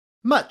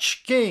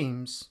Mutch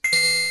Games.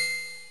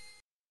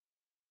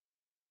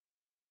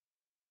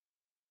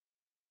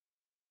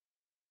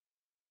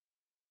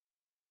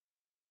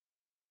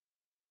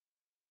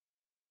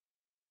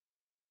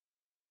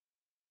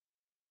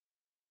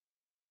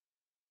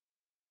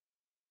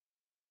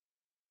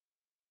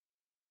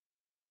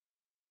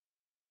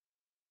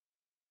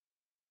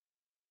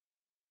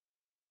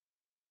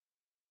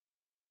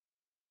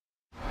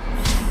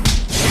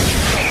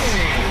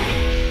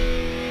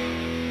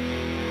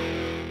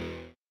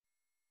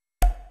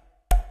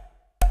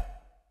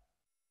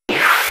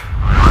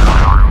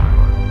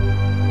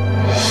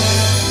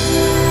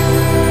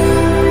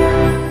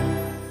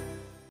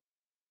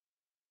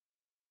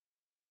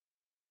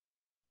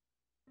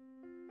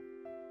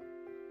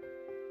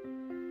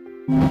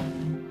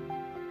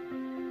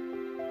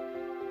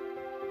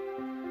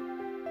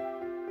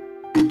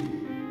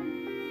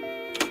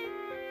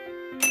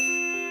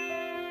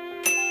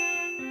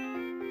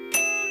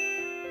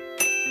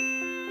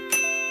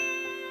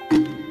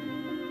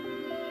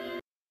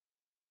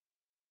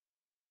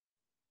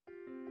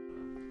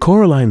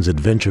 Coraline's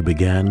adventure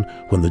began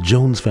when the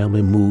Jones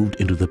family moved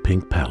into the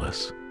Pink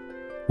Palace,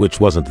 which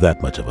wasn't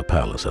that much of a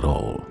palace at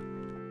all.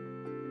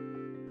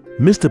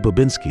 Mr.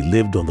 Bobinski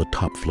lived on the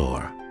top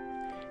floor.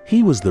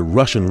 He was the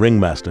Russian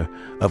ringmaster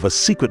of a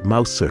secret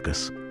mouse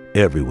circus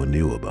everyone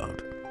knew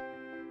about.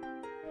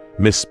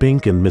 Miss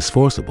Spink and Miss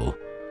Forcible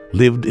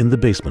lived in the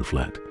basement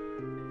flat.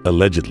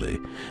 Allegedly,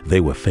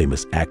 they were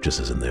famous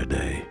actresses in their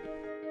day.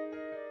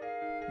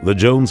 The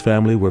Jones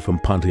family were from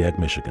Pontiac,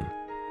 Michigan.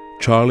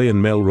 Charlie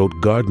and Mel wrote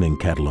gardening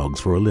catalogs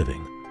for a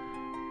living.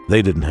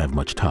 They didn't have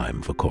much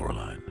time for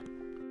Coraline.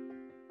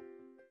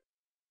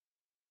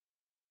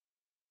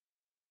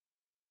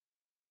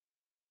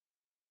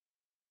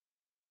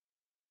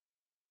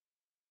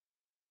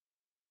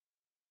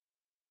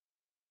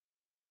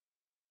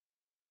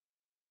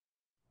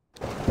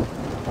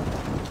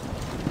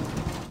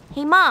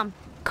 Hey, Mom.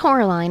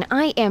 Coraline,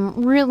 I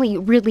am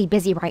really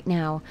busy right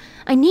now.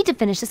 I need to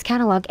finish this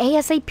catalog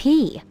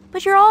ASAP.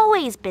 But you're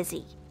always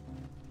busy.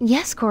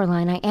 Yes,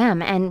 Coraline, I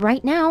am, and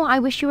right now I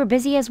wish you were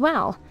busy as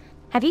well.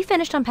 Have you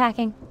finished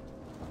unpacking?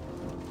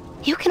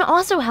 You can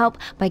also help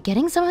by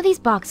getting some of these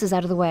boxes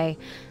out of the way.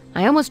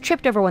 I almost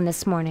tripped over one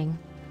this morning.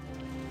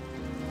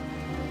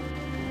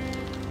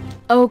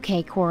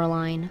 Okay,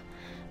 Coraline.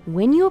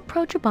 When you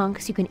approach a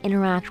box you can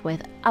interact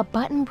with, a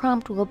button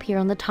prompt will appear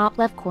on the top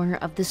left corner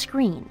of the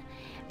screen.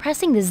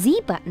 Pressing the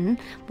Z button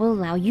will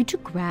allow you to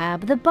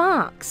grab the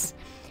box.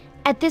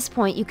 At this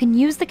point, you can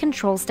use the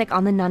control stick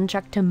on the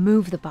nunchuck to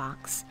move the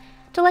box.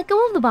 To let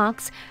go of the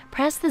box,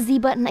 press the Z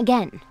button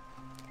again.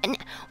 And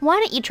why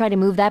don't you try to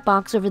move that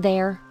box over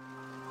there?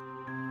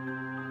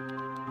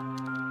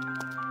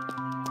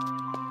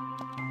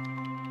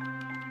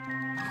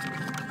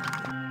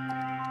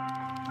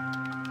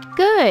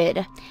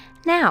 Good.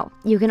 Now,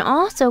 you can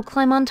also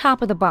climb on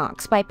top of the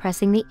box by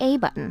pressing the A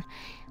button.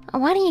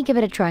 Why don't you give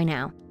it a try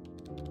now?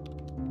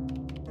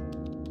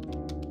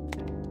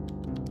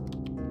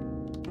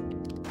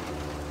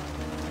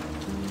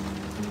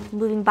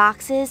 Moving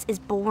boxes is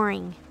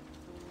boring.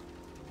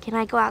 Can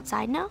I go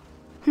outside now?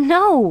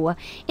 No!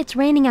 It's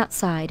raining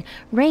outside.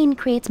 Rain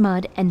creates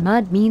mud, and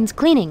mud means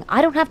cleaning.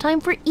 I don't have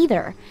time for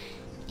either.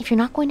 If you're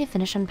not going to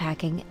finish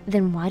unpacking,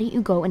 then why don't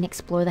you go and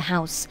explore the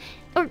house?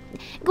 Or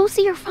go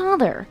see your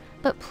father.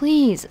 But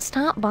please,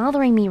 stop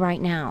bothering me right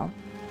now.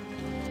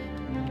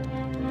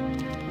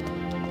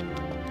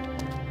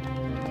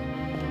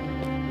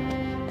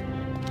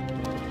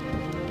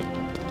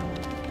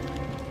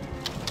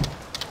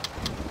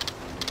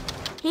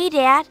 Hey,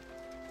 Dad.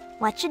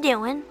 What you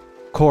doing?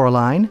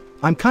 Coraline,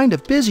 I'm kind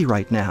of busy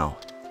right now.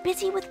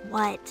 Busy with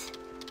what?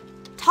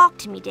 Talk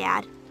to me,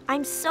 Dad.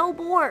 I'm so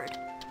bored.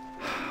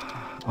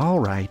 All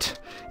right.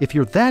 If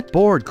you're that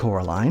bored,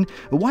 Coraline,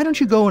 why don't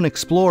you go and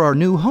explore our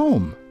new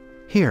home?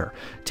 Here,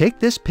 take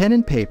this pen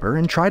and paper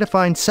and try to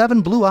find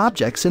 7 blue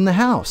objects in the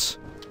house.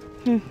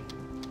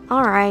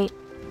 All right.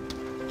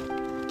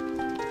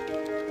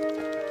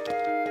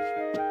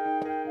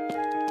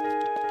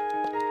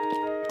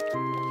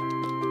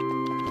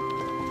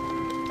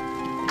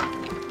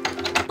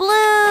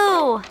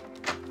 Blue!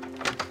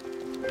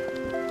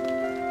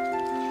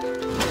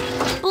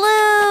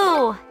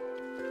 Blue!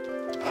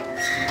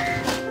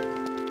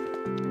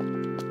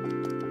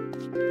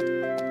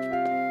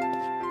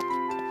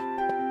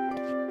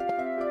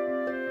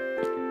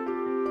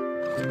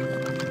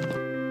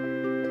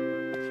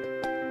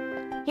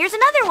 Here's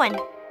another one.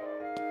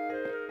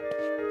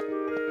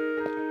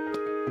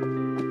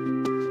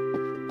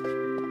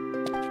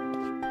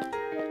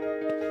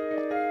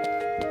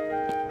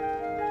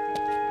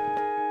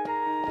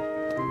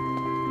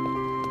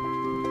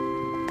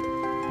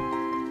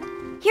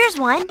 Here's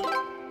one.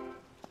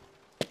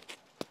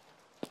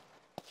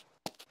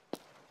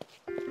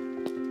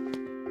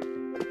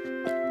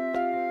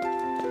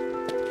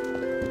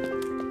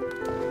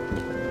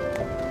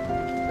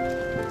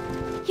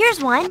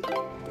 Here's one.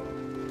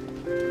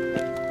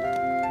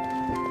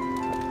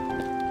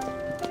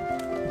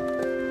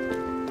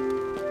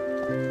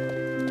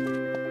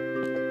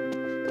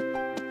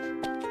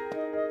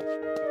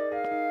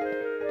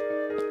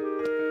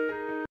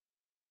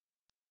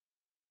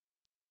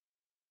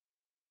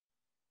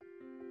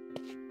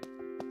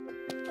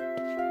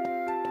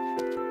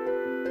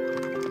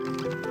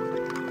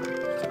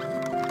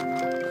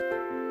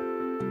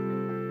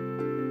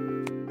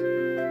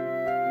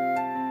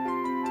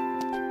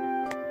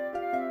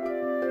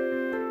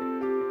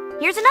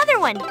 Here's another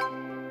one.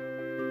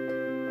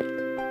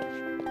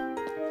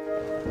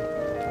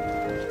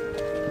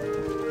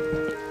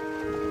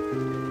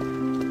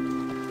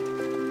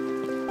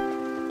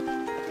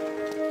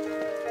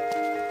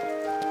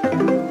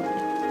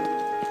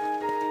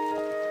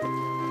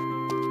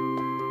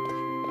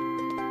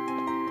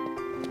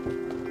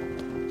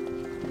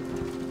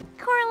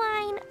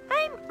 Coraline,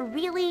 I'm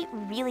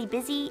really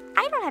busy.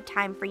 I don't have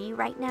time for you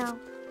right now.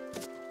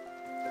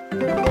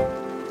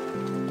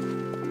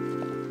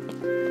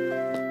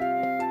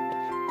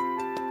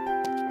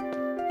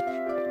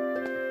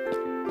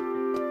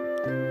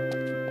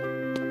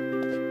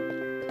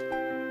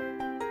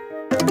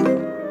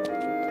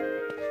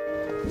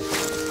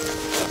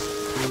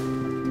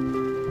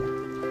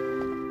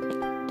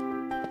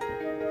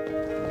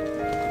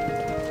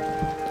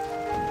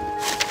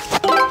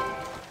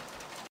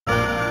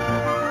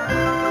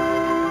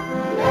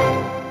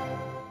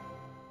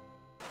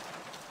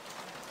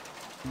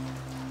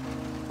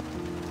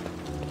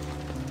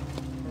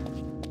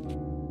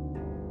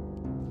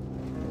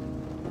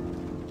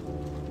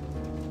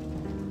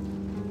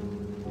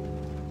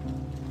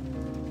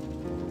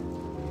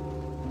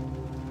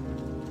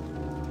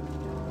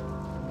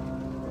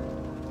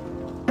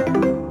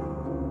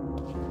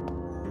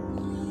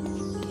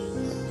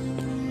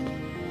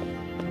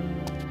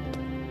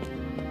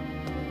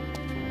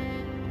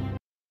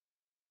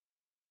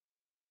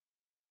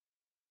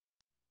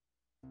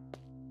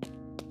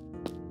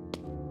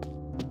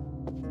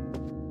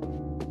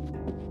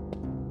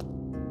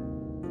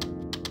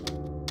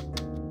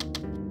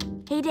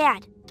 Hey,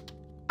 Dad.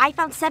 I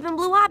found 7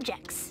 blue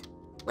objects.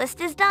 List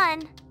is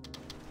done.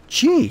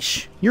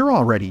 Sheesh, you're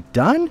already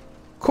done?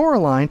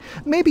 Coraline,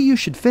 maybe you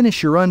should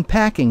finish your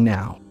unpacking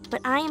now.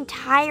 But I am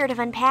tired of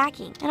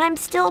unpacking, and I'm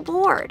still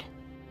bored.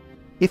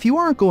 If you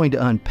aren't going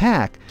to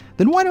unpack,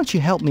 then why don't you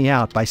help me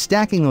out by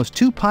stacking those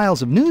 2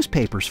 piles of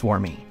newspapers for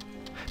me?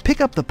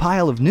 Pick up the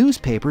pile of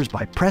newspapers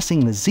by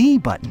pressing the Z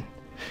button.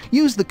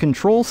 Use the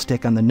control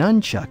stick on the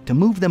nunchuck to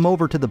move them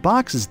over to the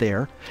boxes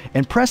there,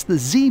 and press the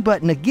Z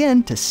button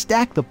again to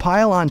stack the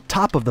pile on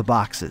top of the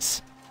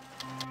boxes.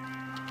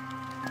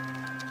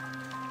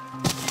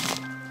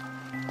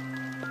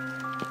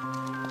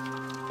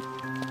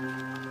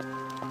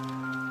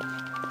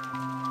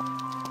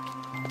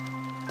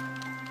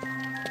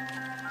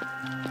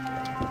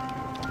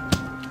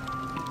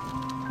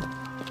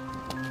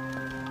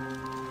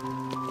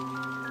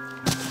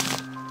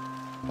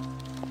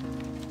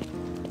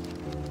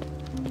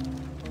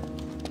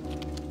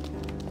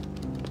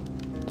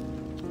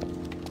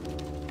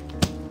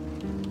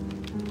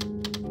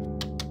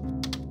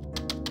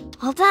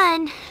 All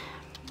done.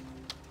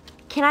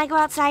 Can I go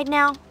outside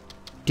now?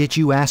 Did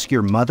you ask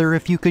your mother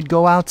if you could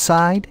go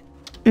outside?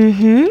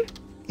 Mm-hmm.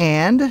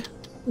 And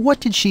what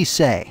did she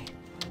say?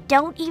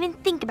 Don't even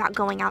think about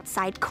going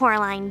outside,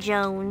 Coraline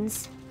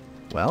Jones.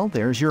 Well,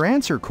 there's your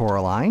answer,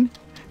 Coraline.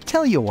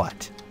 Tell you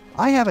what,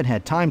 I haven't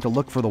had time to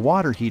look for the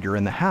water heater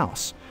in the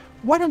house.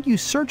 Why don't you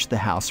search the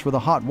house for the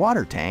hot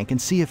water tank and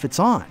see if it's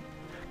on?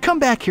 Come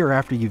back here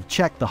after you've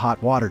checked the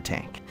hot water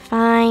tank.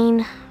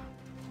 Fine.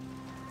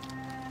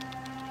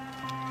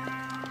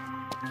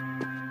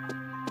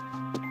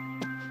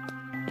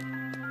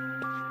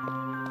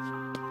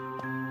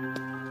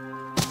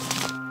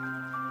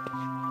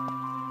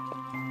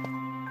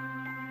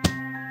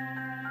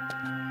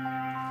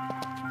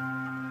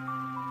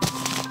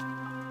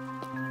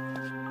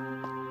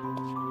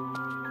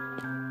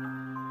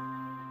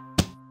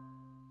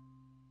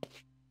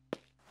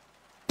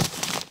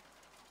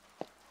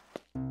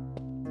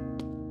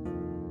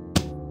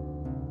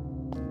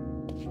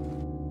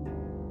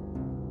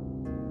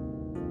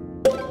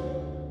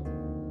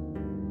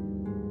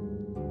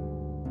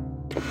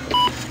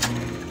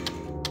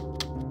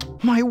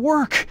 My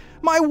work!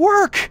 My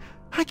work!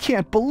 I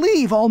can't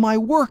believe all my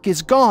work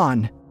is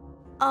gone.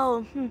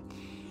 Oh,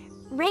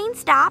 Rain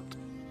stopped.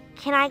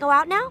 Can I go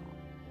out now?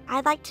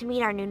 I'd like to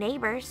meet our new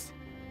neighbors.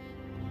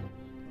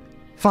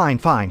 Fine.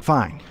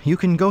 You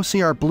can go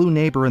see our blue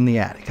neighbor in the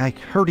attic. I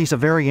heard he's a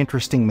very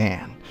interesting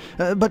man.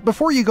 But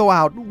before you go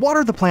out,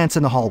 water the plants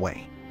in the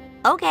hallway.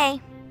 Okay.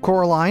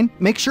 Coraline,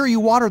 make sure you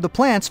water the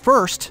plants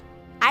first.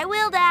 I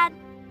will, Dad.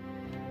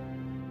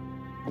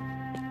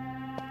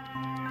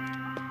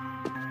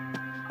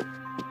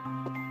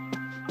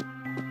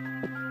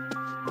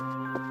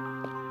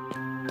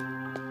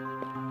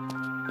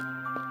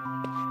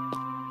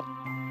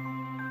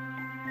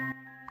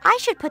 I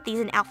should put these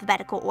in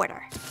alphabetical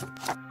order.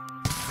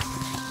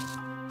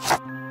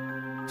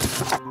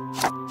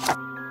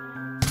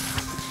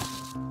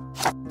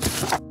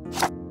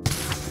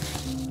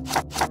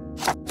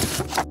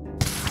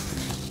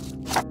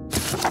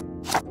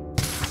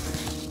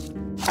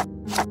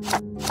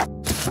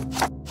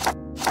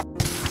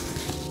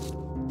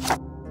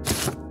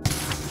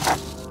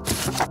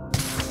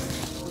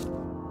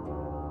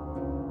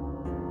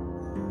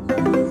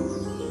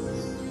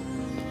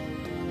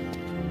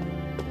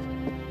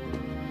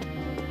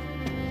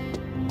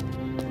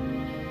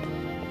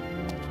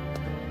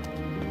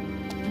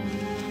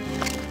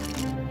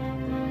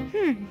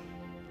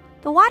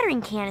 The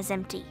watering can is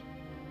empty.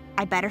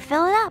 I better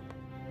fill it up.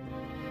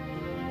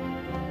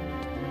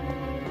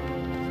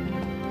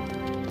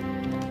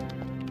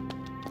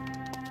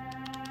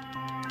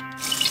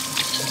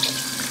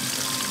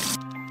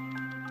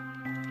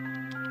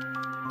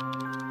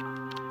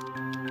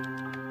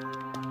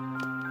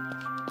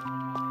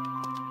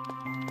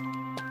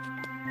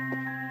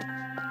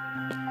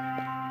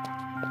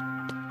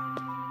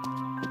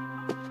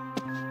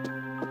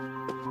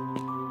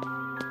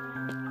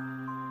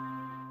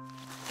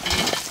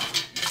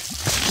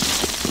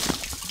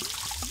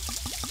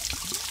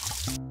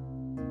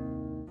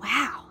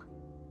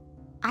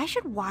 I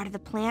should water the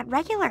plant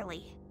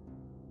regularly.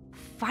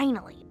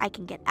 Finally, I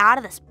can get out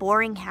of this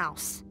boring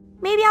house.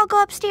 Maybe I'll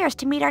go upstairs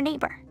to meet our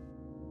neighbor.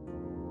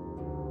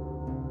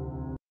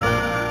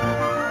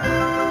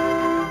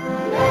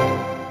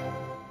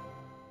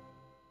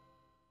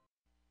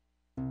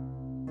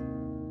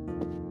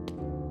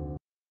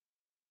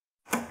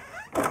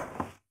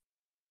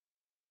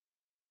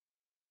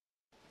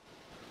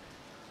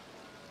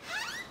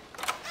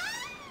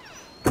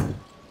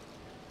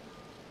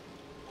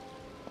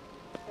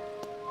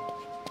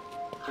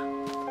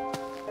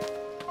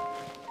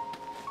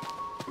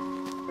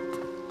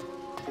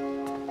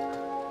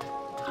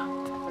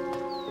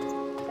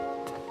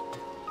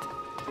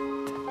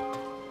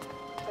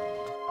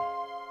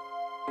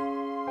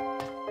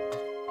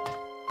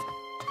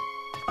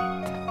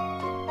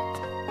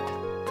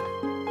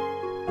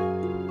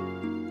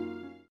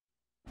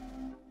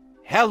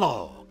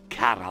 Hello,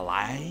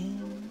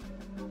 Coraline.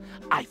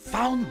 I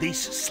found this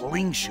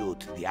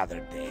slingshot the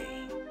other day.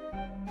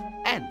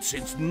 And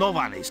since no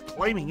one is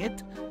claiming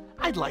it,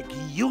 I'd like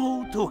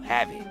you to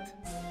have it.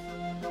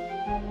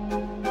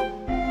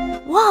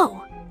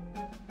 Whoa!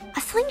 A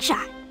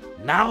slingshot!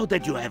 Now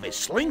that you have a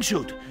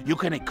slingshot, you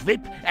can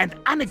equip and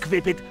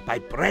unequip it by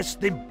press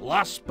the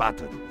plus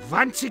button.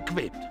 Once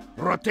equipped,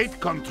 rotate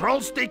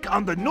control stick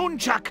on the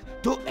nunchuck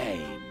to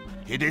aim.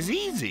 It is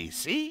easy,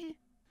 see?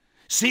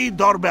 See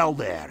doorbell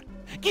there.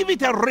 Give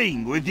it a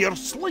ring with your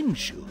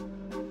slingshot.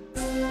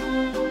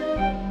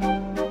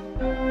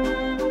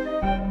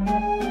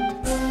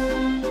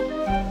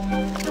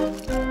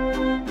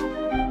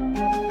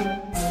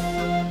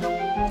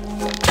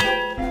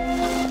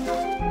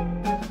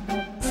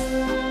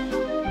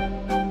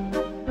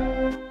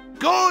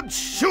 Good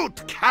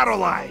shoot,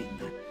 Coraline!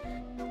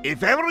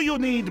 If ever you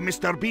need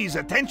Mr. B's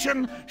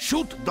attention,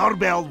 shoot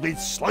doorbell with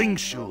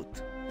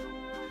slingshot.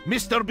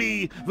 Mr.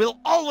 B will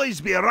always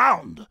be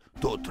around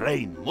to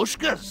train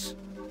mushkas.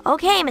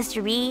 Okay,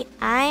 Mr. B.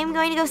 I'm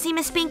going to go see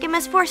Miss Pink and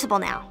Miss Forcible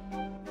now.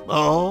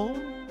 Oh?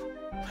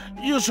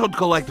 You should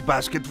collect a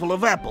basket full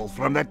of apples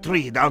from that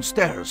tree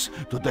downstairs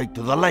to take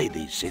to the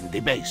ladies in the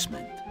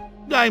basement.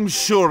 I'm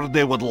sure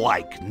they would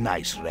like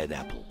nice red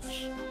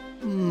apples.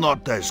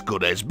 Not as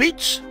good as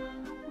beets,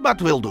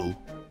 but will do.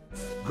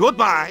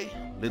 Goodbye,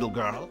 little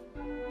girl.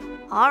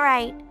 All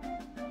right.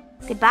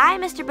 Goodbye,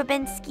 Mr.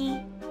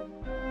 Babinski.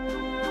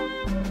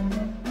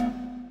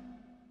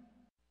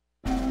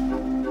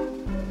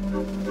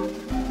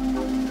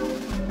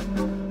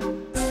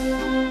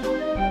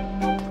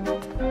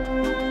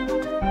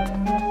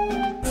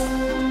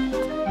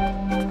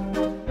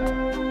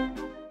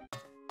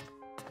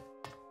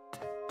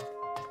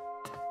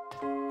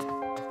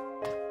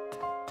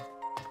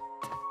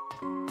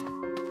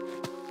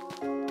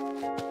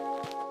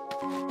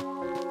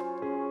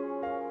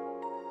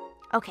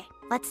 Okay,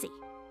 let's see.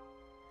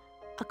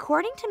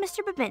 According to Mr.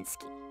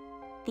 Babinski,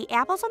 the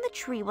apples on the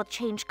tree will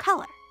change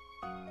color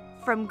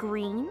from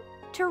green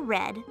to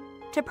red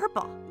to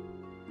purple.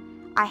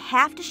 I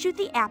have to shoot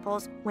the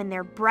apples when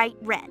they're bright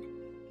red.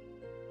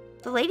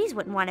 The ladies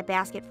wouldn't want a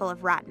basket full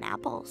of rotten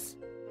apples.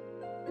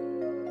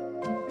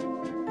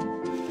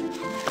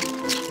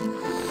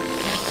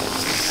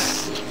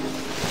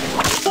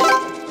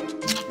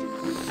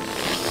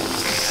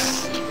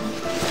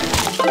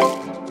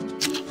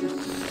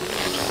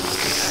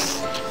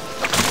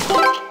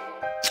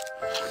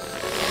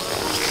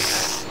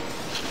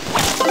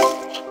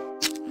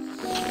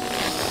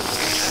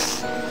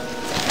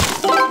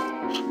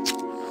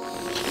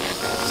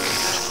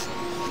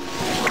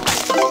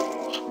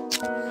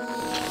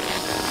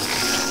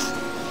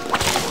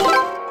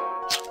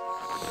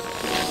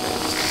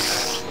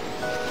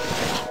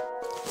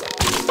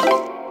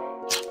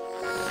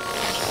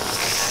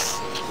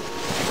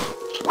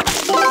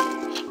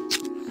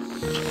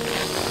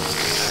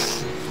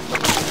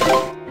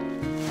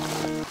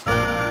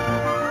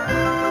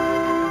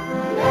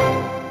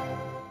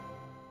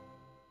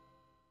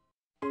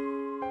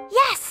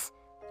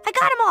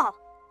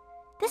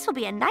 This will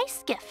be a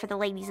nice gift for the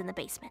ladies in the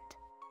basement.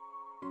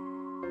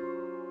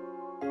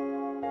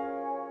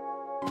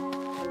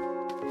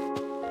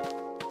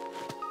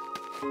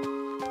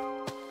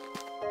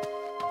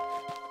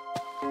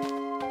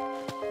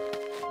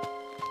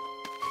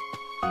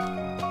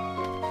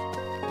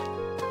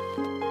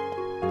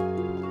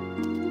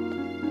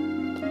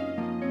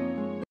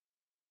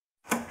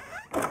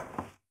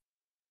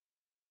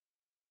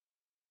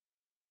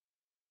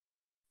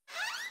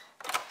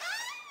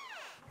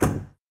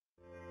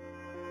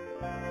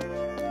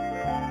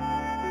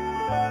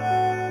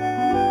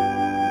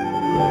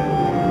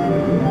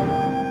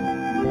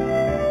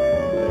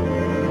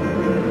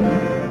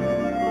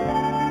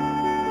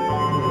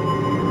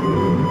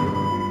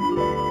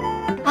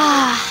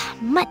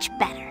 much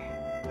better.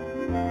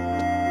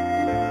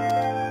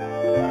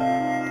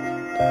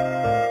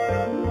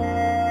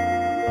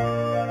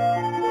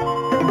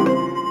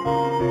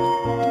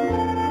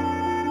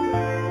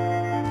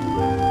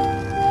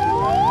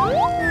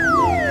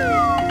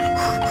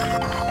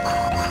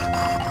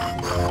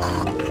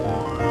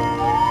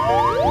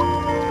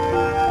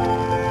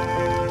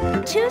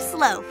 Too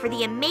slow for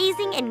the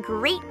amazing and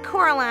great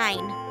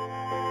Coraline.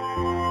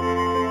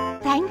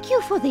 Thank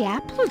you for the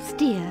apples,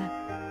 dear.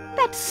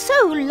 That's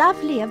so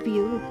lovely of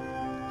you.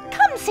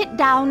 Come sit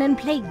down and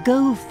play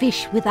Go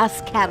Fish with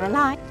us,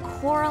 Caroline.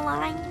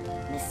 Coraline,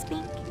 Miss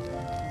Spink?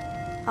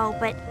 Oh,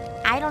 but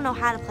I don't know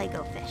how to play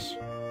Go Fish.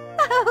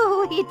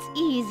 Oh, it's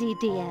easy,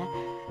 dear.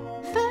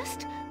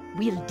 First,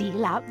 we'll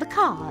deal out the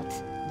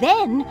cards.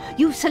 Then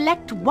you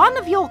select one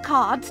of your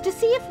cards to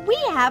see if we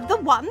have the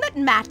one that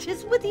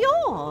matches with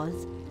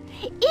yours.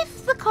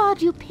 If the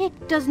card you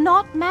pick does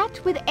not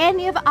match with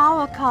any of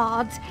our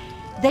cards,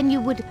 then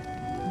you would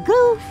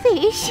go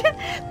fish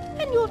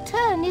and your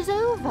turn is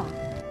over.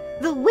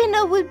 The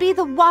winner will be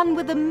the one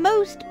with the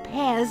most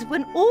pairs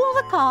when all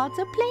the cards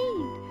are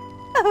played.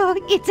 Oh,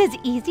 it's as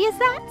easy as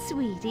that,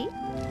 sweetie.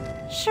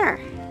 Sure.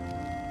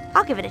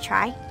 I'll give it a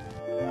try.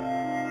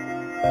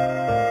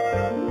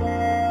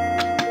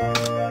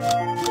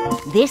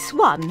 This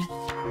one.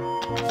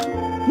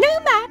 No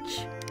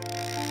match.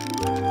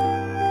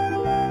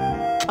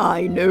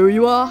 I know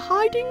you are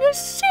hiding a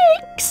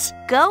 6.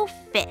 Go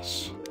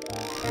Fish.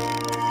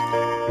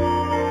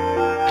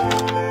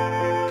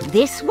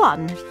 This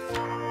one.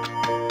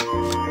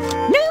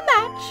 No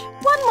match.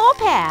 One more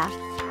pair.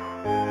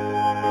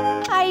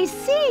 I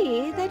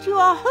see that you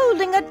are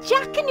holding a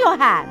jack in your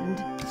hand.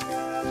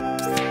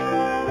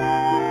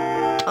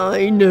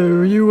 I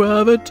know you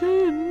have a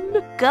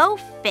 10. Go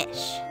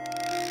Fish.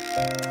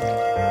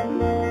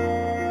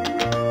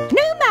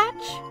 No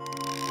match.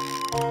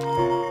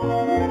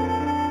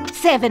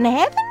 7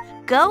 heaven.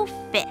 Go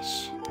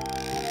Fish.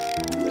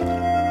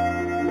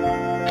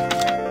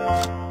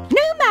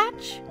 No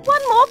match.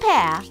 One more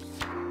pair.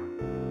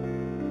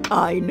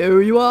 I know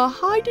you are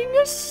hiding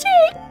a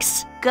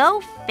 6.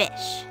 Go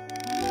Fish.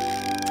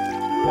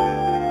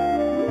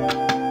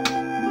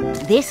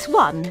 This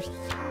one.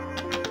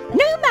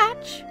 No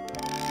match.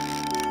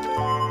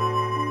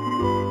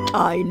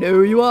 I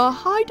know you are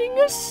hiding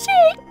a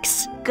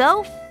 6.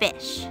 Go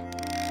Fish.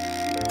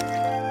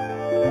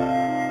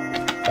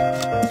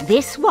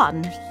 This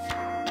one.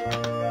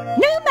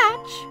 No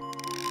match.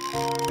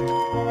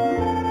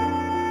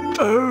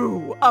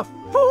 Oh, a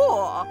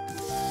 4.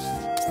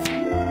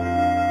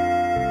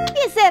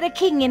 Is there a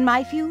king in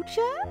my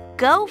future?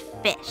 Go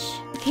Fish.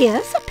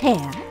 Here's a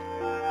pair.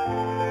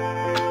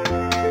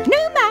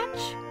 No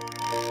match.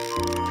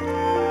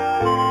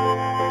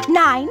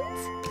 9s.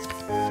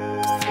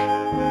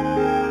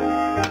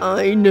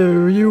 I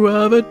know you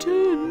have a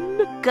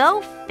 10.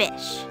 Go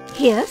Fish.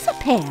 Here's a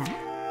pair.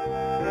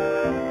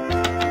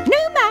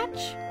 No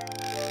match.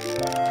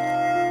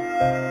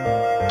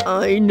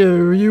 I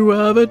know you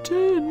have a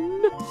 10.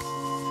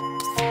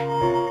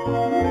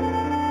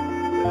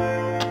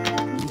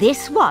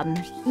 This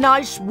one.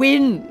 Nice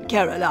win,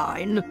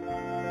 Caroline.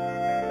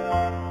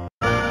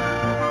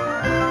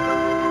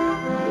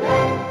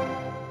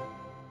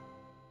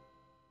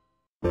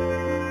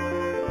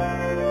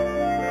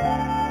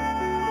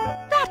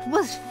 That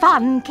was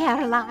fun,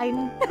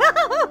 Caroline.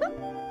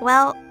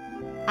 Well,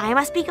 I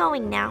must be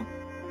going now.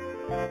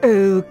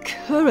 Oh,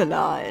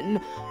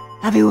 Coraline,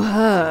 have you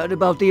heard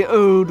about the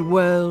old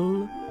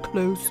well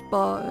close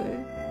by?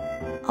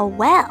 A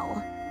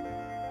well?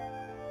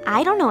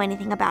 I don't know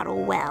anything about a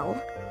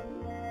well.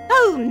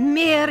 Oh,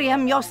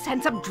 Miriam, your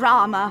sense of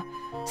drama.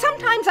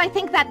 Sometimes I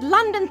think that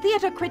London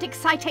theatre critic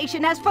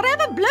citation has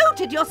forever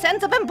bloated your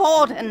sense of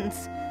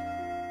importance.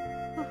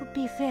 Oh,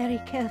 be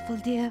very careful,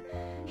 dear.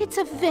 It's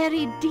a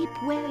very deep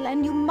well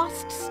and you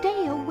must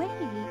stay away.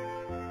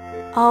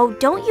 Oh,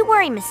 don't you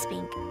worry, Miss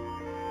Spink.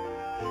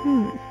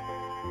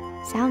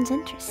 Sounds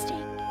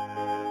interesting.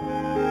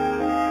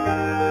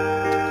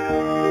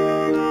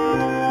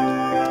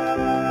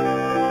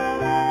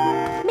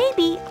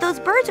 Maybe those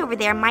birds over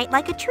there might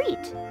like a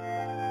treat.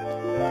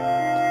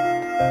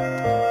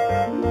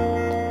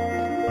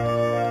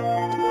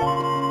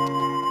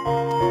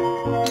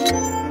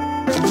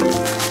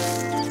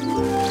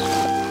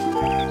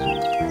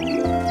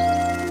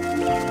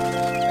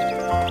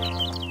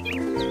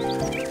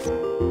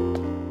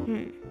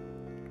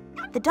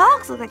 The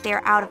dogs look like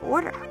they're out of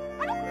order.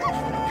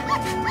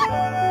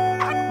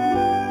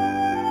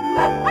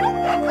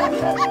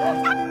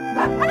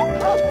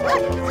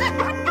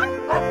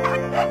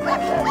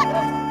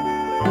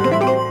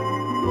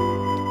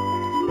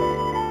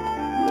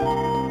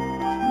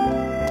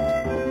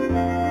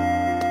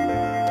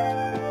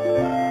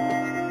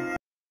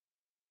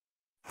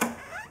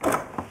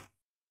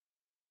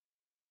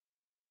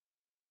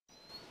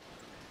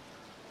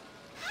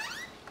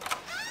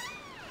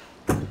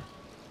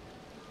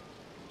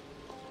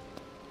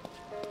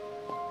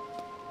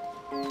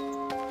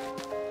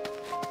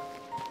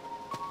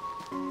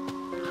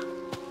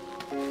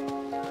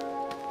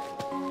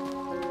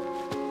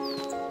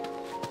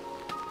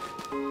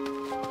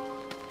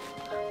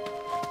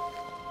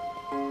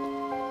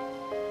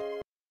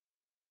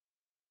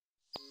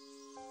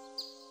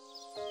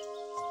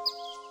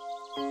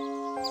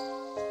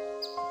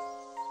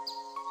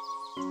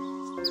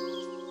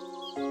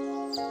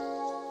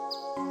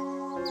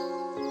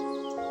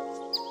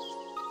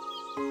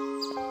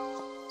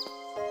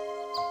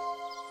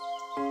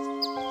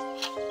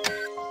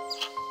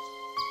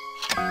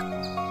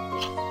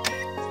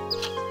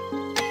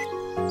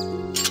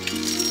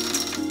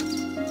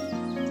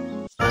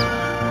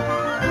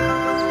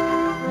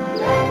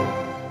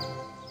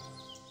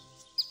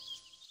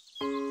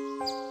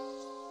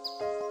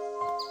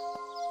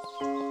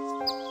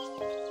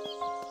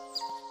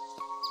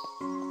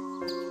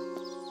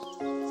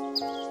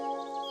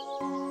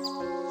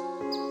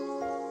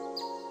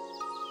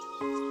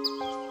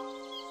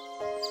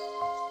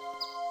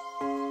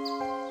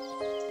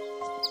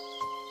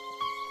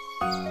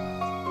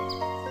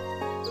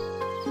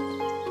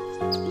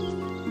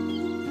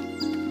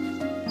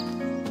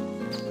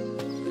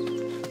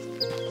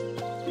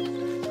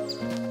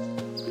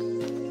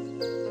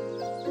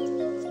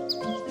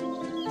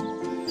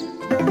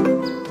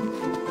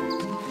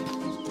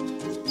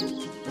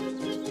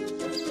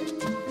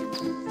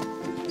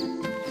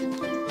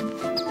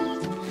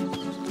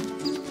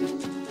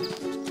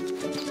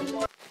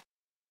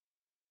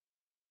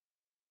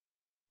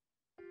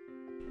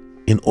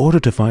 In order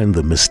to find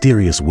the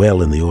mysterious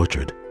well in the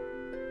orchard,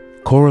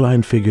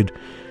 Coraline figured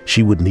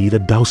she would need a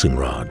dowsing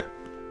rod.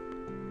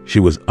 She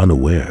was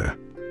unaware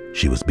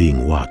she was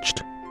being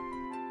watched.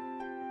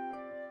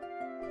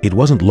 It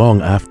wasn't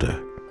long after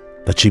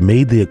that she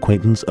made the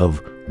acquaintance of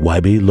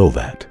Wybie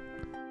Lovat.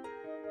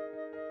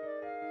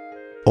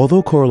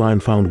 Although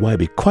Coraline found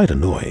Wybie quite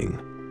annoying,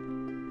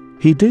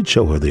 he did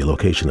show her the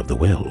location of the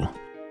well.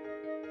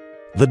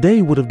 The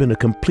day would have been a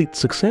complete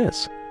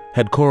success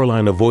had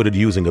Coraline avoided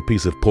using a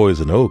piece of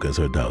poison oak as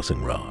her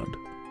dowsing rod.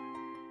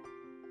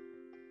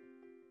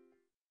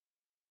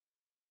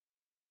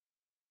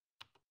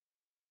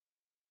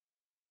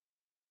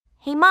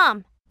 Hey,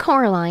 Mom.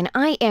 Coraline,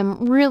 I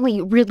am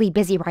really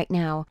busy right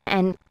now,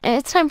 and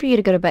it's time for you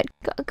to go to bed.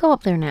 Go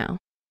up there now.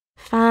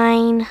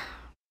 Fine.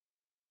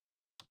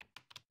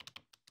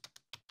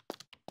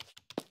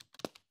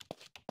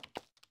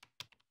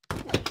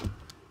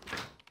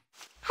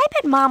 I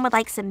bet Mom would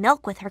like some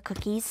milk with her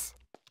cookies.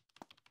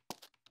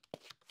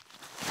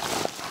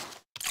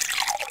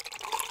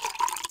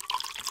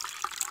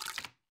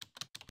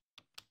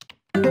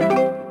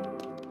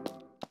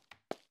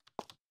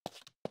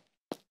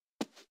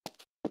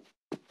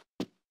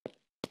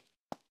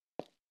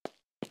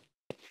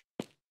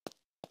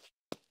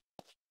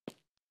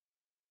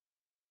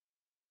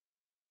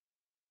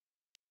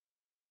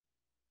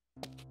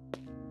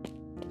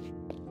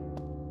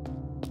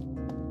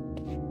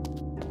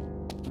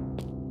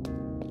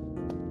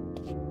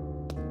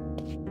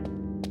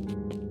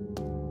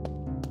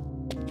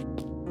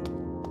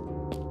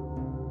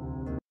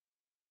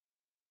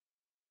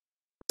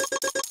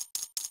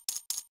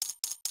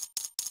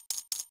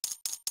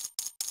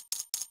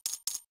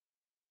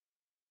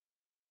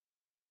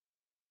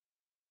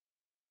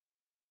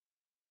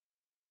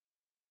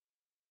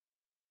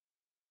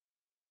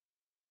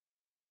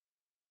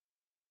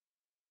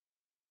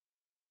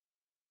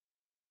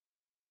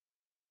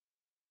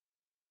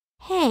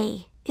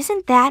 Hey,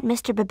 isn't that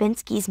Mr.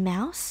 Babinski's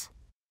mouse?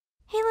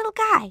 Hey, little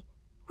guy,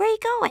 where are you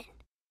going?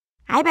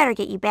 I better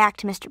get you back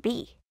to Mr.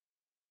 B.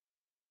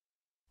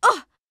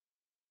 Ugh!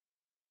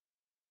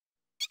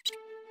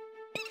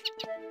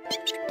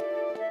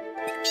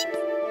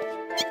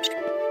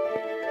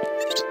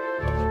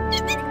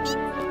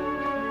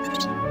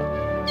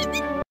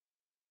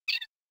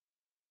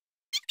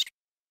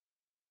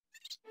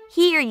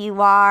 Here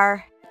you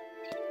are.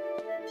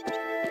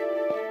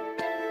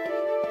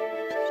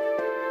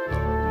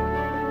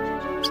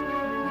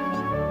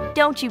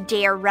 Don't you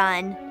dare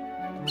run.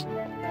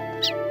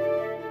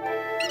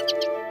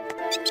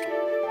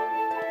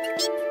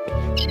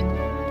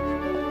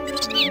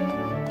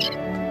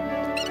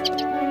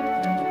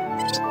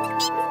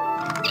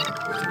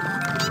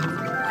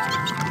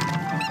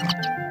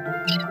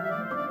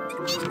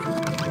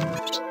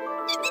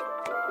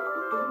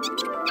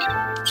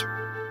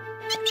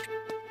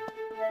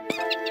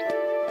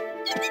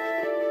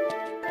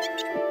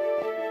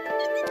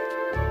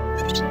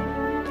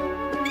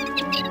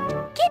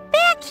 Get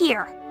back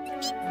here.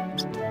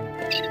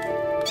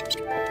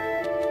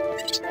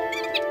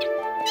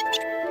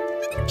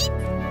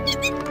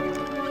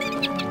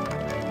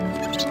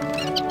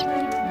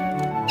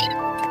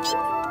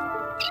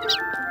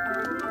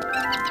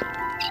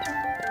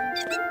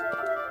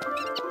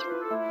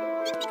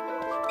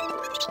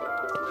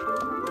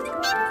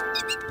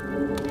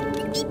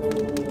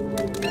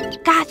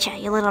 Gotcha,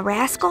 you little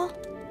rascal.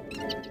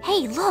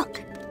 Hey,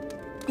 look.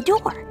 The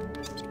door.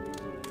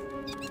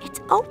 It's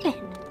open.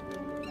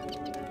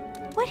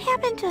 What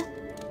happened to...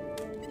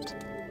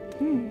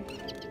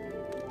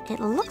 It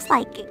looks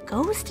like it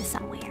goes to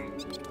somewhere.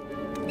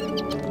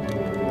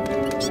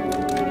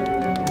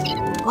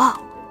 Whoa.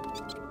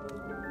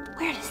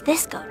 Where does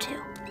this go to?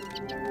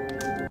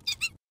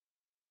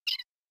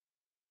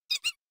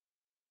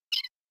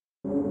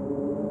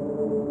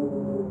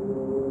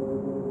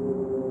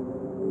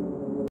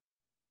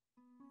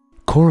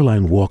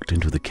 Coraline walked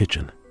into the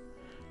kitchen.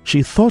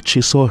 She thought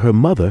she saw her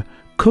mother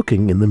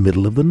cooking in the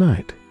middle of the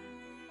night.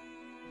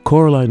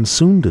 Coraline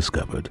soon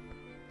discovered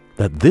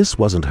that this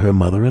wasn't her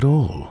mother at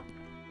all.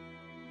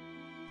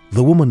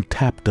 The woman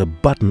tapped a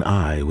button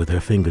eye with her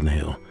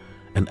fingernail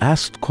and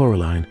asked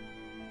Coraline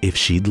if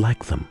she'd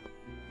like them.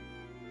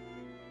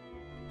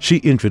 She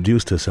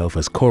introduced herself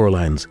as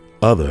Coraline's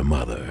other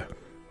mother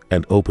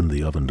and opened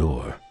the oven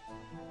door.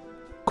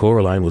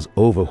 Coraline was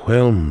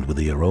overwhelmed with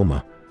the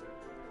aroma.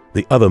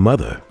 The other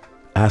mother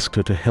asked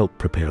her to help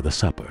prepare the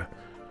supper.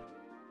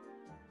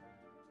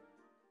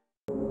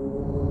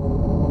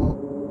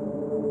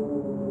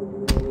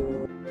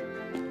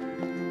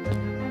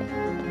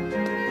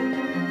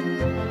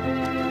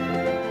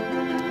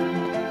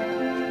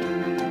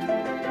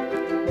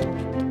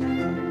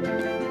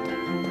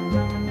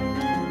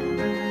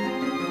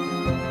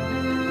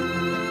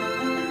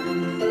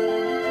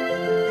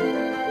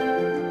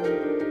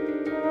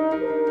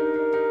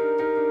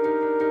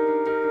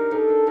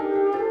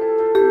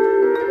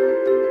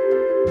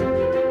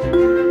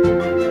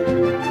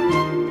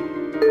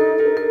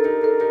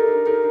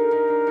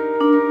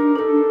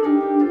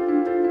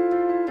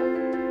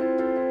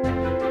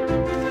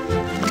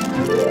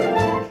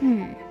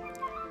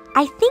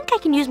 I think I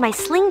can use my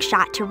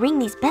slingshot to ring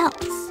these bells.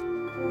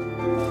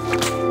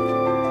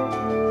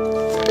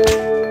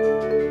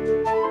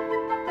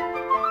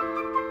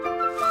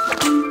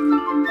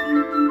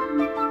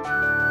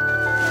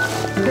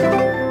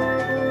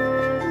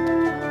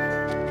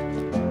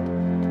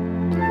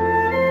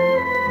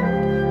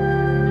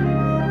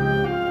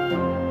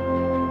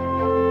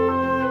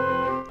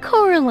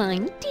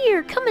 Coraline,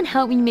 dear, come and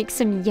help me make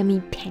some yummy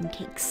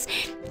pancakes.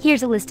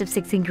 Here's a list of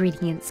 6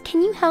 ingredients.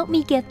 Can you help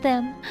me get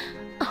them?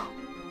 Oh.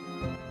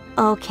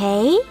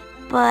 Okay,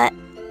 but...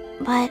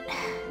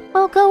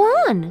 Well, go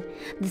on.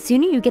 The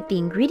sooner you get the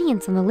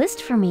ingredients on the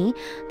list for me,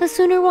 the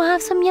sooner we'll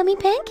have some yummy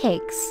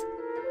pancakes.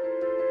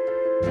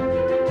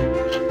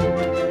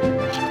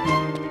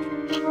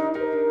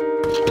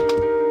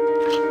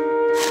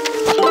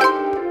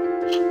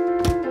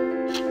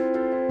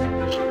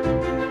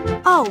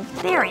 Oh,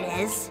 there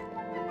it is.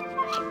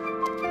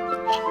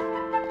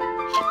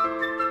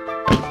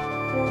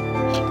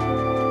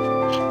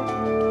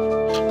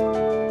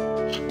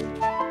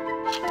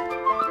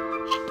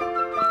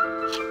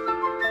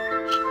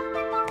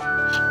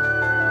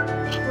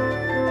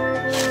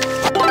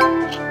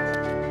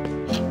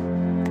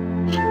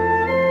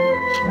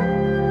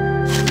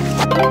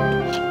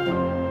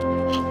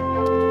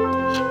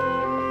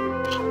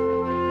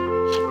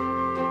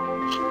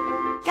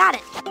 Got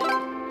it.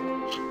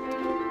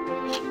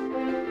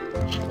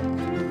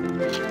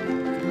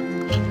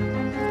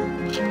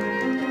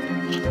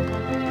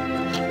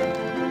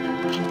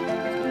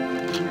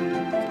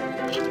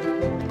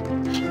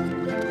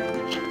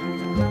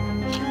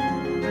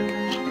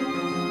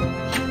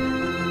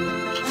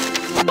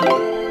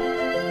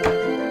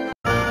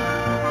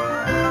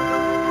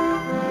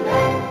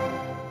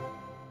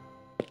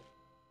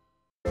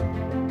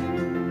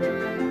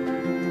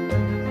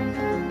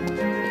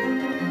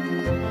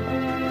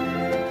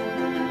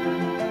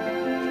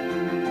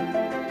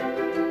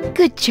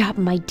 Good job,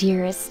 my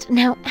dearest.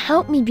 Now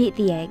help me beat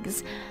the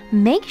eggs.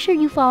 Make sure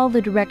you follow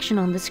the direction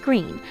on the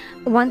screen.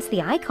 Once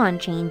the icon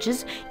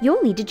changes,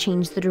 you'll need to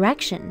change the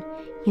direction.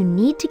 You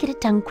need to get it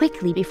done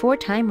quickly before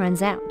time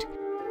runs out.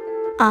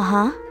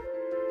 Uh-huh.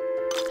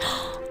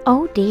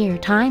 Oh dear,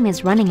 time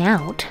is running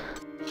out.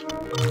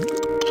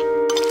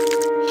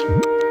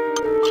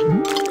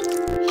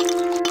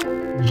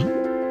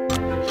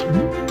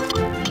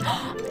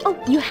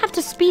 Oh, you have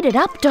to speed it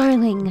up,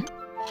 darling.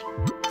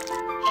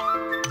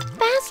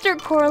 Faster,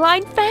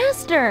 Coraline,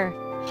 faster!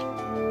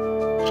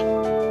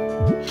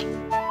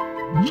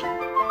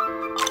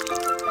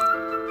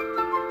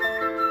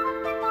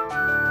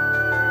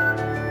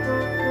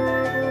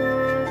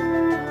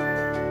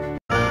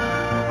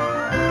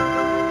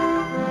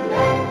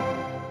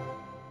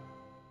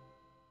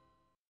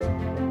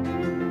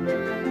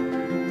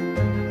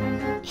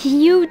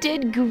 You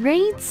did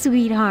great,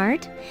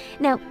 sweetheart.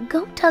 Now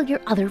go tell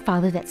your other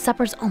father that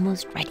supper's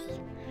almost ready.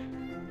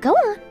 Go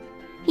on.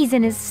 He's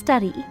in his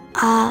study.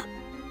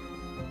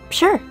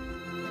 Sure.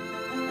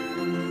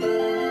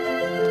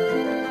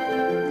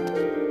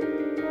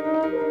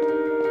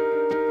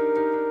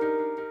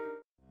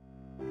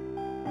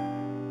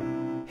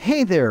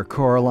 Hey there,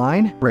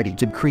 Coraline. Ready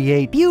to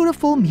create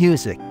beautiful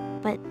music.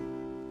 But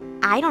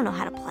I don't know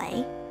how to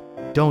play.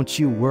 Don't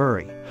you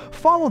worry.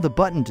 Follow the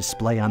button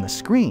display on the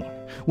screen.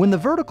 When the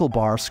vertical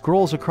bar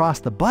scrolls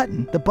across the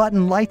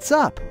button lights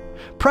up.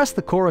 Press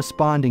the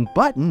corresponding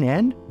button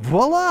and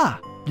voila!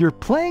 You're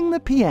playing the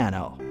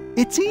piano.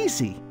 It's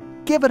easy.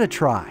 Give it a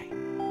try.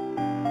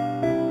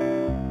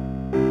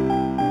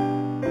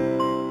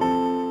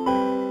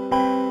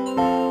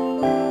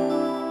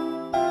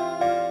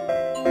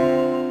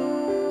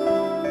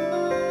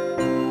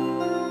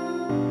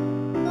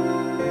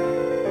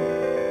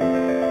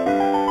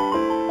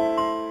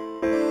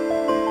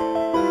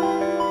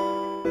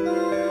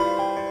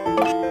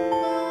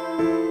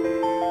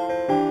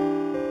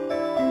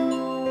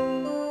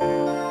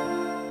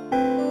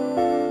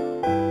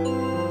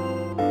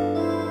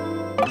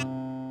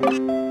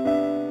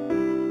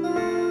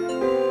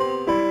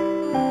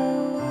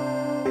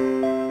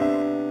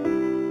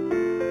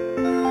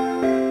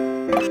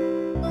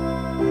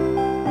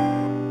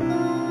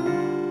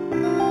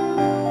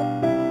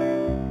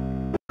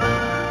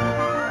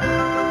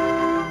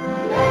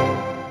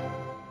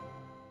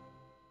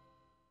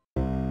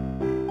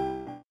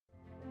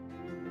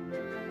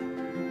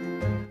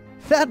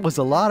 That was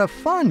a lot of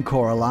fun,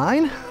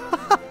 Coraline.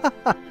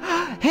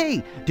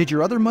 Hey, did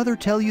your other mother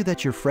tell you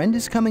that your friend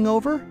is coming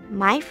over?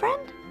 My friend?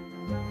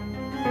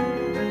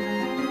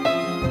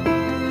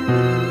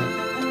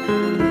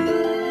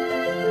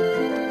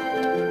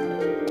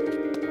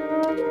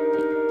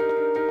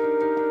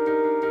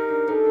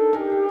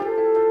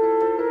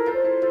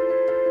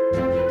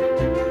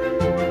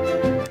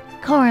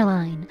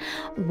 Coraline,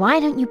 why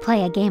don't you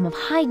play a game of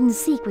hide and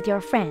seek with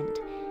your friend?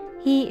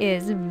 He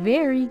is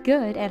very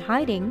good at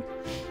hiding.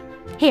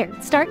 Here,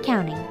 start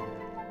counting.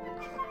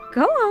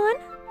 Go on.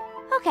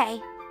 Okay.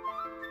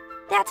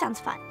 That sounds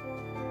fun.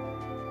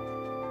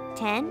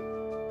 10,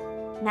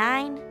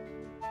 9,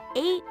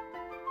 8,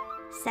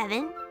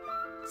 7,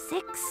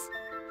 6,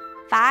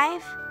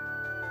 5,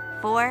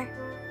 4,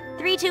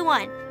 3, 2,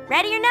 1.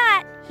 Ready or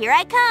not, here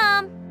I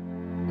come.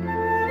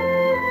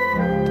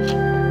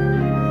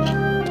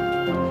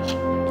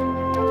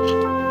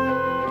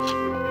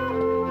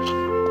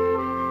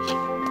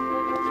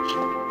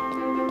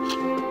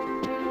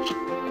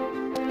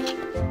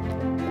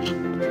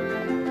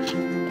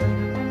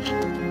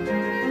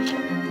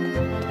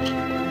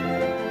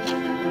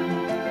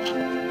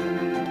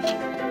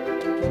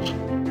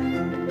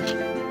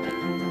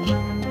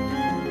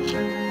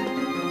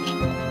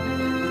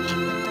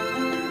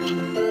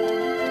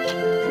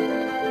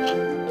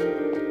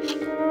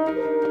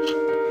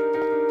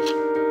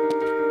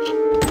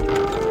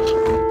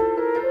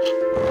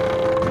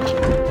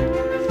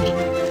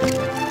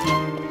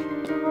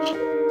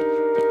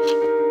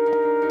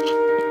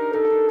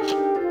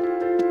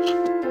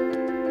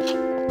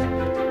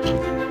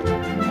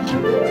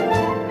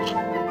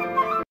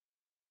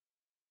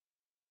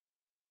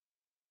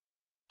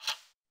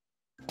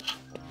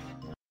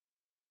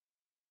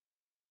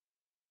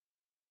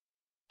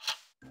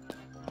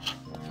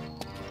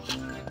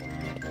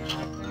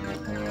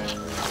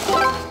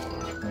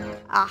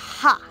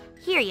 Aha!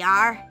 Here you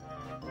are.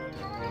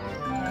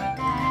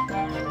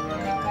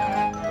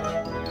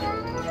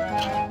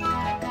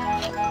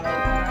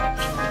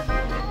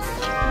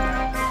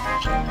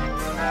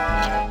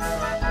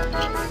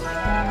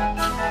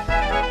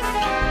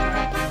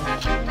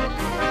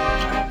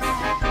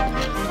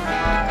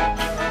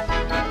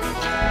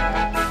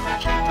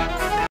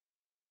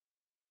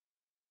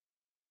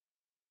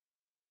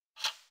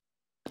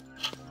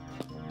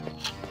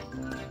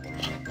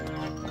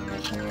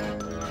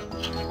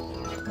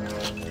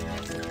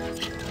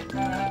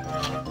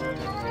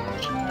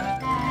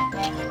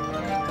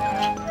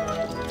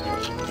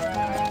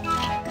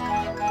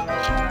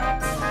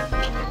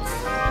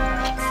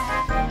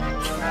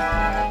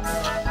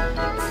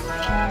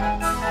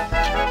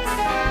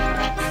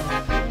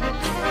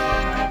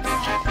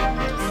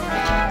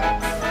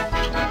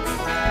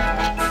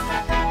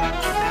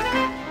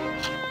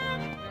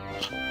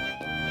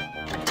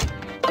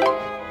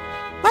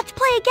 Let's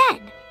play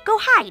again. Go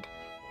hide.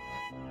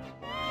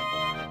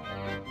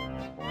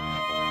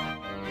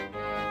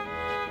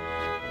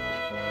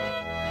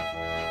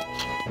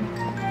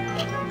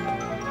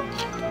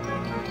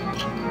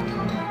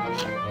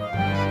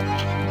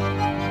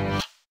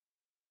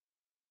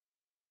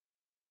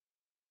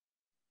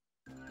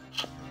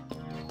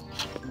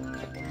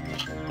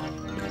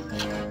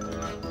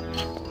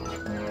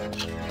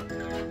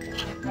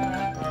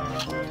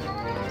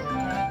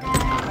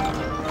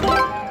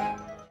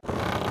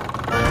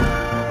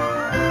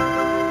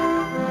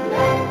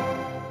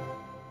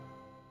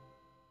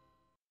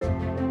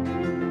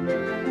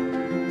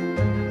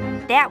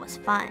 That was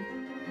fun.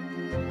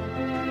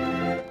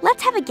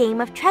 Let's have a game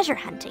of treasure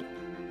hunting.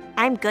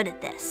 I'm good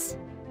at this.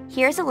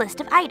 Here's a list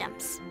of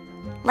items.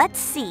 Let's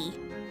see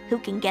who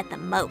can get the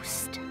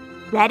most.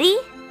 Ready?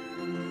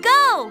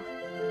 Go!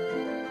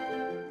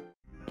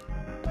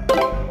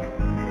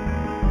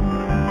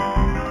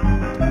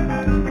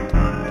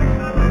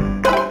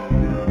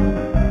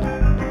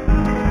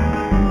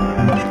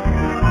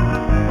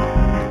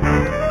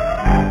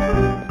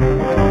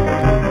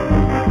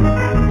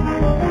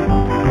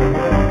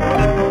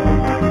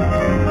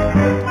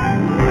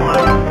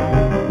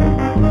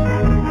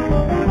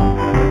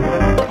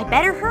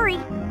 Better hurry.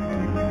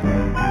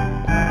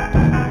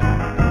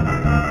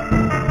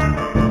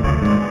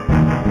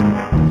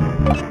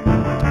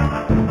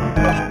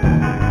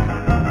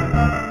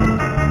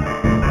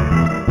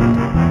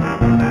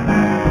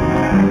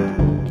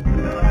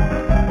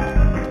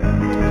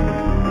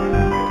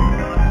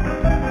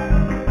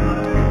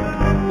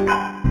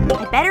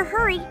 I better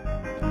hurry.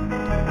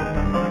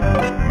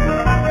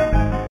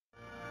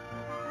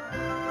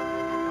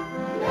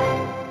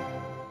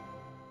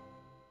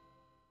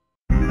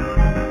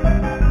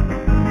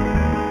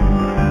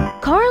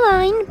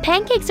 Coraline,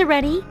 pancakes are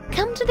ready.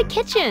 Come to the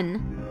kitchen.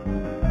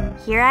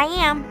 Here I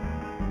am.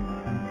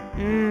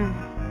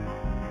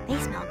 They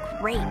smell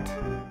great.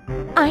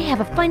 I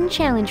have a fun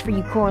challenge for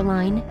you,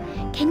 Coraline.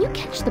 Can you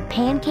catch the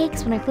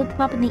pancakes when I flip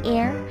them up in the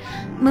air?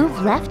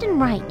 Move left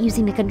and right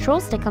using the control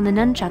stick on the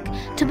nunchuck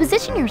to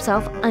position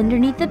yourself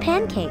underneath the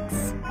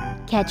pancakes.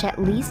 Catch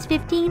at least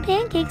 15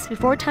 pancakes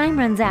before time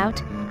runs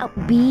out. Oh,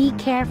 be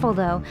careful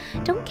though.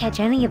 Don't catch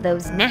any of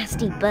those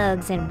nasty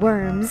bugs and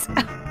worms.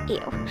 Ew.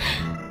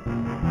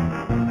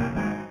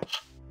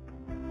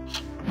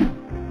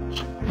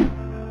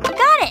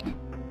 Got it!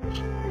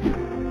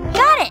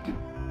 Got it!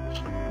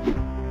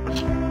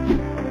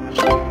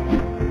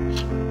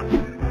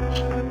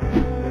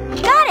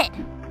 Got it!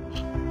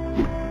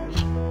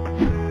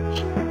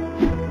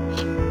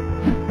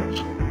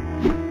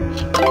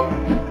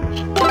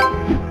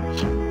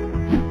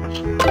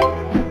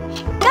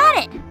 Got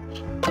it!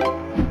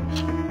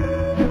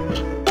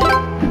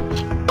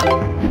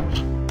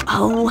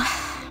 Oh.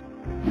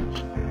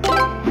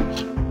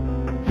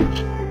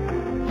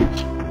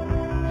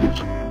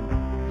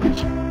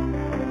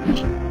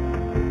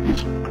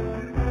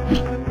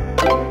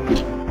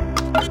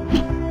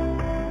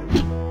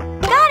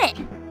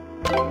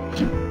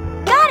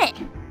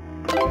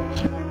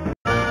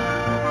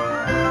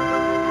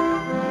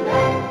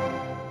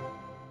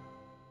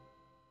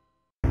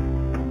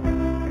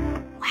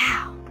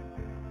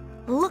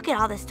 Look at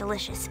all this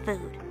delicious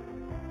food.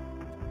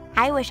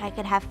 I wish I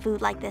could have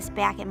food like this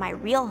back in my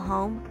real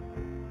home.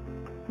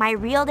 My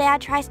real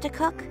dad tries to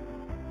cook,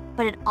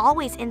 but it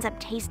always ends up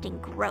tasting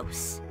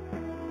gross.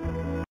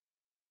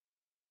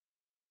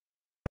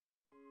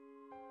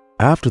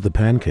 After the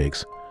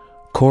pancakes,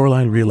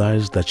 Coraline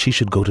realized that she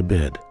should go to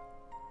bed.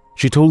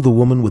 She told the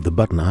woman with the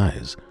button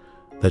eyes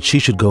that she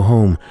should go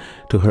home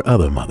to her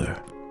other mother.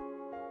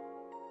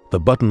 The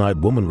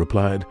button-eyed woman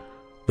replied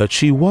that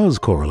she was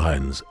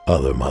Coraline's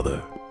other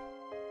mother.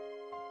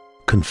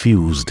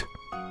 Confused,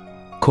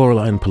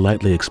 Coraline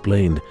politely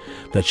explained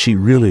that she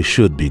really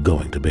should be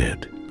going to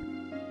bed.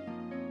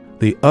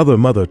 The other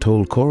mother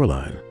told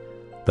Coraline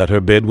that her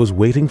bed was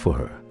waiting for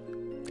her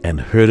and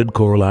herded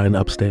Coraline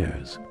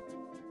upstairs.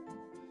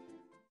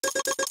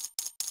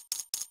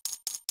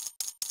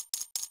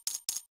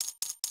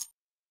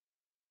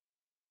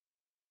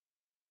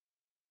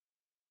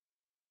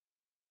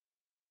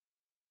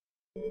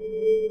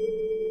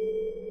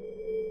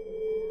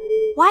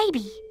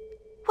 Wybie,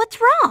 what's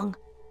wrong?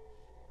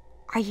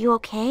 Are you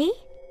okay?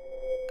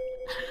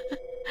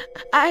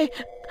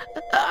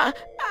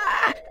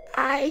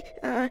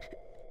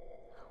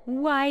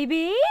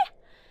 Wybie?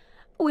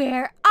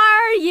 Where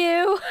are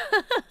you?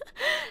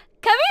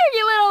 Come here,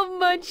 you little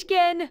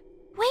munchkin.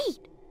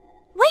 Wait!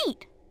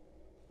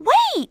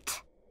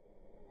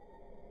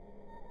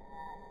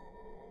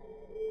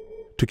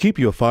 To keep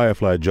your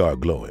firefly jar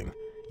glowing,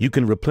 you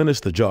can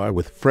replenish the jar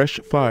with fresh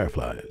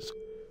fireflies.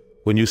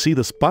 When you see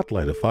the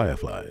spotlight of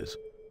fireflies,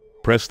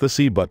 press the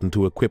C button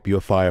to equip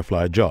your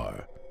firefly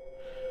jar.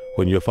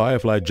 When your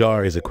firefly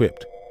jar is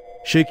equipped,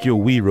 shake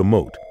your Wii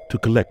remote to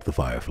collect the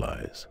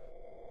fireflies.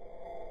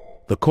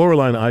 The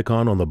Coraline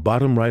icon on the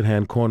bottom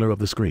right-hand corner of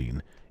the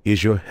screen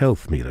is your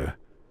health meter.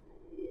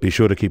 Be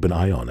sure to keep an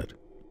eye on it.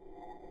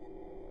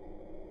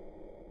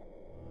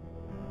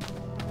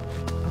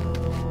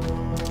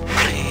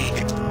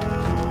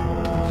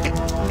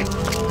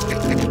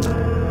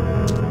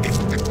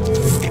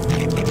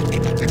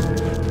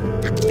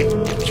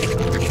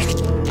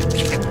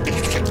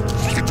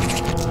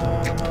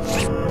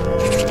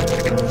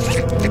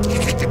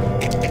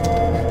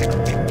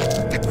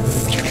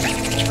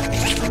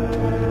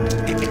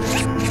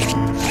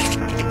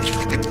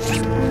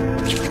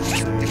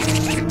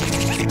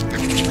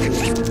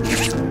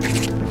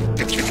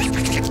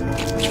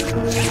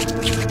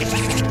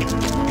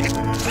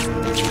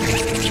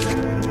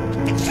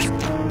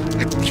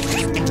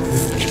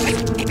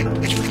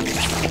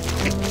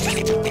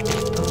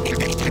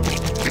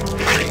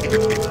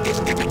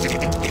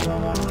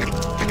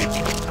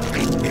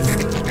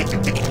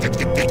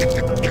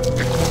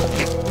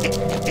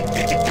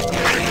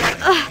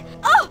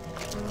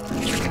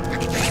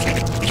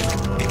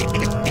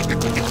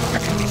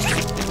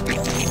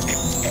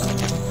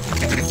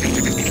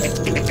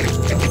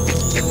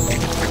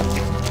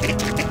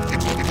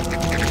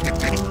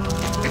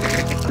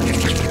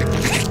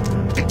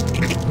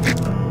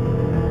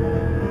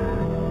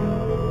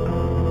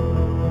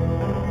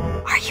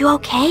 You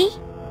okay?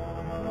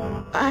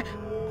 I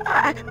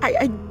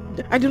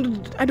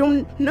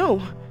don't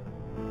know.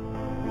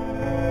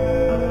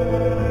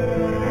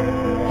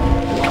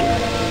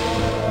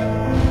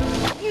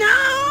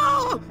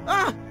 No!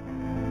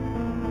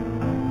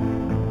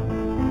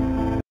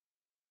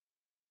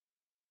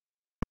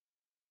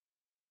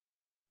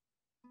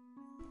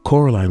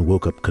 Coraline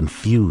woke up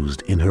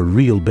confused in her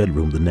real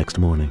bedroom the next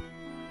morning.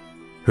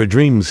 Her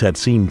dreams had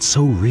seemed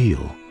so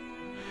real.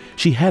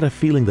 She had a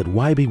feeling that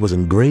Wybie was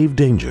in grave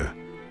danger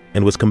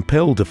and was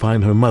compelled to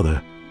find her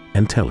mother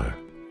and tell her.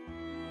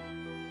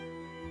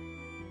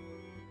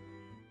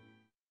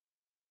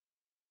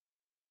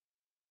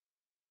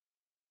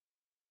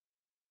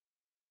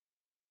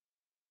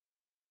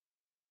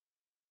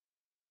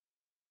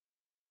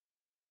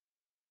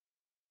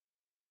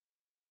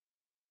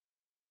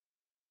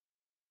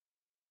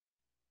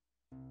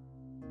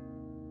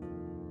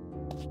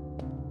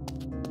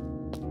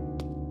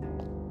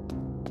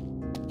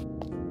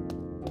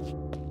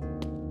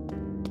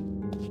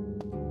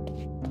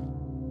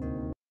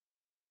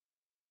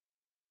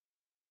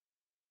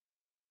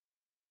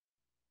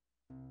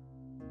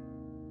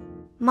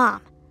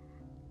 Mom,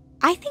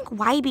 I think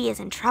Wybie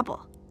is in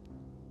trouble.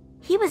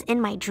 He was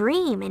in my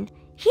dream and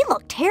he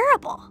looked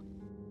terrible.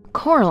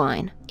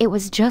 Coraline, it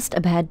was just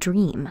a bad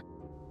dream.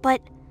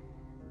 But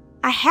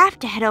I have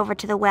to head over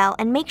to the well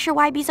and make sure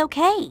Wybie's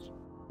okay.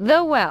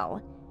 The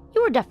well?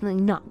 You are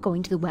definitely not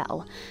going to the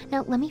well.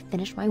 Now let me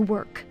finish my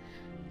work.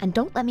 And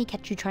don't let me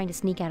catch you trying to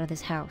sneak out of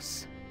this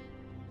house.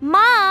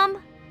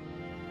 Mom!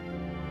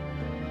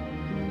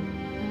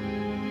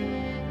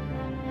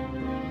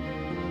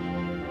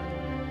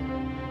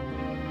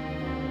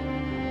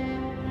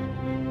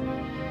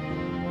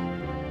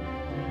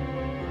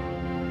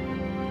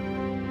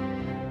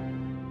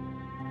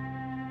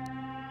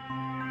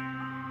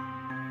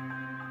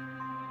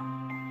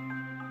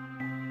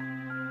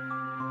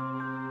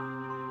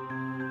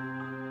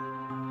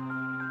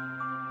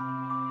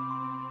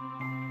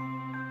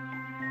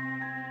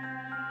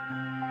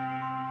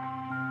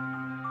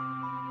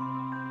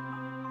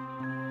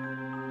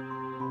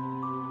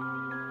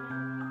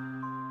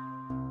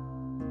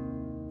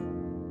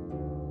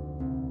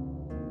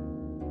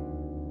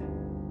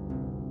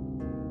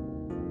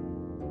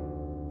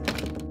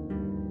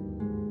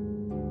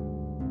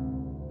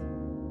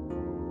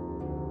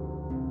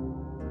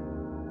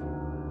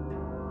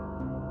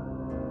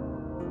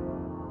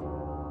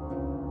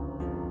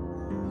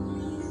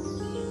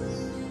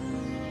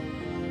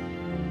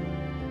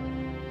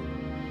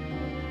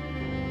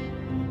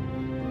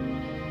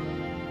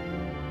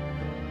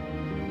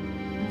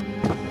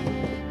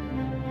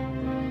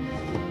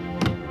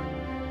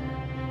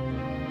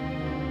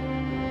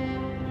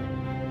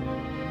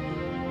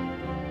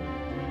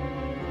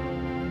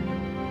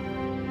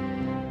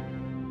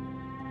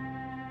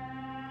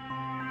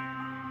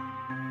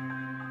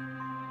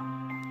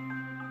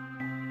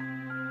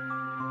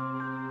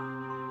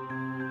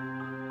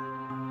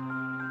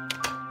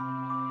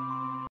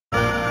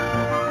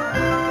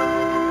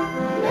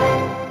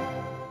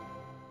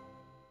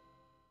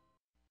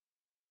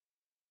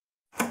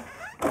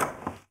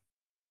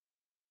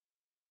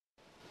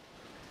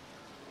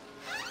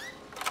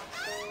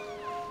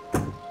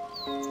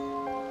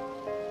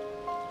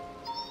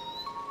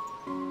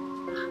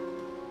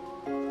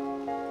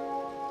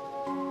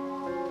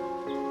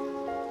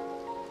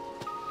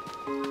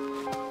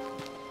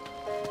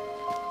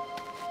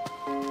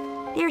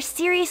 There's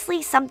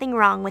seriously something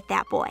wrong with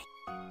that boy.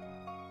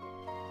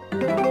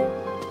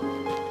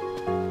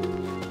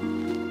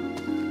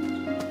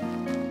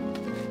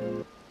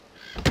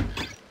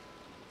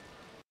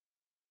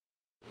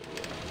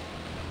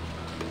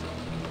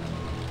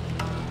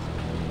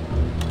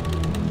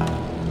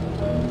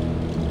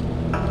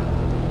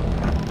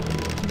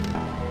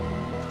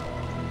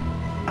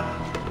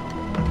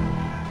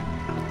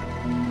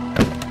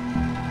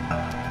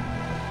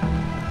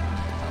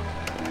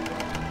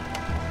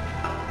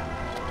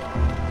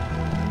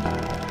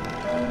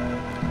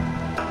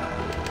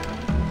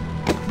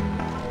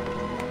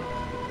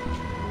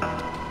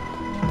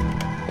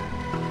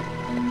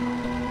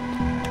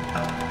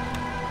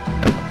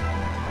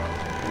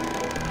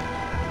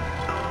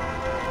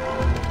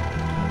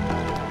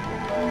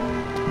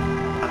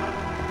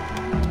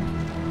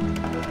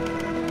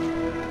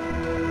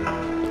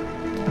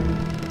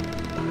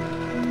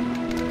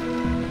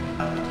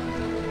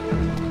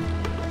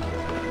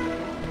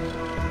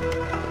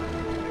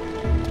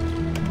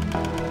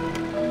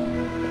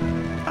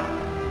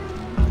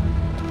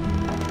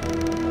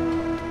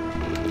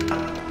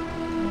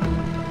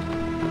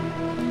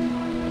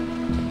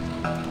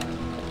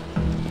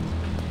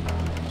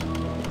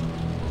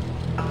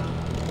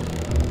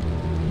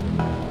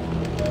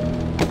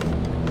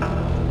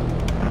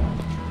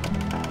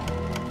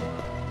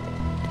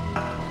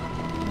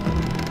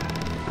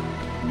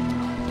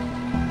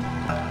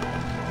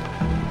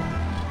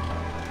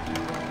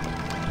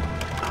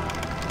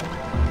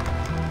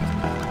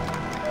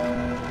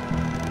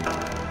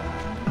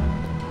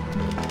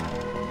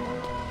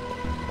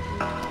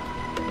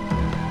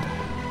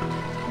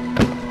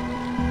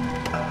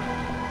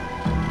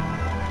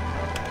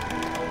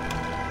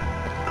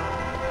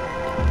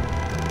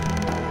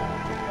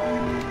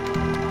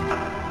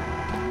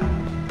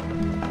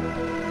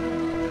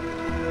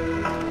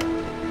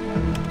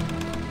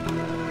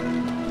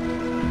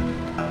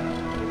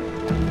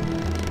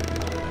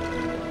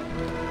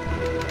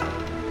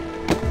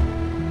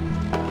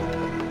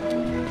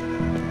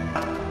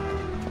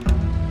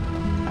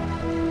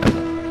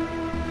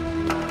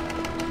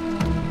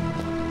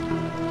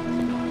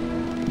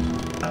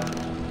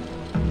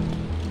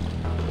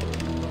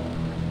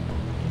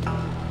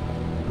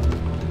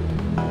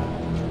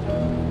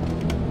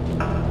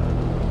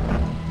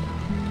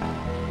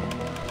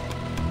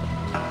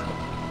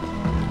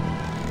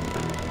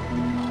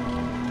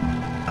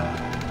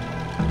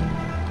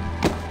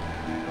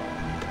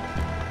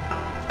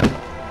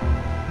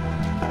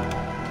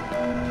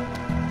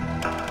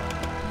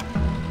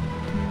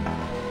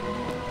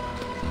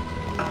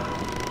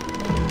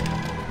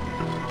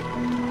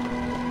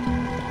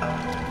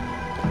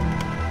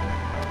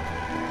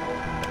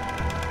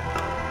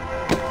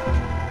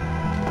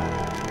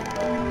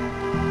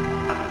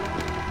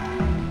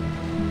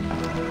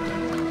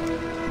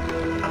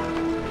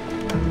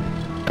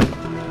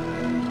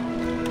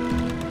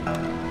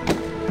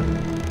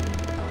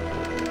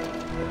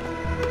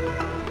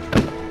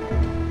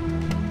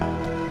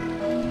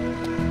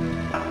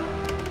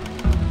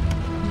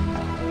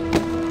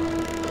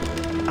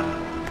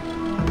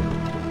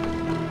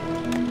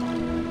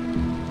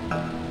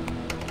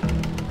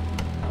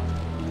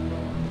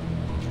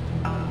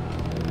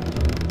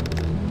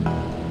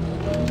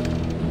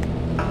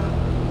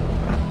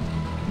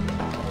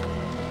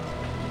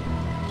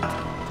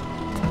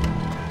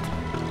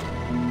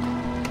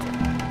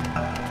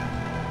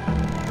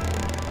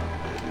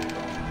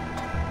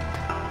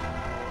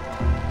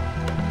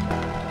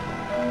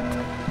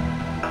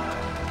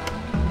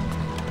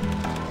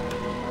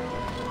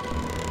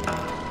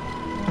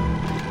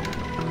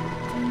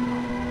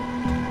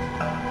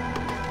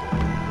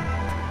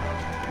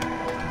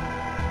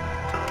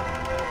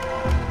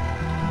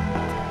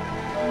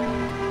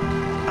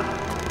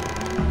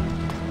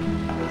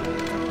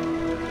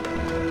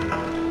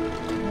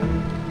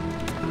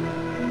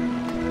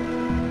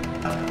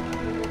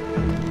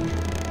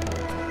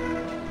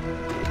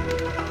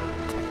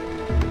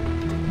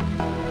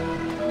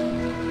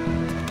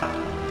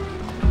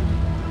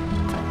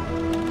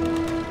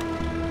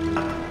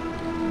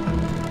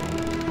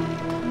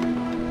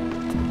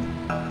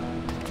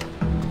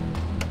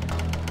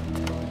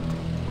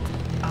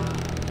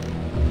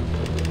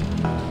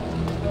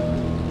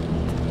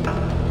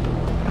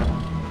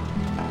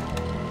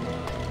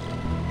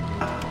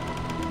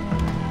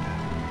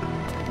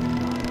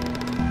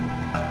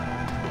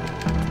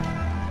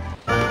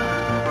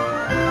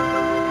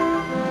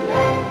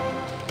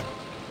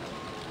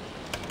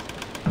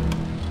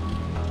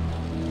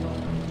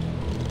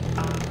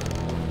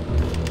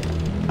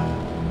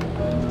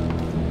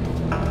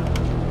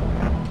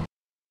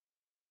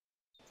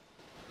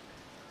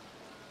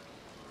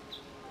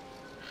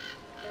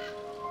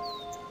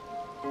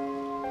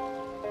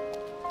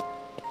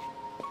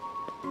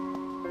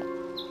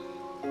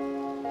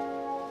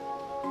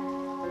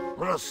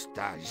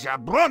 Prosta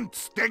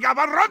jabrunstiga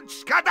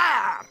varunchka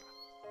there!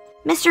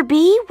 Mr.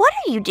 B, what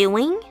are you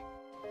doing?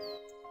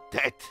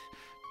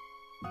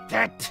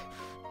 That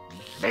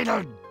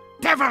little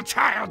devil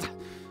child!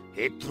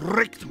 He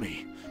tricked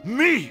me,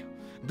 Me,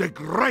 the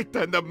great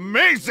and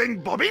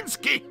amazing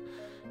Bobinski!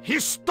 He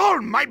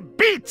stole my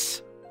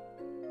beats!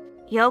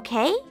 You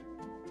okay?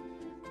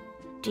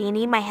 Do you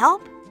need my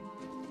help?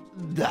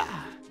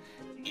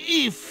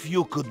 If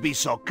you could be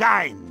so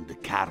kind,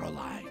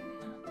 Caroline.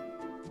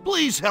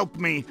 Please help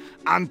me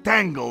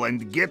untangle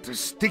and get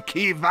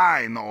sticky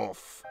vine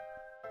off.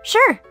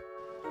 Sure.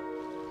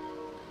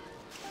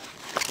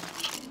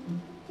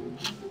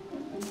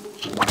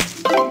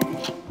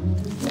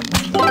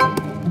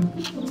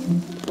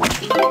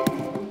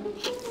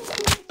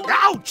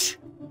 Ouch!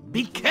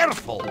 Be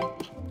careful!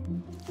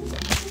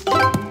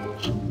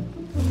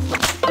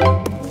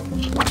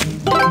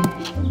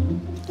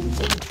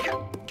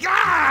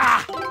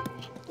 Gah!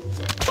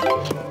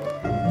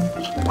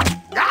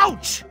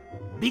 Ouch!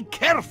 Be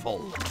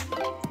careful!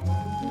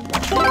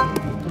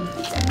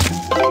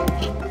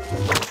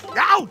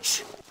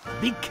 Ouch!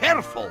 Be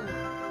careful!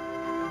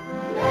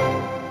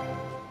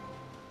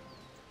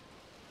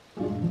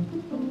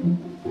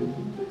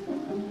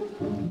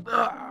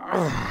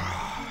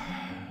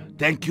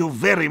 Thank you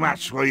very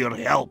much for your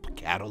help,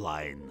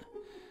 Caroline.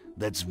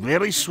 That's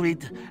very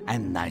sweet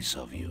and nice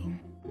of you.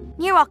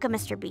 You're welcome,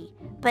 Mr. B.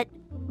 But,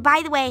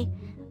 by the way,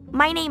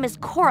 my name is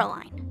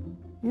Coraline,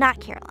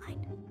 not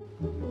Caroline.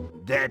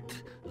 That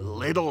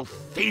little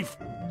thief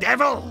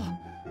devil?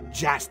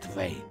 Just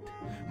wait.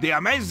 The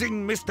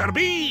amazing Mr.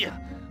 B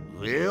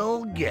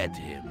will get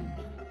him.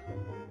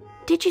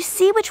 Did you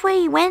see which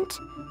way he went?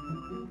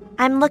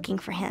 I'm looking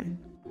for him.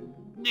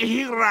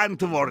 He ran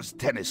towards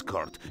tennis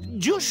court.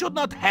 You should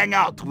not hang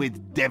out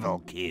with Devil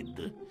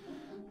Kid.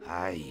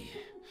 I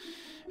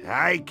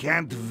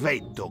can't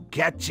wait to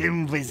catch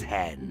him with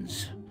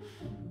hands.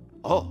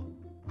 Oh,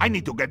 I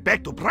need to get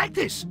back to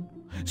practice.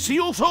 See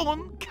you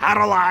soon,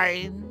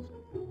 Caroline.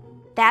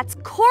 That's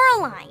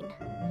Coraline.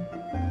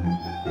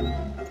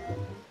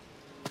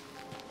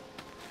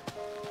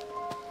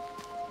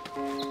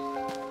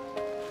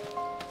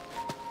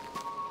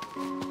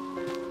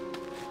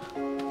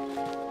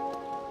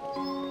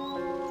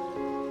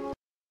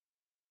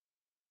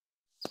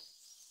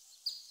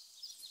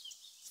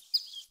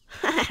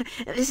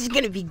 This is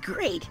gonna be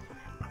great.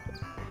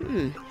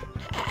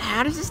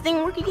 How does this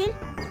thing work again?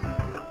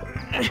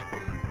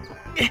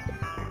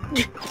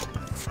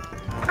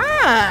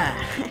 Ah!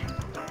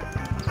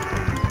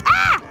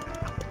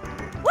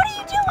 What are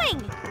you doing?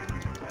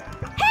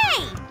 Hey!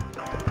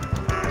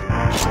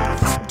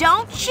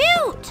 Don't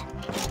shoot!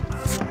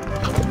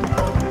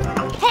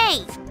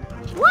 Hey!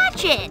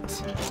 Watch it!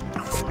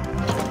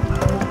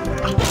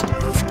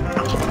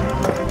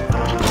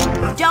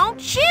 Don't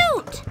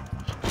shoot!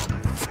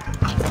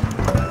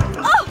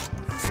 Oh!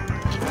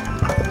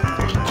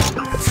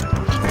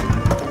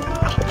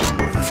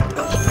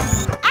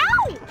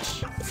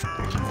 Ouch!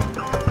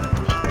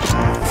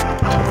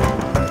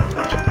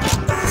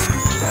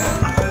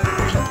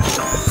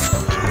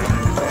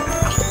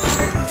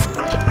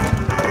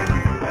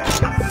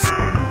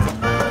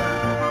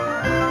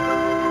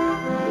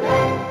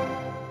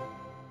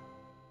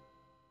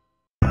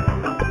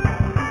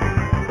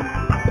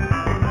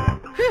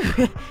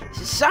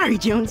 Sorry,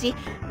 Jonesy.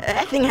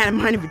 That thing had a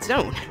mind of its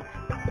own.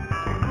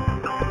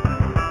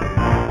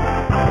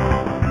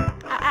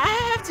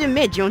 I have to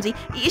admit, Jonesy,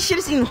 you should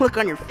have seen the look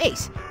on your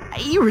face.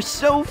 You were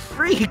so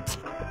freaked.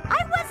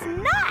 I was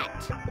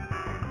not!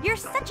 You're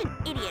such an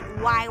idiot.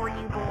 Why were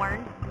you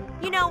born?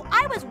 You know,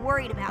 I was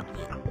worried about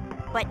you.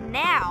 But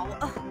now,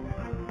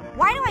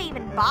 why do I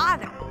even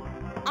bother?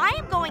 I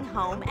am going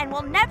home and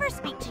will never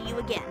speak to you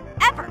again,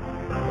 ever.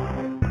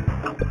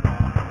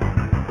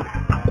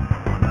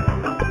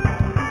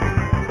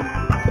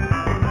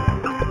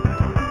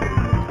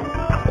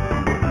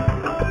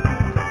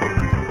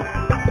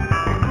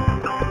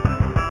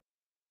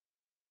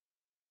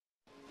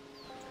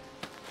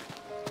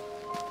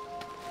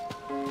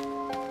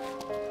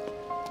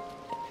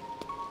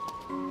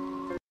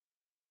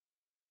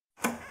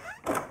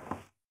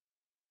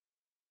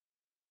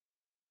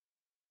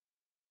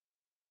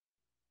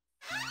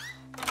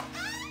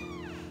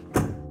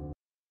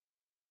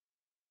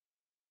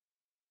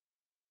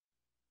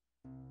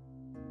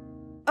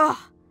 Ugh,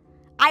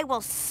 I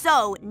will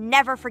so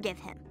never forgive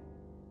him.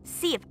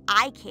 See if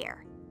I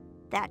care.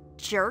 That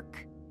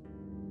jerk.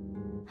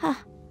 Huh.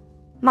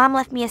 Mom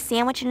left me a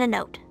sandwich and a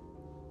note.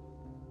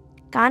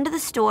 Gone to the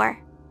store.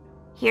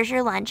 Here's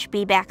your lunch.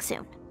 Be back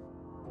soon.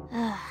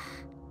 Ugh.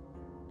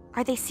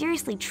 Are they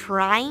seriously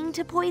trying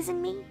to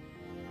poison me?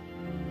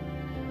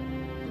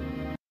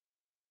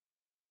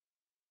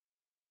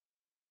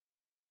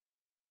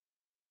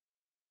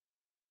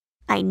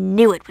 I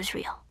knew it was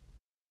real.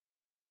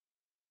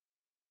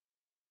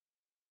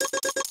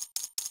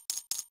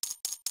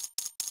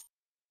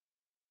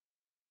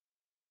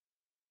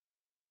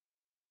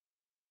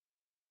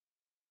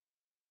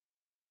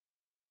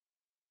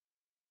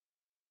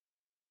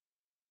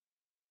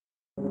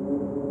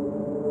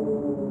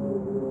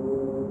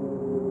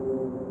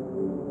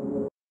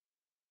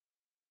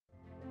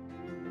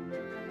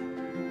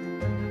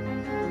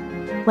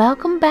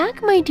 Welcome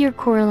back, my dear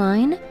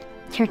Coraline.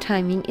 Your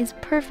timing is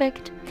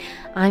perfect.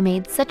 I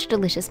made such a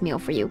delicious meal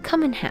for you.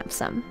 Come and have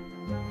some.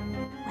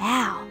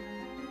 Wow,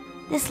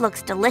 this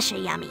looks delicious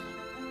yummy.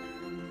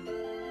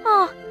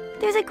 Oh,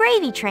 there's a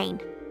gravy train.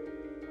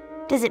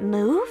 Does it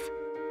move?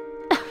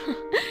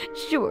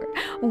 Sure.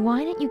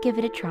 Why don't you give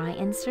it a try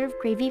and serve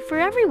gravy for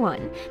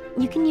everyone?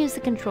 You can use the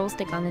control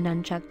stick on the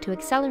nunchuck to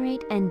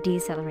accelerate and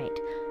decelerate.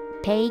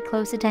 Pay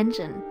close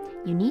attention.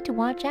 You need to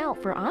watch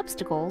out for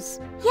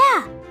obstacles.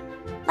 Yeah,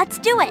 let's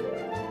do it.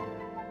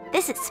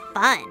 This is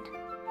fun.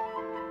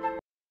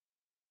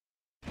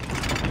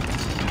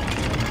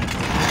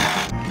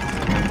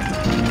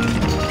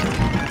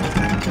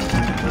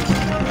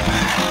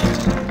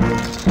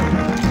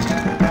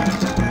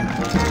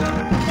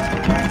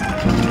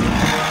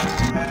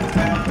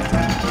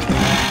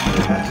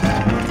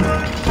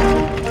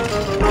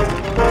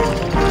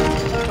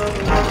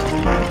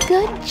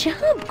 Good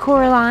job,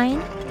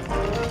 Coraline.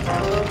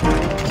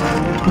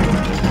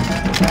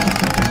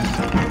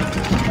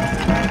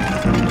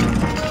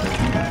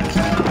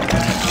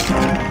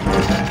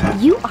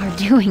 You are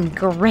doing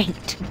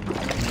great.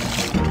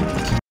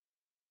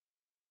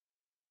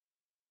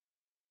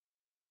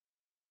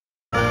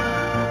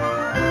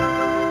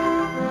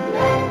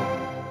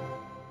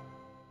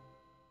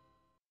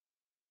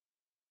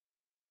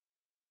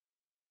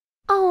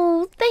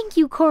 Oh, thank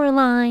you,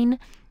 Coraline.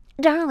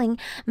 Darling,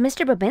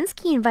 Mr.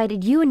 Babinski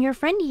invited you and your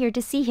friend here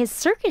to see his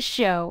circus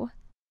show.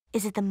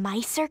 Is it the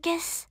mice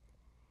circus?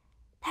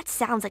 That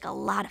sounds like a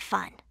lot of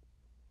fun.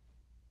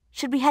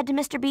 Should we head to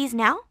Mr. B's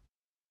now?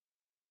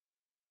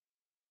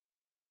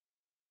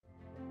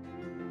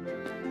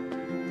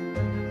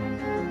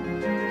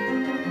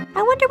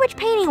 I wonder which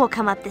painting will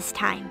come up this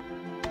time.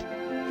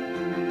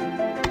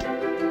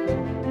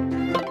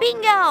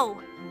 Bingo!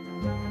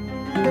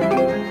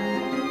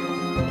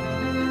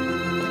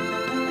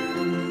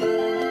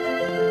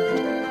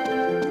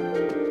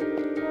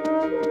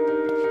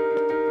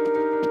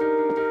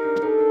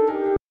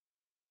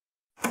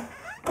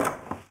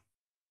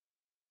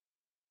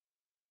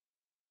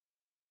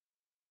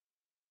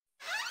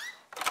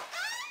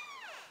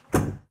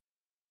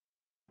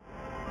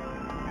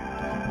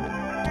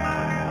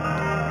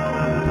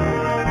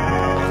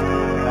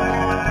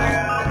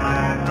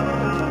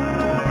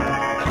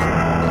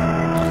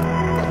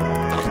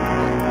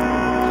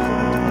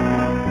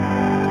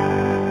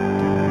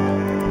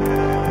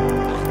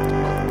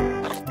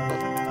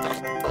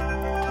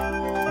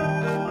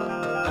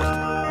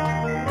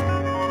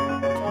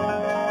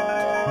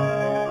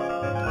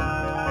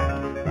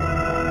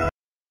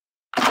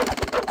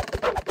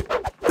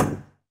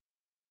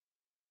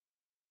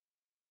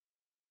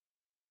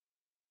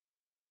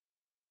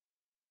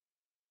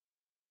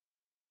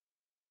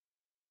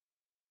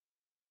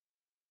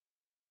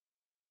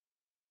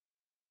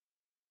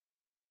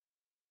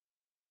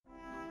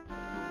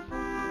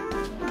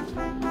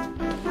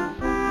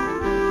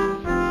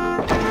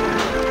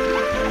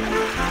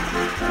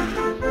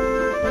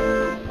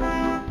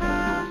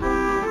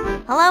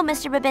 Hello,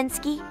 Mr.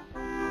 Babinski.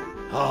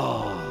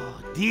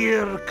 Oh,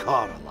 dear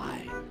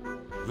Coraline.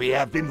 We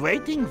have been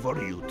waiting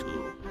for you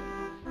two.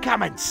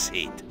 Come and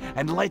sit,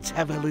 and let's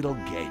have a little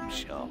game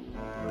show.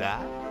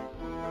 Nah?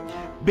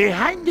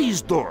 Behind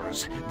these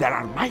doors, there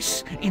are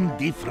mice in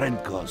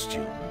different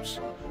costumes.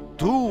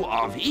 2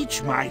 of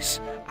each mice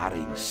are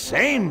in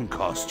same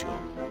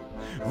costume.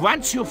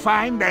 Once you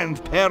find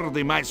and pair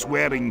the mice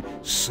wearing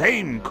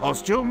same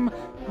costume,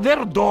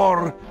 their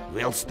door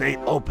will stay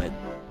open.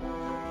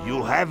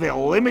 You have a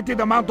limited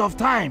amount of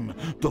time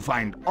to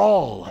find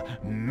all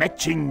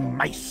matching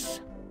mice.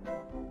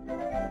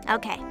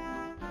 Okay,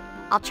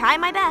 I'll try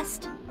my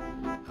best.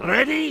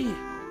 Ready?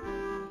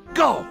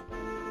 Go!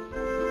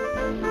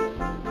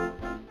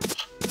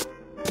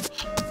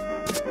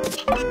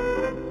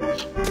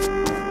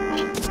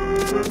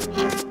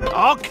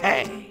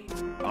 Okay.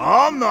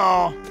 Oh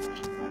no.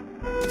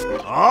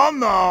 Oh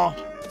no.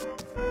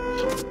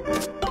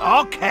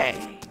 Okay.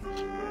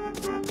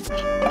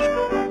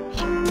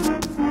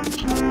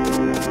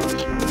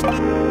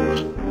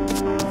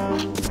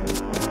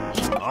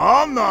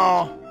 Oh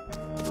no.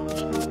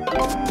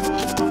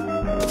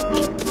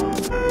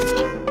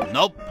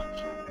 Nope.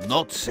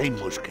 Not same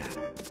Mushka.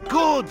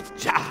 Good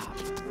job.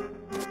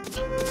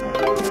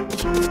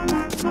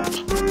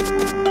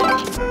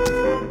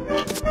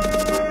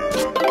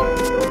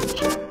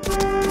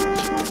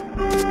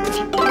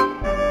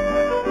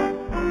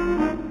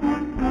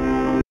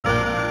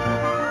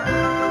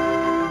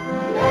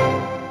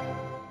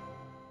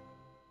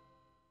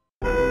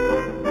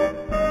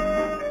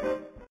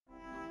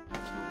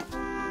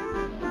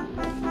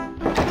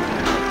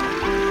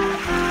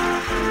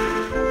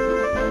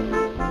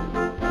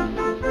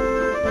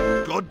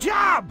 Good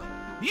job!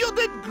 You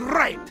did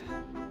great!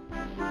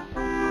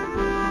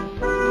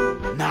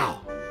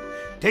 Now,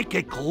 take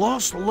a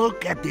close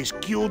look at this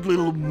cute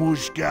little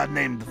mushka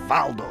named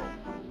Valdo.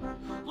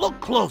 Look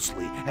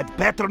closely at the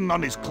pattern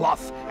on his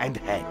cloth and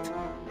head.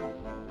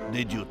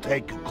 Did you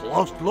take a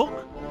close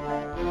look?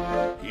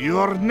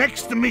 Your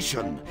next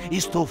mission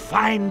is to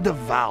find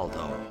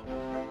Valdo.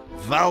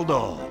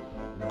 Valdo,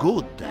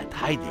 good at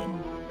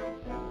hiding.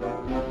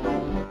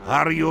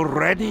 Are you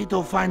ready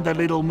to find the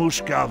little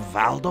Mushka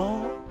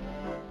Valdo?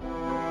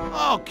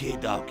 Okie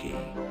dokie.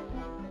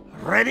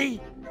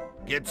 Ready?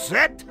 Get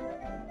set?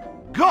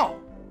 Go!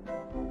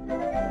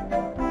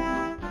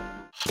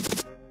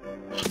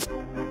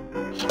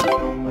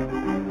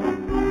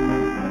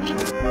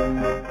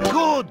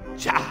 Good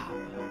job!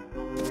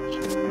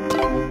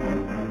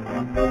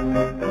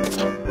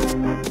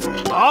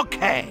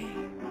 Okay.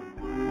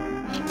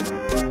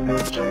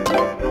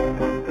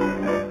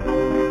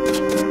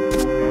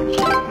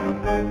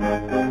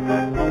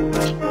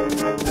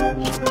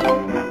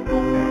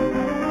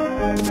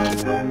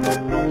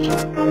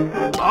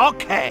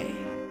 Okay.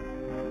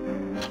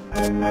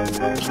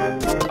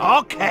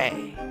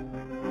 Okay.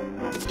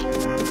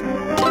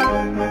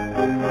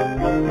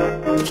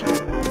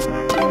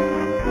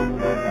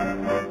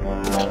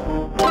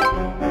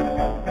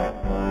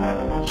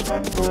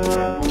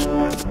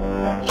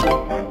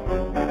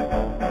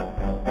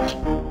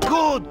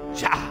 Good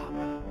job.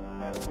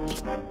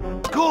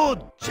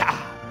 Good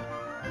job.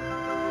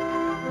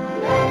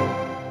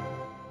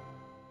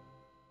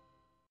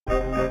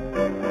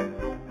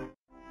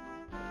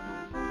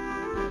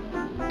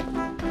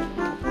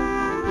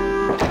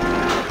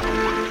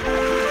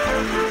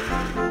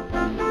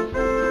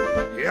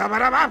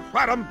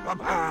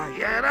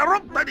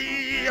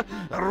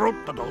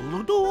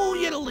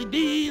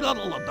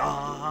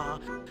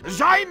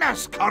 Join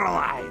us,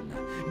 Coraline.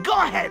 Go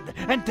ahead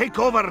and take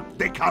over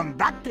the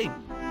conducting.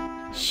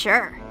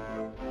 Sure.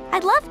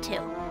 I'd love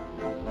to.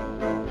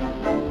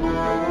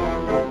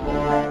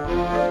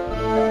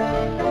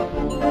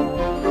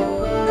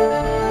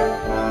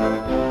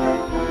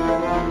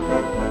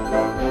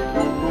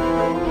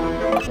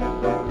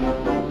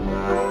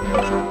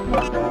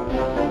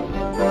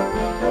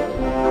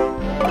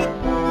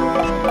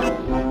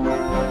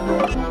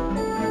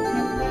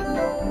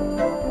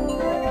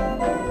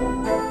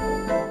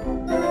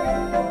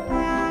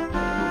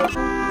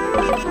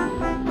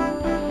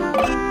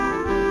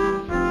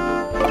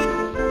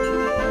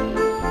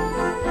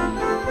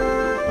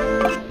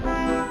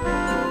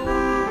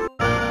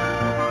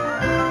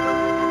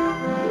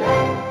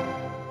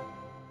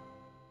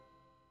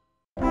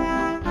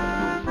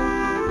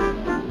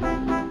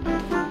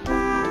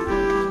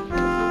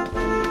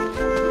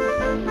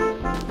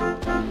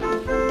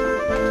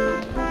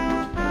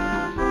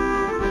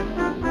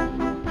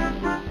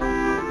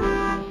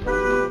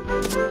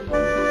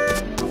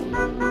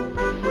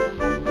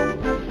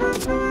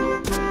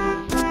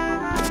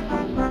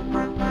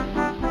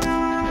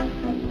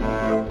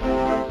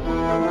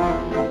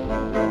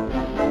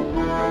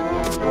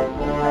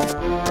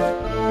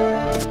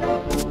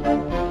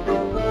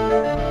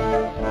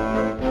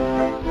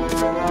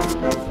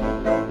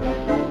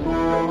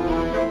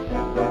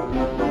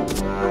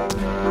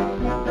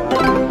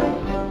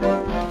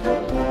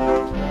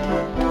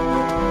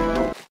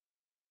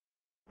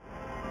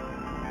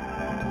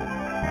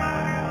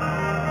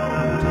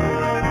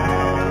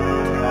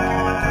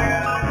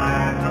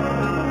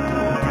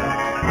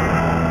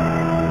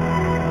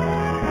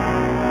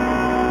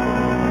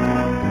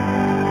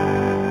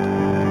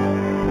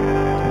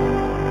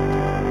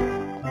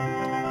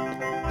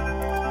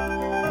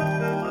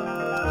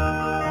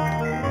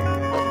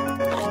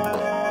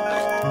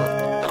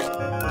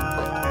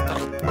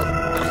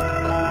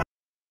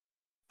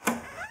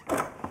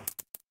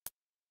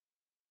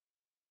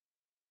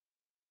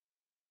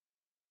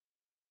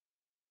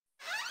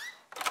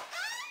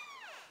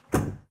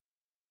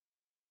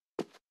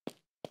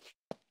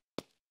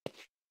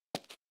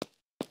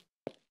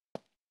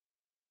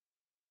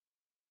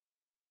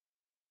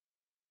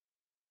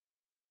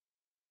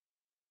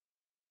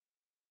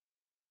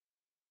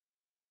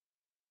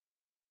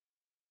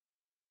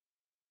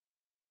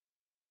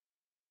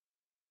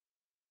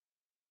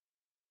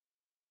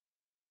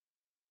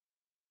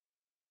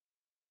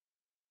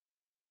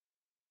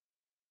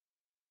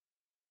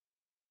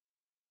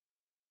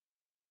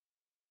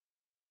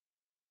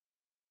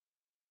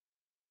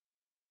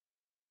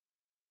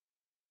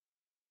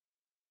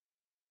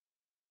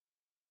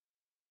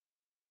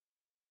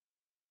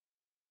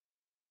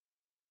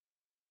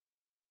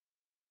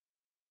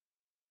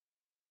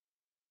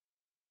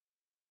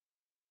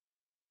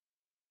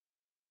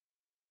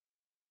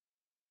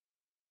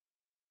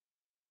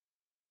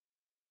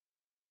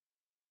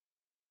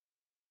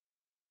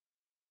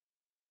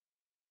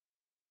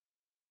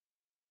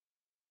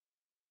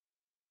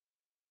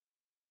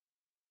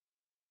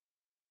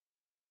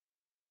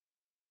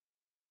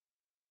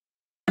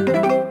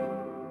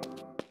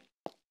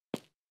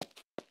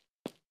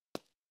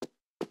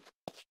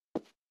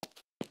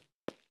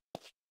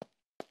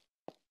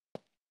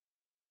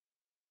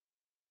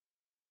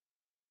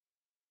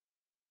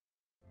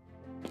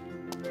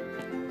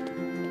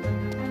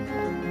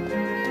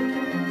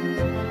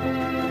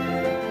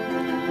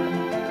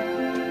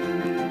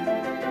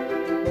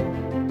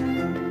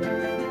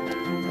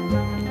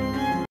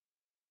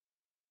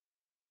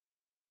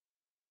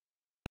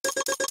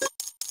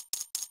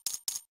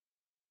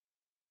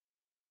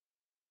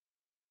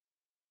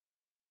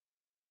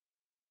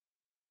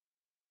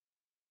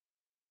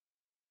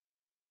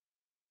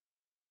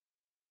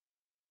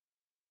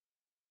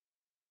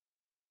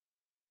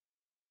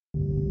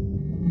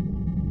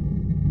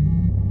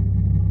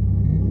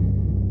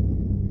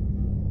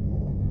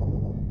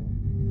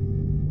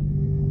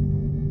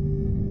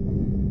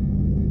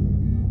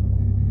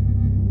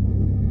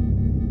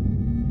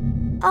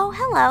 Oh,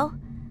 hello.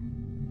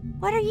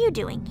 What are you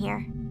doing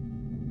here?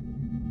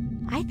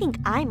 I think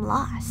I'm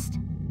lost.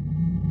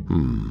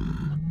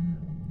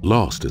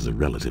 Lost is a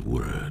relative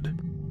word.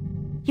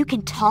 You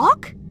can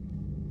talk?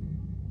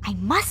 I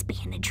must be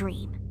in a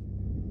dream.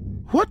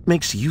 What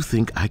makes you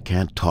think I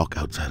can't talk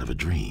outside of a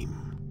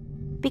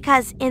dream?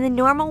 Because in the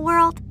normal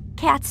world,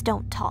 cats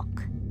don't talk.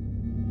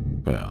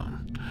 Well,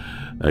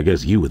 I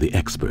guess you were the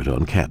expert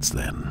on cats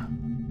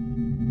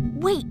then.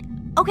 Wait,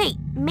 okay,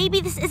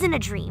 maybe this isn't a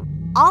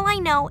dream. All I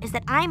know is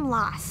that I'm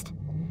lost.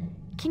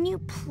 Can you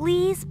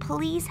please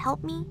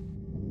help me?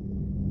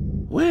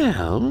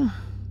 Well,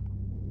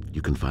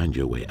 you can find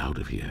your way out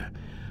of here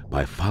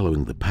by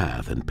following the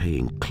path and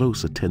paying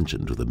close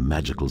attention to the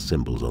magical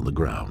symbols on the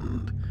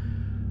ground.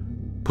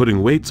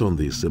 Putting weights on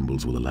these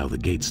symbols will allow the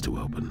gates to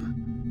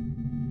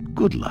open.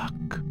 Good luck.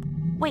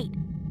 Wait!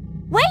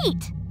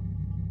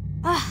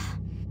 Ugh.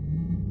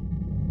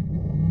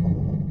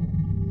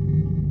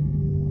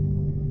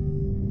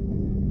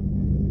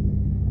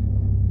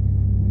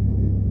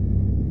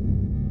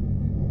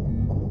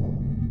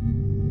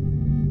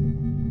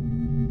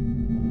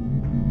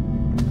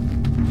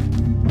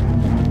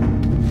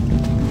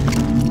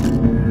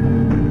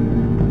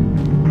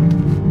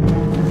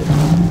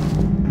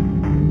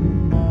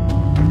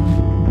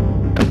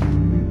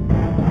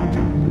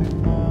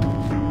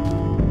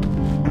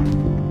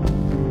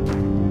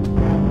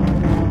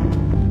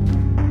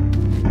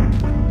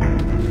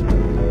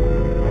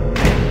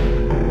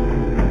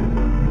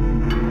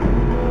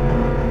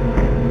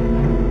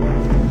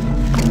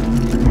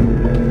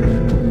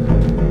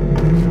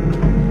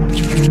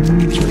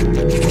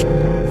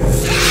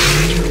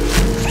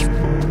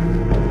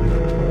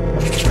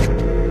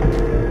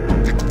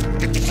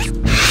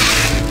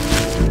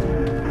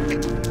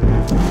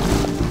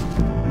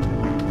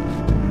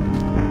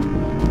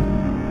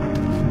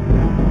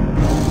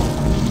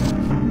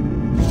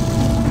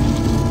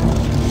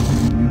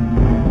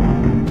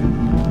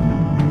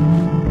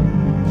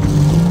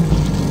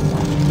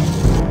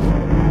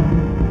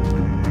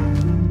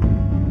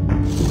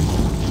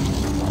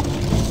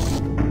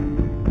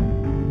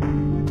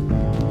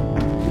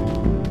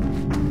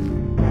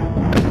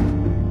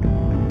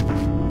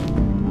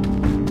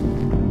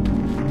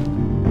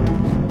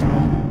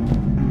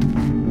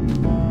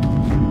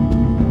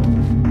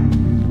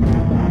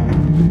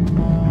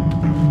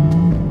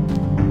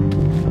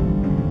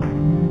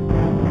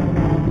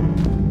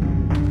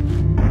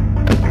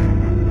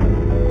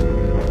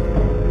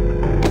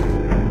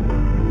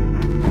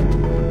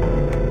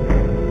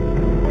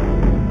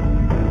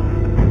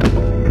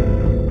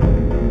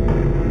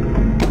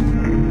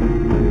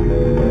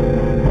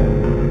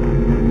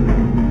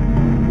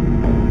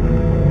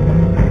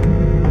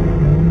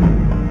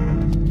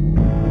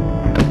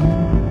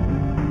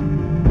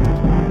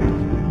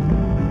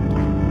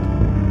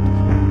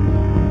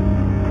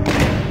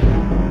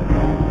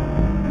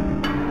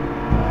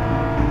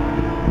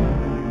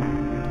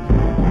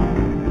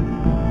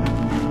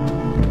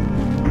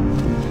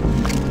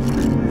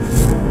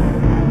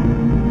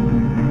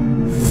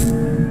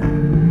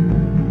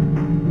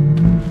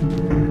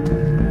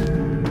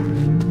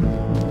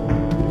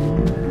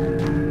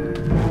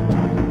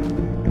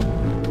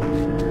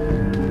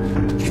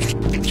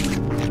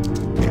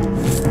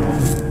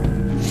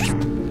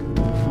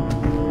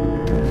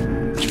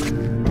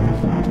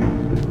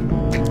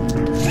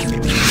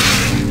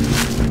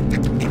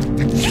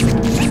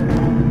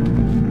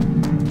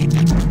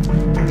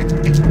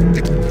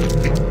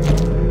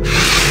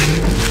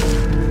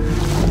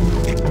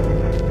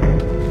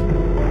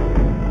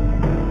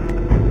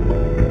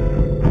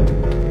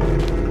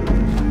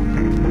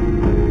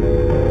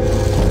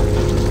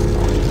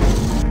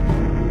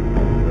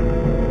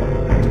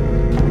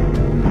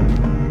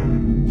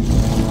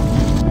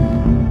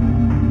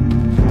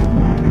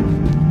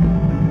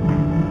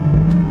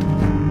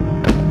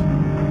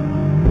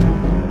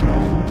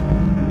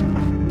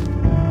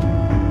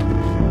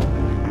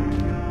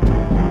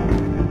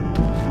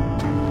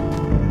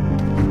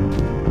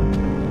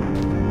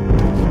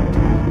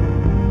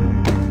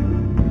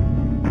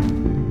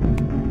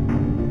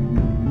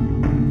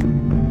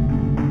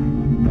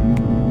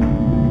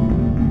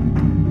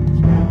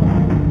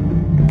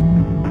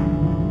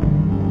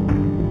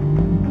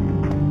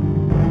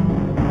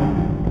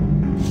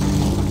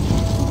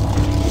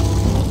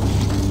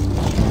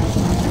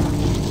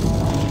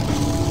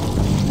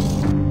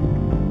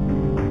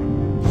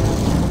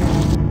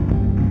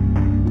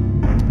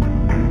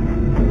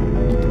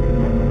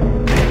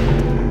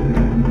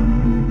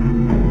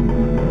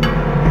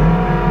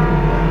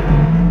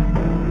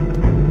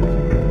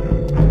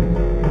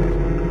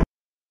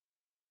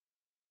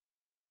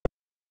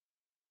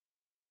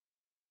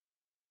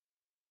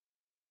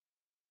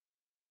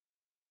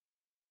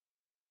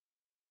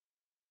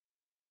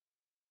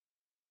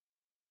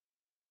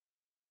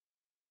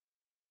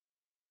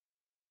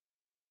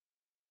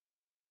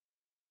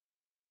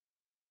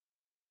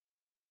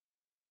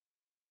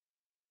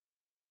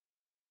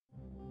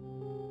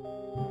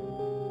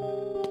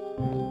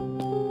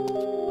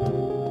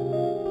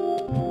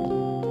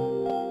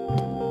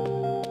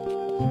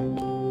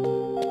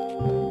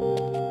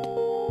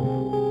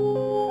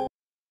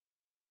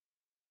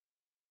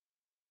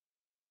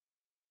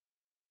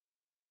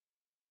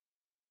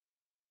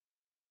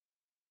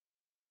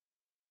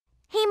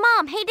 Hey,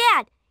 Mom, hey,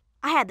 Dad.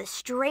 I had the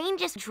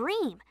strangest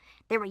dream.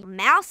 There were a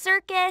mouse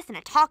circus and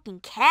a talking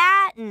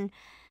cat and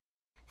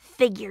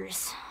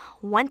figures.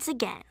 Once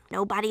again,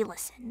 nobody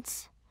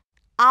listens.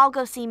 I'll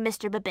go see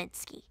Mr.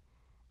 Babinski.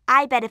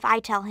 I bet if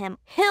I tell him,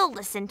 he'll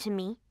listen to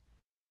me.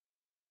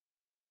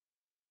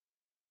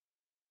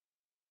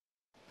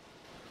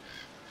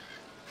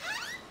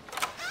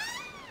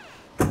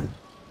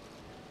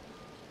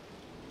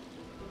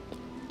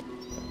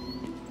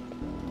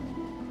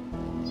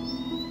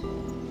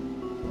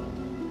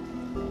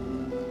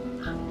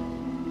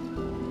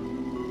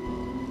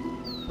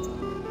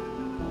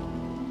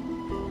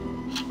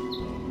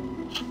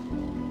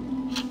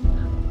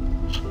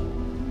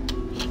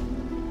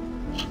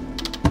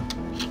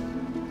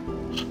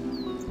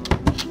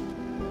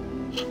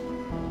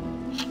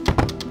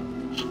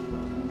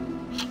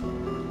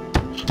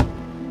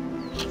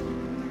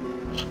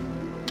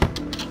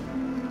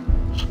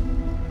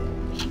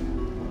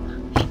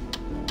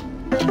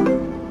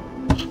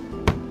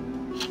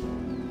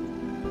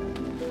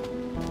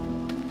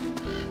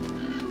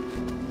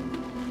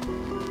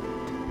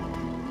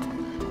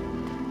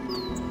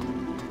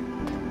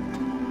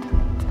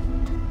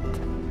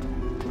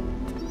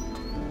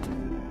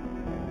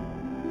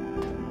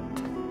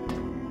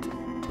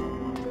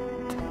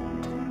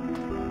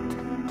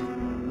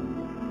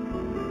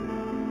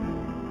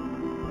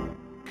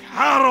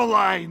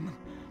 Coraline!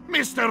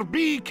 Mr.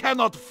 B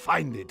cannot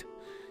find it.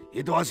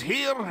 It was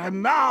here,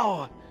 and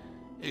now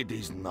it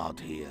is not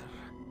here.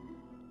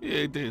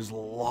 It is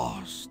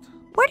lost.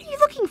 What are you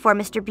looking for,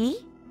 Mr.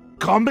 B?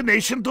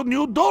 Combination to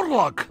new door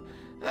lock.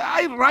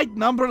 I write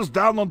numbers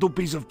down onto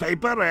piece of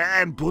paper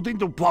and put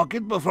into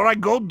pocket before I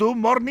go do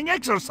morning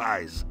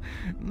exercise.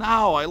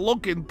 Now I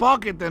look in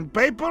pocket and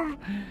paper.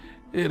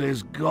 It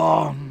is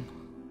gone.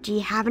 Do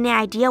you have any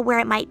idea where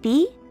it might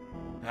be?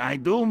 I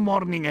do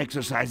morning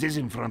exercises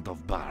in front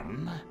of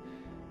barn.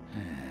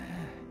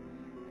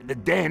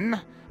 Then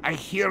I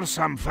hear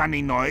some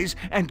funny noise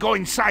and go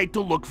inside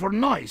to look for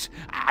noise.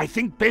 I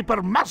think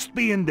paper must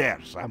be in there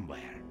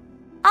somewhere.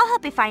 I'll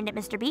help you find it,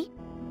 Mr. B.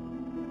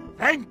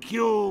 Thank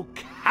you,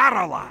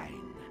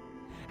 Coraline.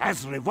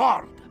 As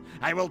reward,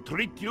 I will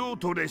treat you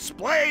to a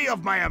display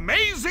of my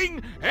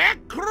amazing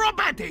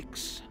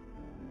acrobatics.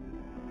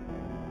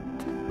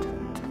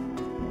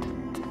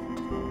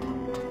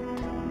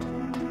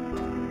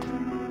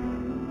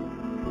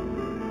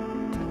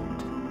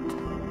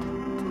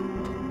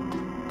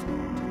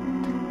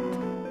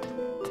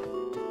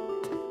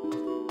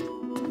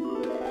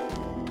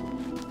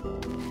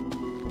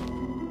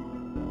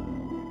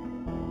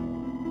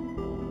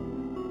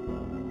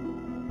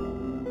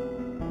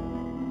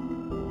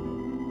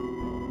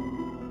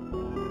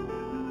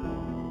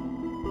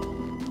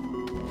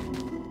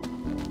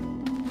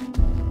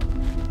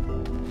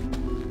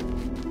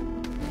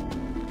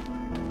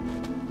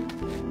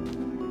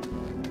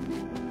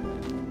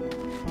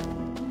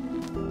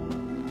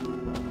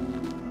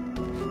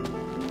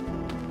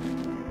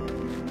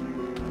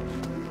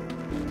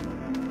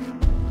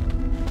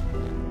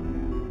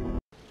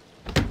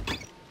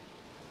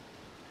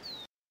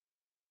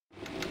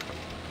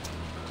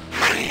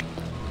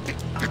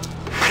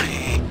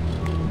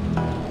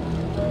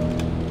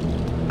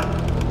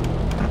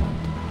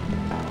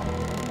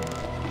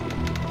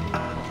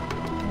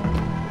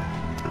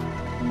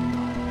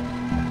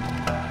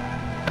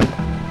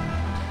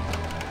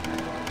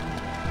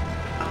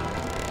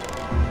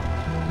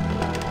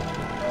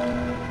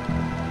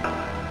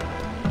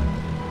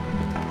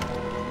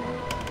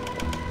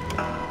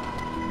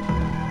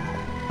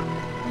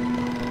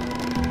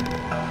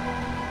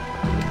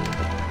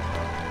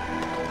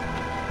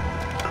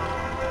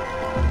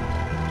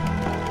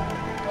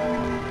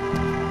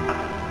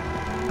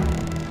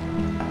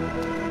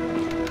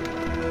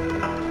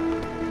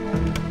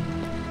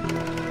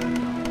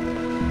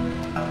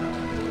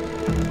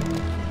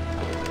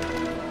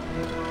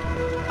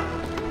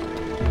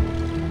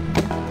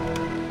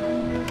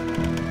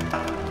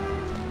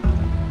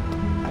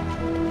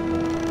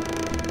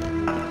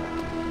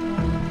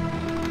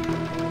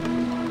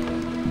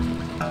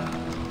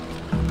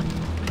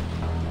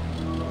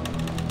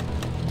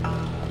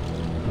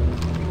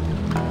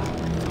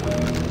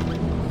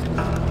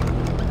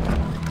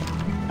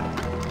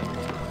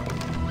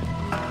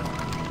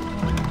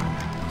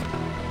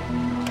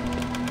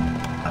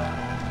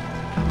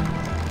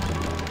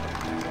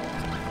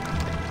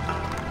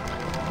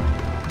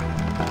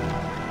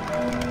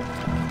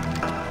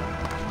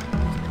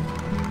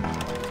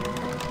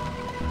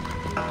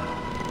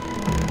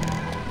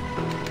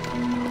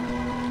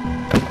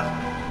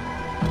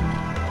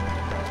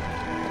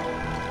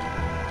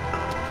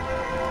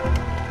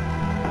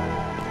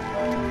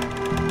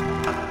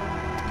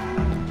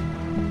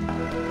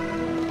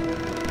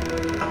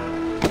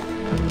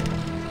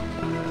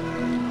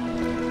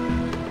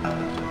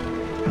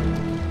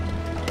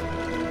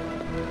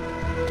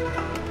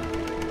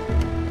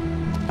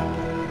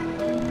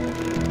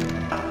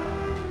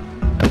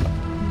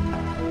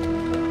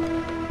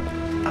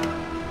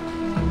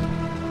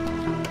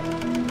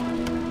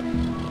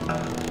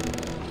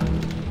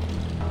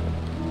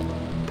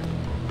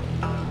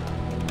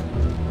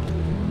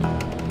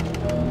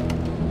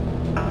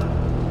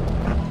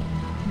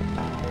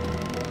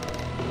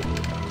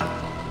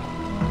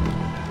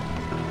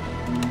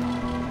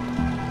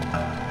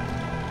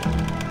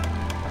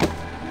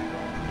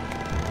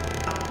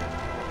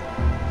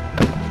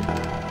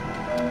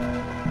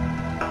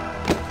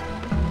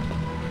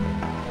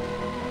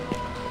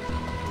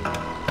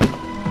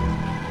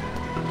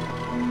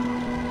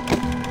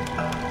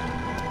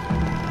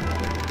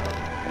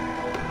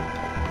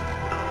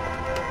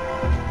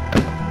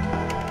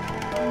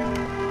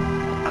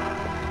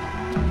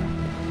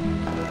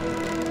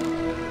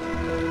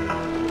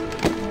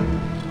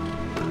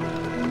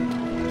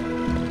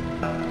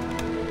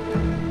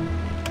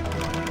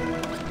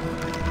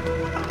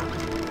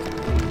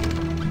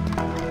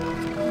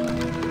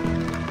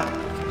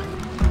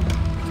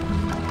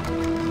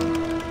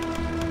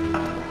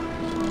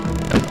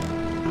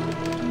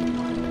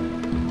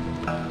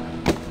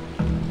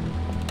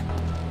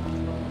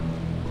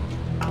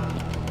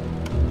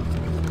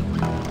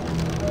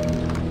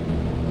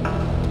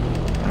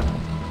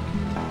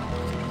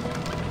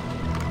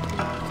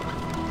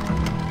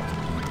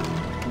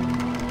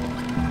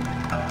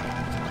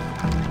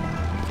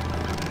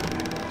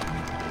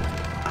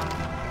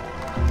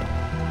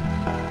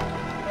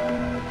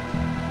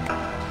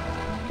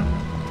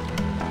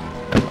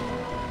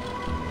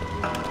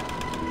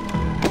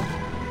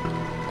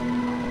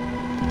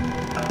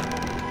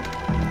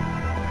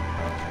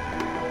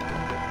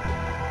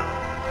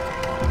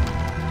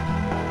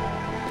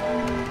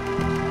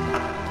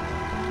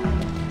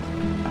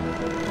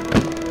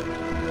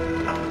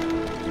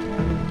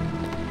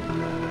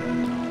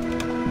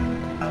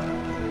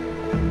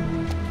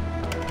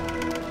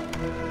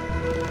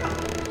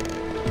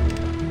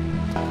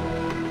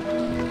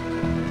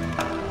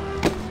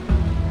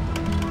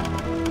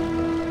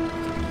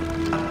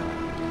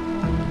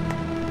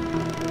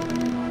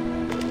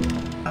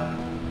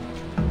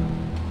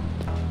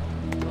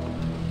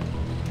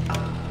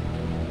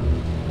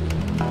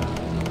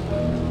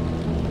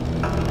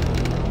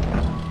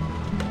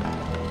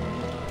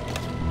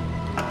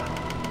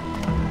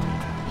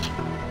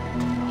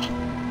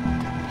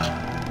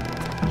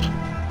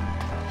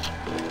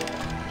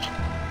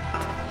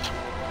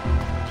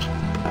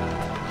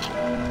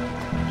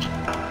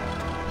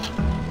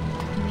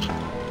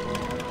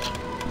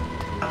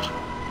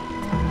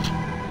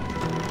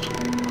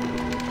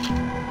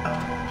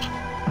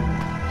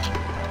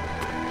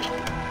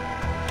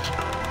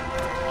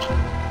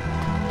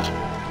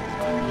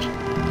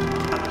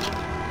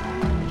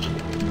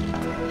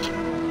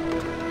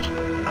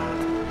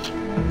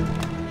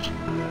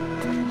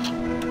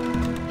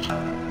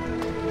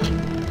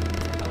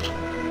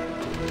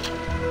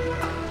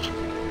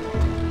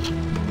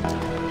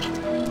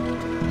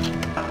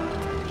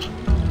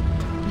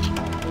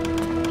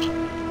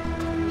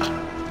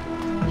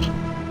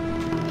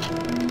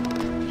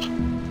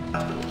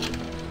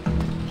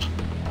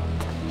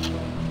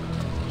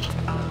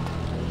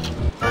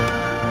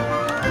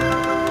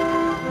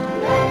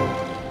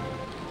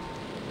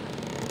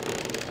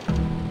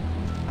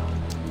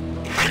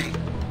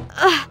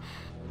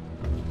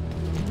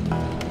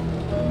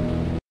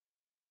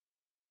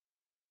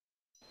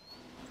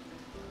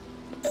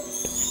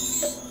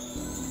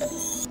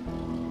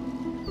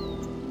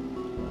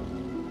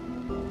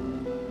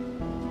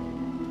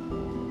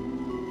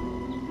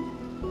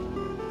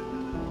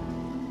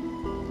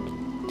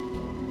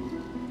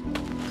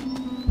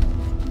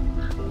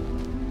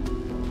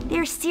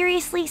 There's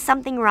seriously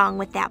something wrong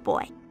with that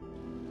boy.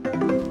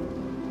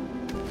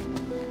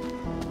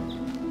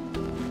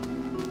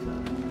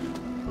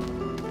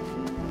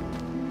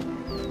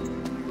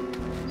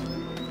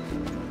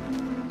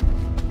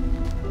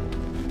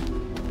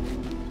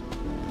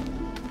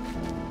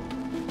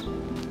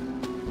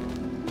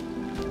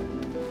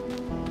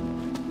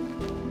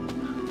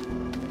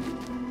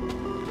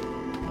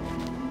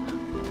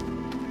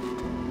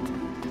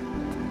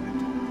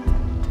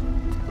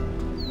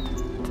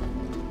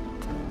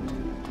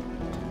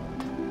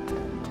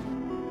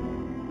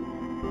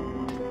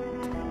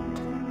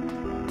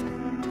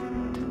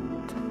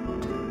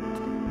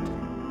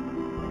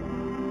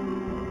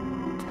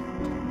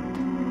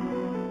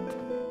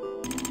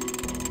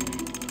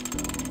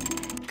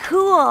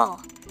 Cool.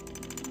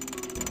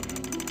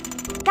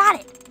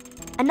 Got it.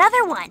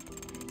 Another one.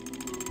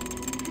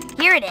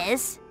 Here it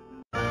is.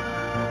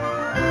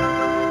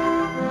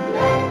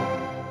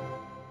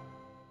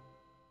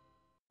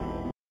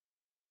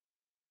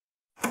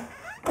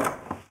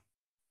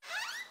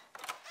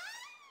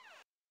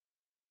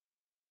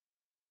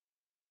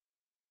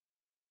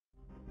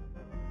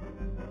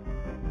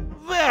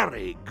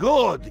 Very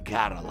good,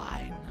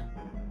 Caroline.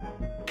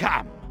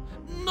 Come.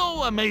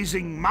 No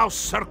amazing mouse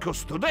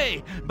circus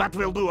today, but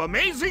we'll do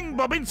amazing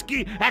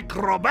Bobinski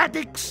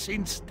acrobatics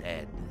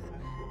instead.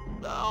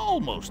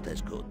 Almost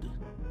as good.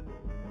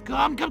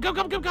 Come.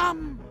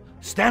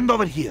 Stand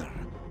over here,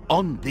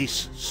 on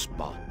this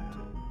spot.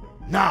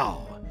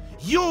 Now,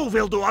 you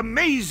will do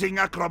amazing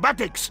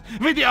acrobatics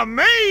with the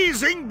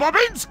amazing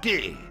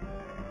Bobinski!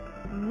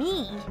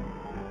 Me?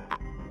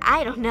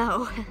 I don't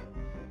know.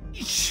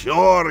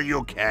 Sure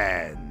you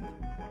can.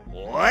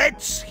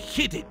 Let's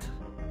hit it.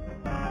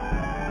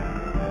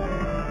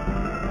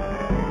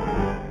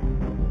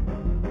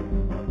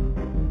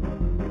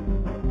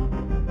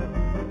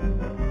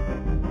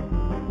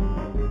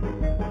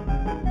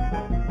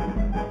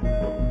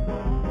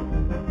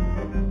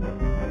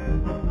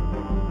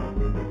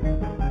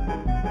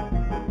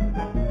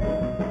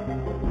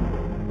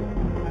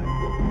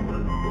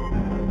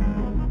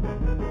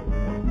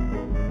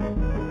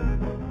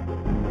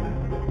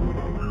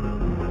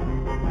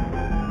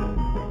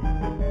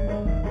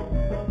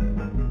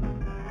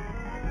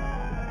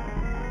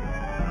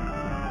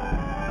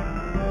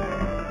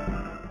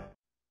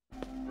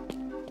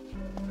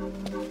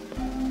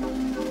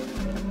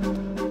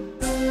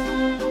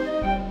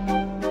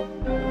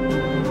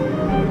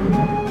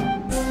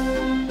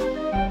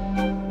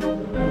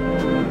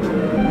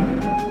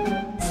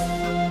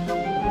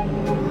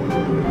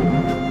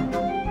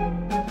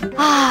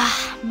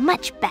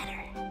 Much better.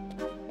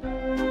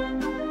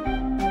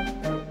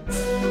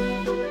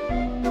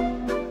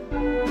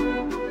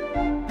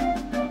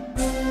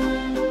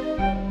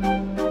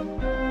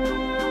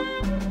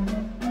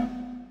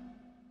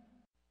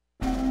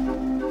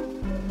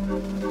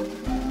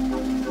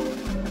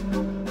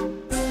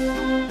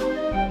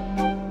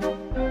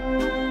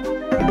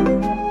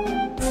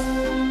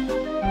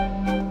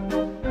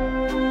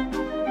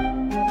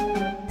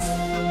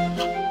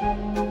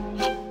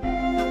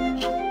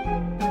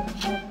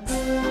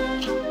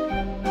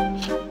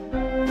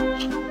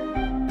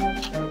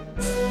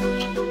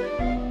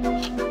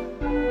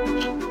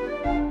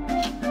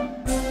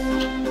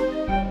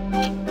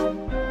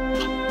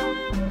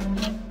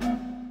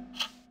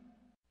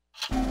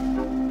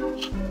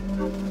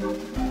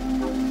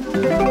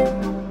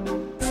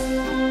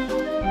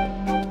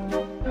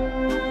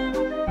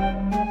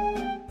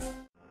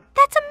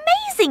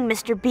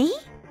 Mr. B?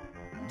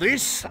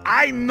 This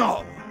I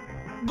know.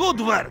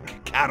 Good work,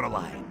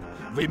 Caroline.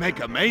 We make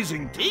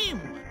amazing team.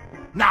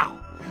 Now,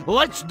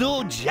 let's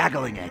do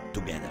juggling act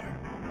together.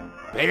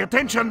 Pay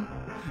attention.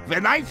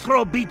 When I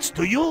throw beats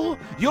to you,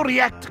 you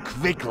react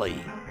quickly.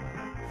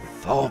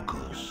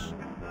 Focus.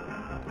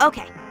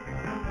 Okay.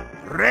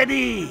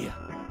 Ready?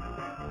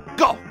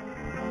 Go!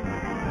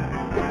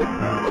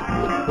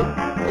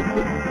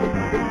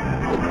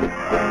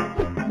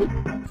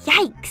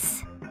 Yikes.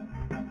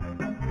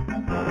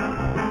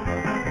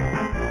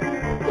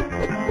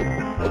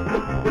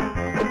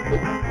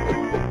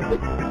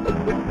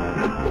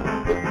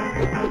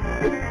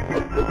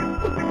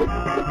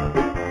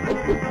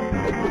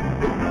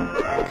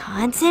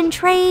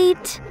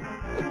 Concentrate.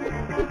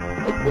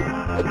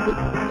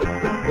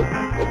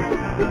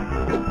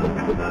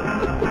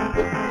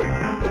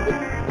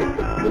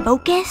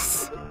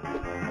 Focus.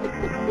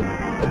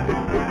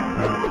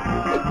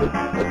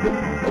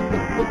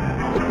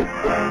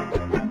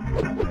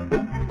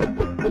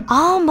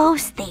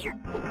 Almost there.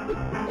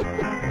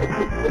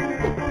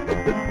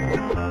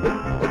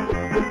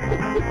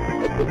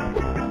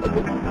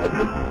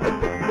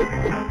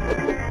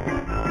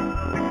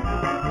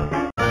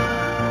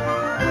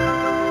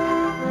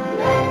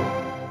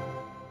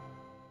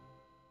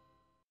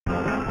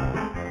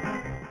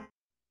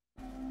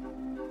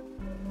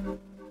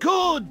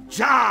 Good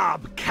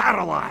job,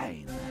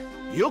 Caroline.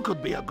 You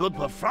could be a good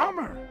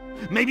performer.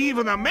 Maybe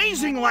even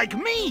amazing like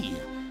me.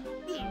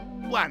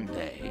 One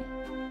day.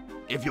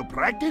 If you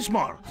practice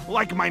more,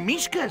 like my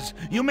Mishkas,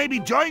 you maybe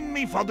join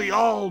me for the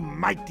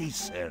almighty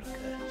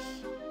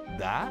circus.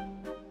 Da?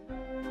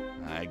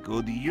 I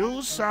could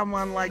use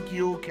someone like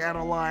you,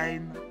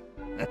 Caroline.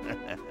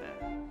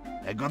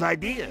 A good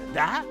idea,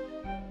 da?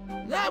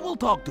 I will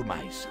talk to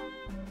mice.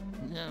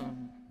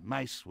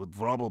 Mice would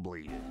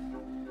probably...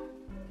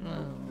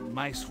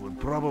 mice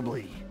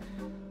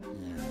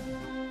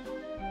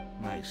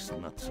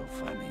not so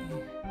funny.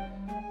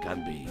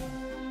 Can be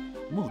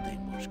moody,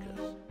 Mushkas.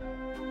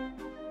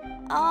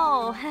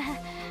 Oh,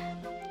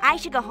 I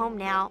should go home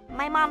now.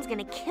 My mom's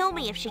gonna kill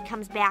me if she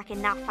comes back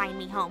and not find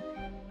me home.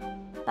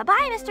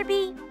 Bye-bye, Mr.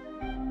 B.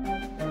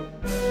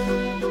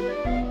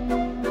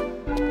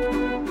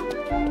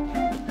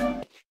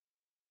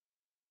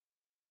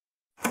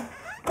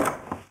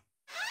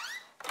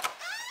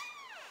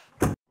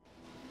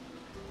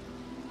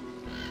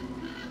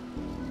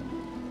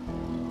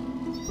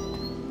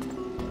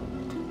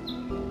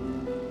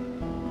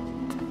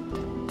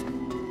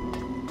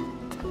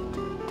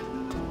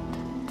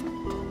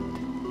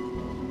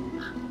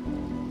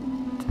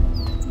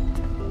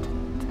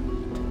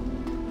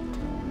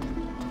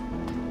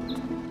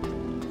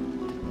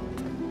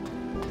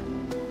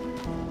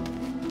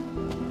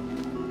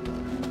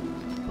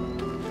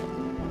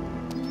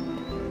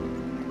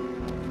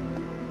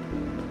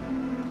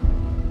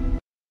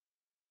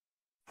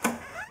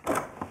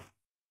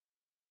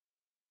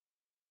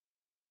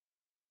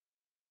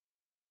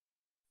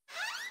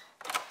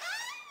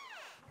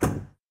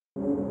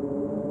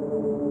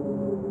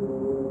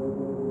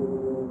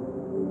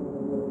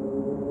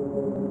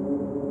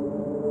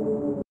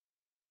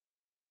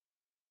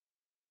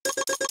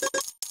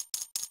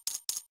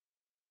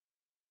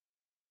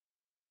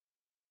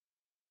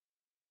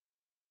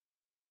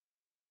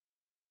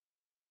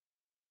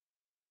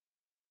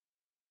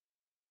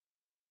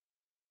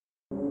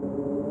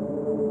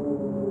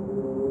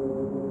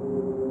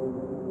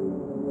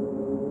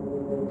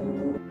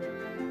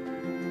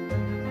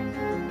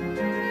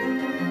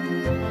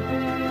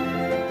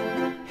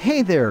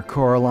 Hey there,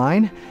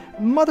 Coraline.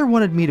 Mother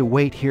wanted me to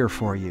wait here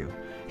for you.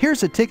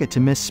 Here's a ticket to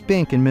Miss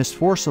Spink and Miss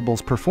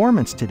Forcible's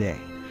performance today.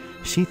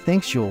 She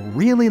thinks you'll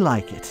really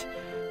like it.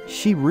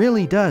 She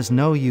really does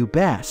know you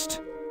best.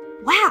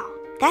 Wow,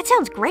 that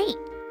sounds great.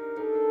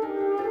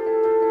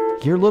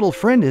 Your little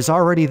friend is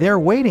already there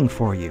waiting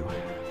for you.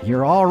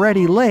 You're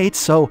already late,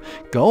 so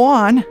go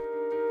on.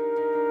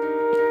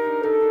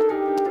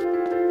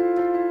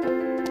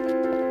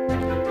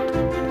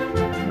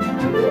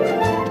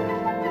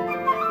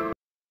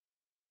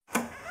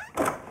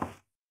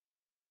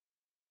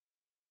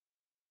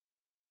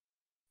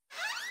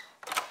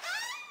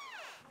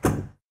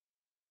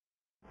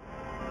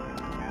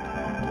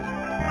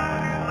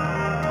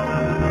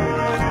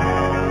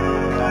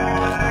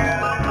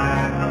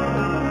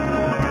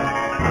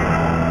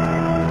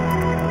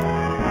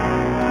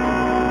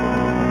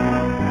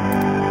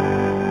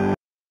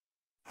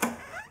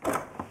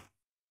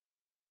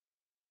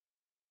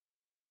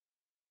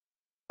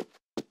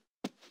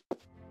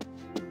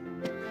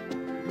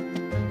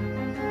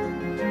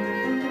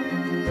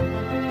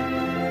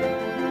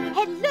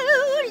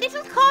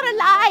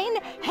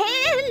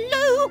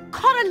 Hello,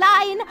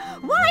 Coraline.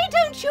 Why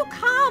don't you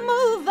come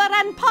over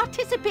and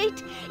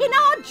participate in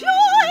our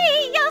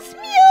joyous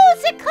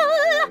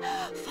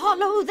musical?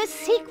 Follow the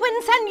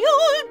sequence and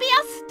you'll be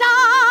a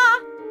star.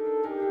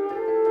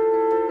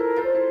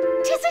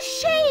 'Tis a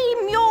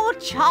shame your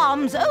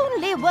charms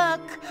only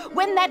work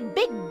when that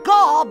big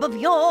gob of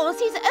yours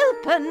is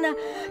open.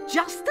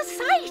 Just the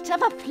sight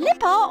of a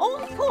flipper or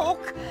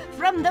fork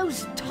from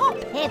those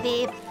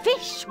top-heavy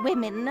fish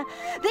women.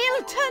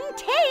 They'll turn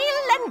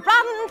tail and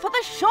run for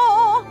the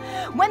shore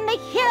when they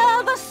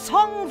hear the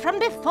song from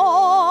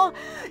before.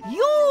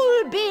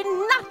 You'll be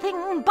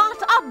nothing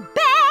but a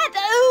bad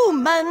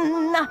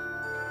omen.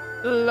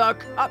 The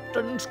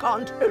captains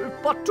can't help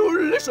but to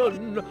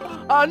listen,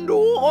 and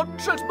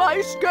watch as my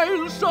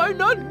scales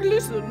shine and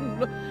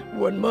glisten,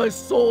 when my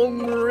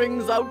song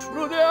rings out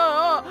through the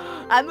air,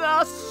 and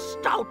their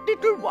stout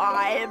little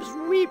wives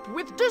weep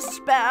with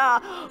despair,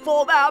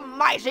 for their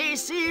mighty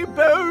sea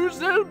bows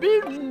they'll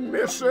be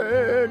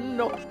missing.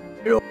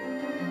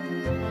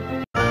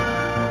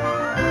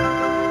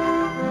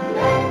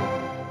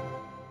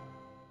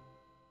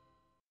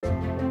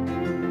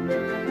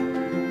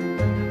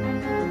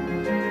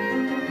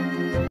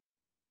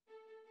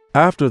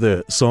 After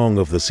the Song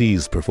of the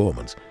Seas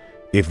performance,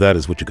 if that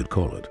is what you could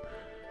call it,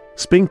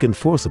 Spink and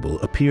Forcible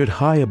appeared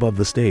high above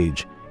the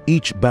stage,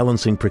 each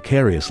balancing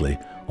precariously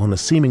on a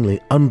seemingly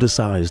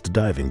undersized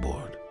diving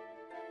board.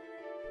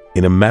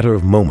 In a matter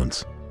of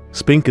moments,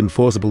 Spink and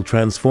Forcible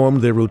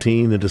transformed their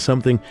routine into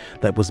something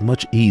that was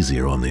much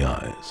easier on the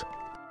eyes.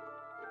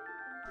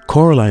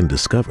 Coraline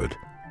discovered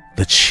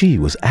that she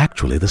was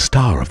actually the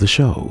star of the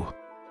show.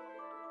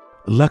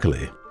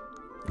 Luckily,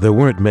 there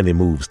weren't many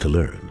moves to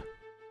learn.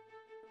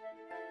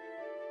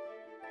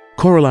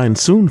 Coraline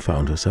soon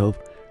found herself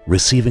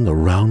receiving a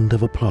round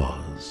of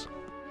applause.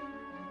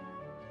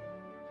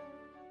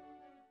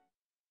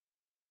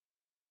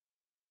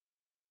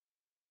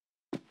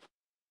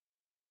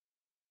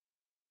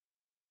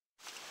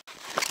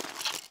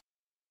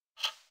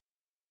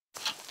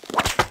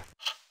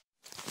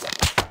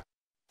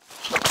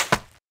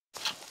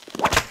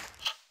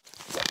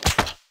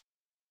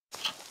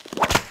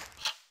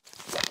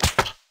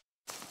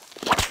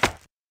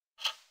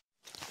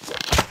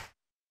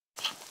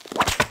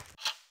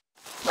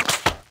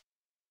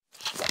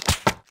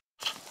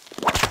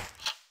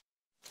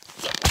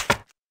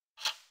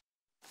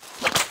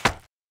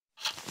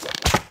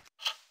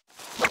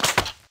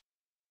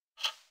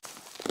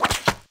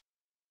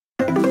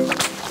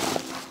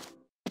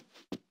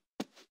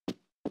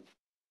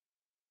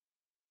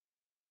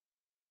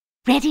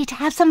 Ready to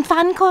have some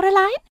fun,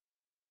 Coraline?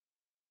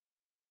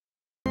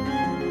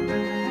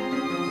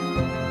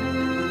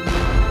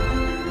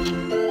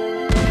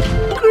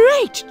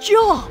 Great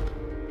job!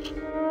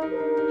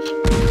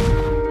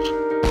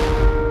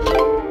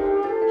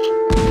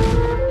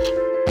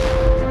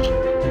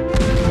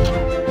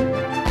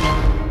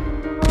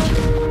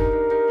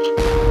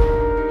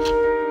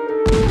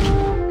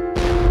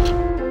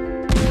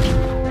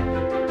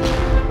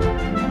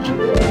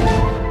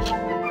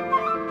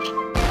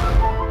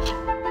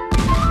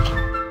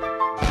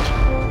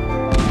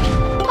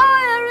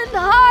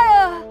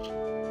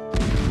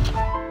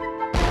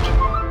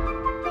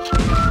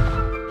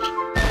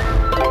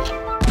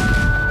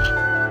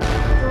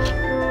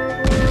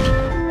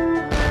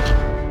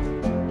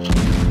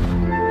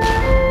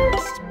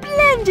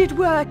 Splendid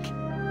work!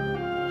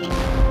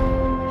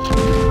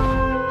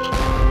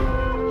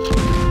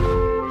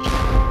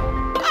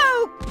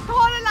 Oh,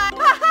 Coraline!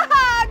 Ha ha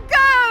ha!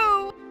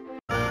 Go!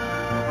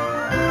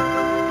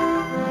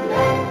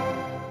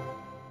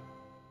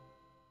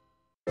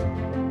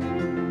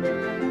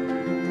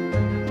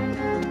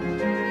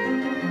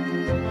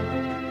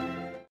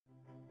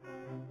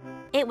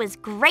 It was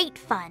great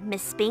fun,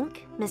 Miss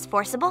Spink, Miss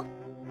Forcible.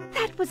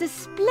 That was a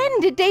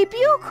splendid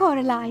debut,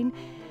 Coraline.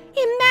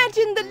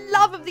 Imagine the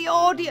love of the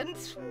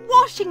audience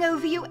washing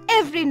over you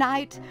every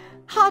night.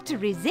 Hard to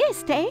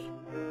resist, eh?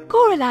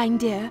 Coraline,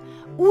 dear,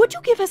 would you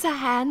give us a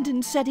hand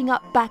in setting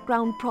up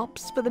background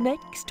props for the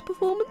next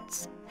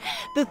performance?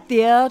 The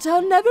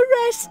theatre never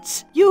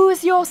rests.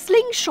 Use your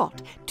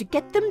slingshot to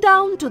get them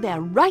down to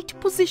their right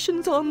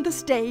positions on the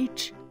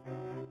stage.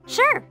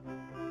 Sure,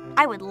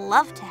 I would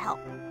love to help.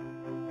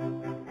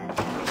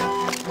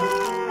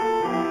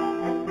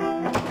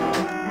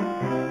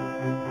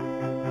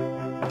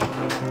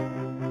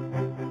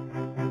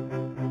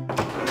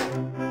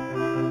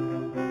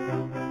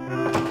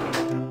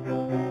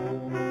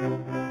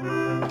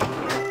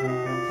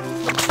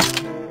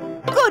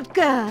 Good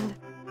girl.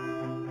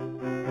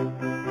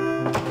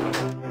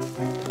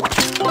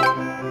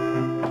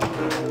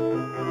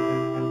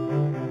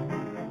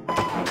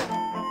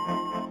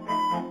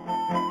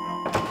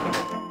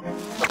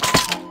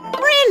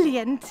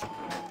 Brilliant.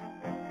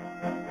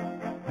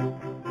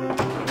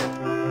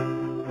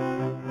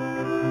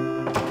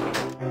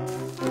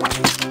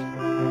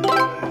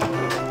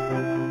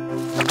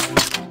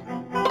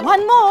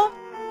 One more.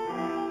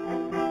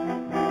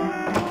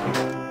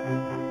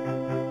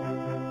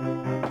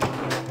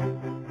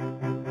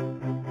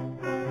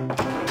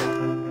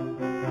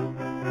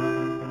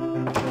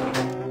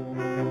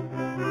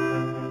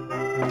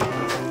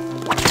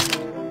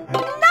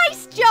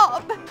 Nice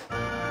job!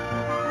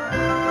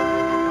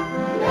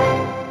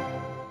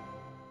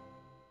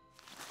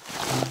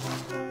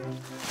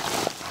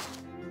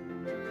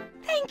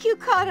 Thank you,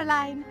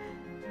 Coraline.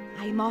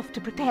 I'm off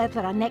to prepare for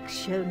our next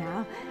show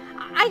now.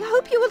 I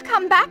hope you will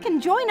come back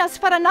and join us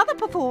for another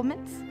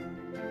performance.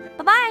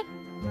 Bye-bye.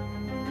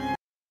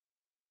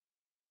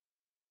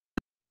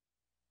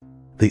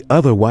 The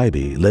other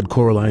Wybie led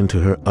Coraline to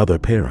her other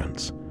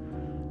parents.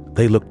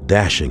 They looked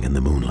dashing in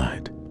the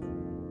moonlight.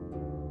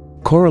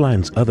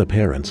 Coraline's other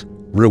parents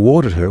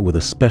rewarded her with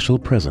a special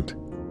present: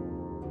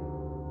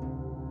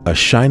 a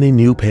shiny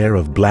new pair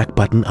of black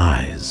button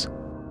eyes.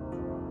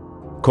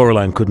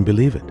 Coraline couldn't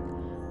believe it.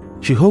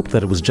 She hoped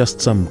that it was just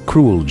some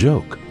cruel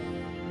joke.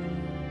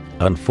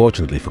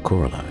 Unfortunately for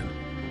Coraline,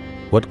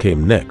 what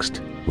came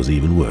next was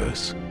even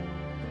worse.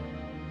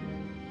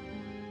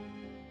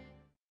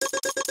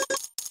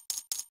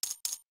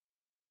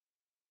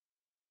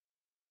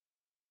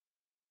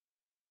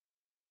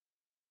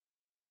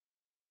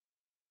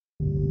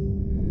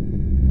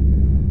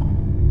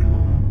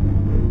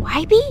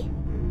 Wybie?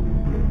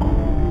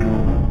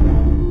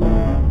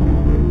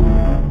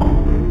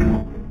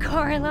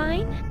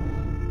 Coraline?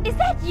 Is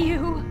that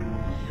you?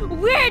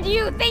 Where do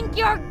you think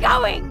you're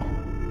going?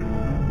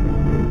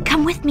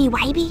 Come with me,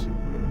 Wybie.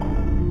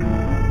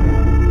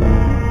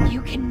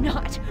 You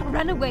cannot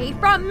run away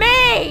from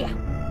me!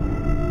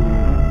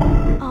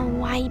 Oh,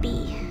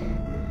 Wybie.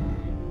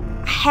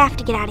 I have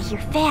to get out of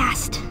here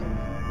fast.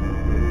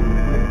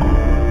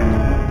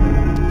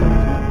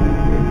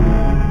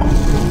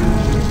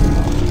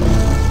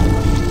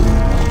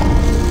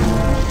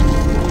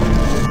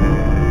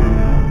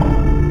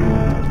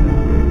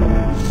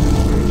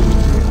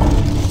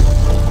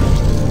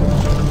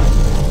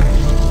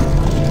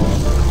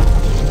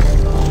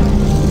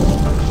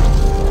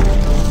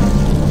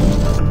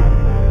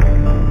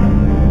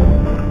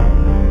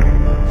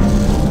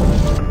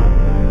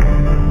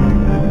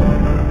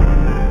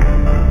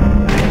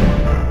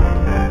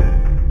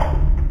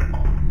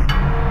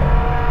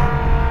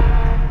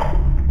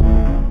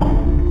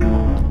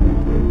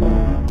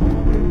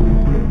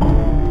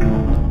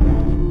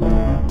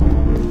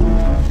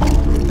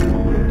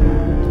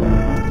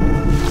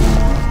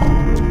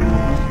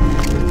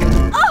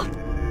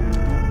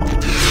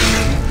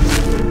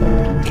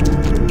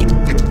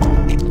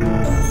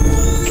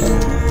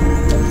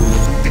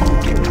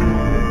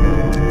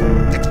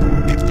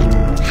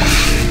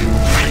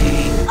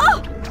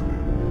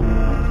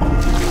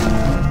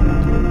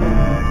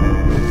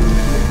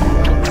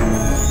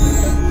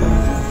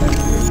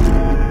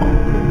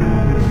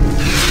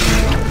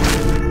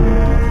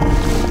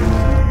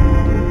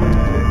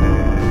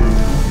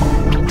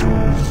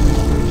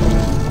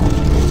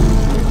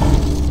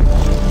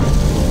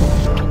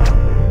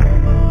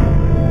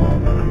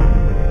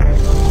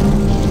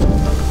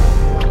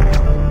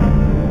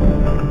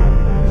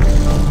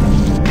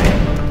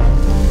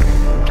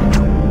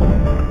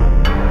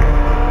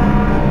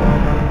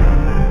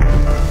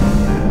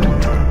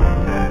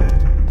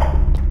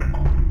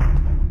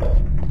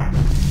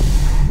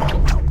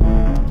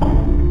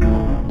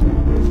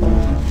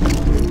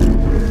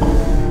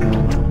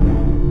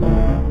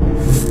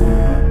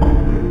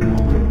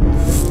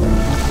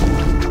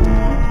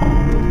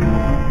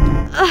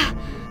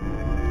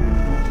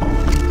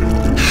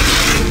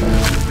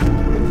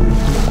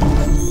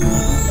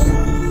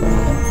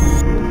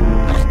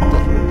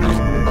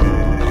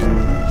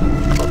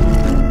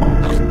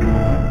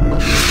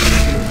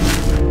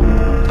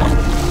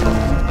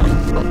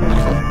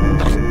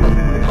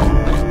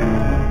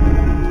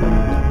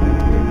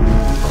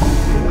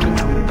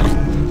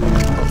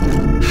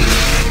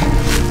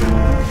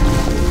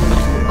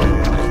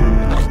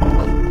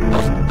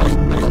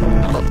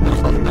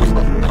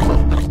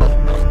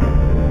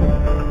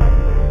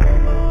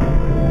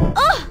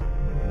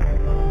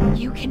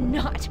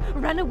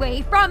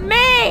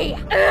 me!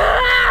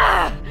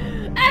 Ah!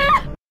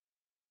 Ah!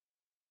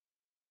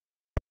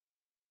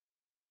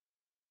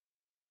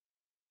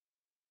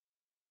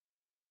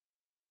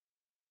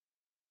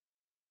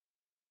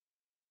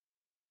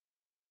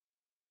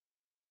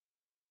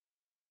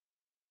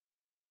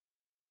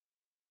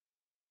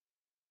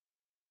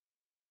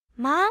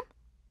 Mom?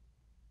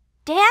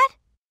 Dad?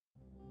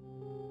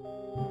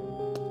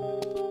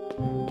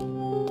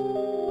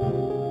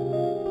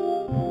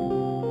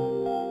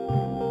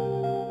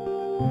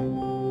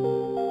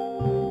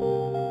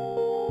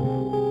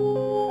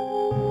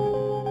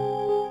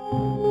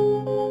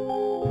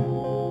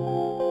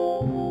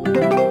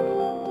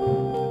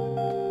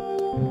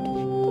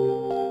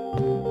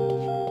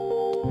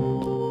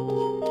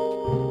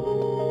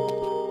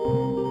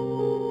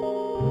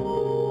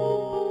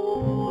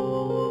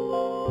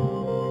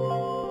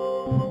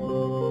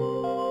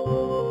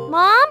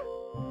 Mom?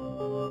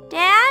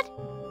 Dad?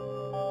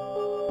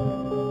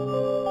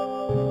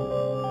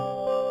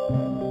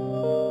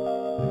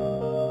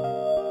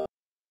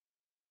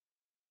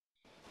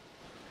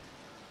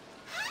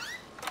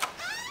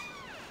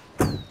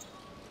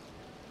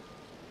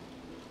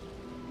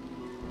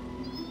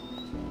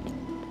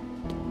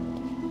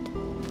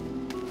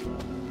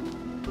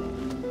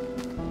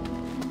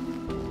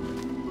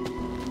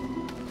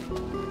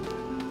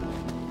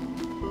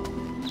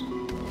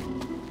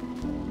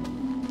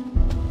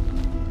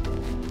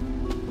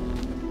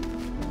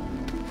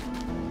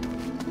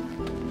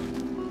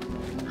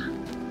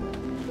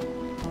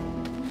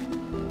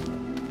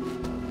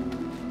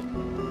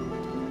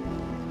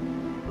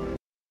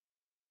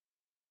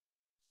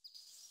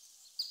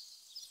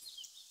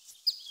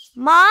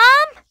 Mom?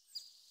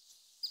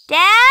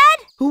 Dad?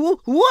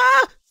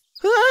 What?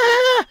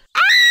 Ah!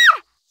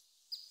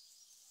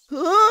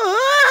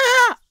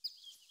 Ah!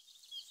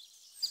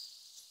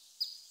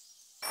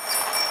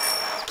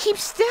 Keep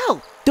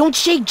still. Don't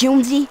shake,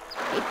 Jonesy.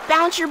 Hey,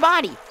 balance your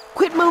body.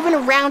 Quit moving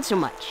around so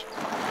much.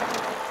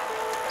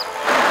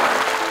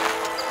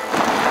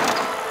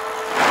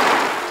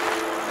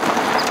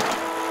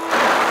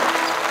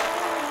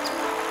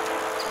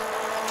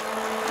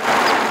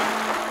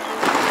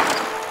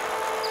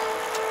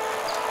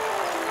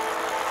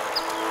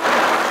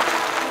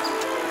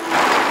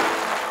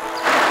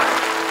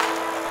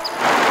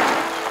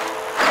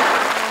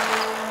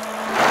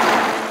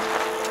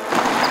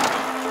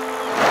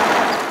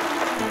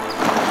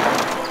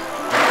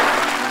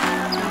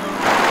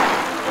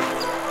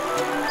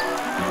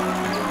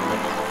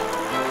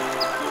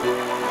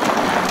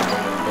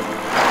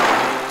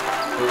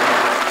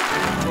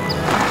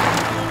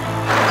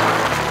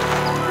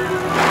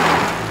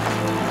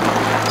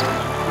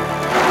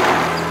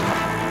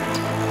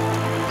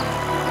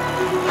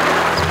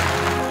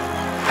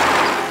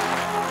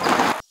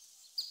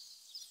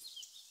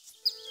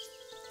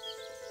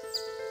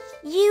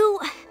 You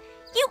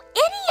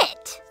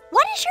idiot!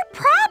 What is your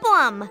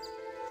problem?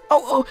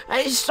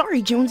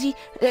 Sorry, Jonesy.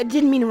 I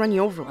didn't mean to run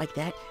you over like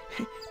that.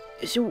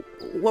 So,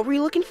 what were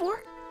you looking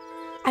for?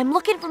 I'm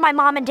looking for my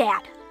mom and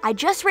dad. I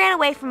just ran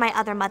away from my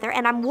other mother,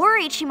 and I'm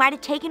worried she might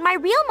have taken my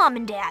real mom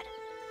and dad.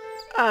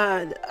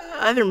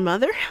 Other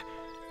mother?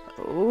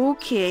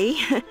 Okay.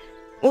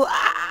 Well,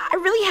 I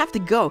really have to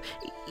go.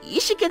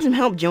 You should get some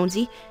help,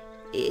 Jonesy,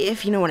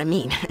 if you know what I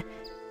mean.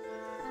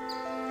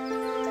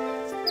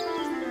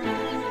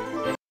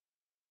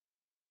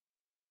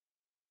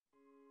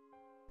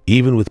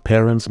 Even with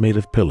parents made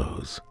of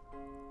pillows,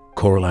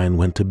 Coraline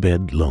went to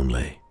bed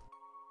lonely.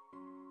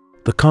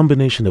 The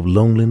combination of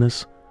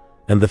loneliness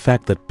and the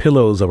fact that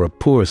pillows are a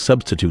poor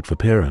substitute for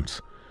parents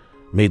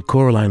made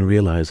Coraline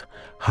realize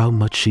how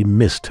much she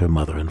missed her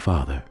mother and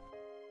father.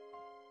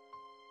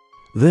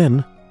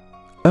 Then,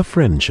 a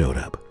friend showed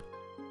up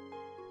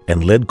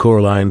and led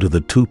Coraline to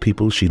the two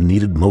people she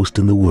needed most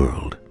in the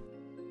world,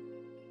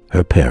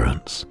 her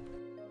parents.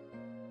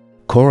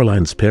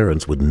 Coraline's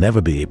parents would never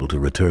be able to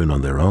return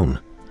on their own.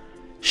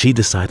 She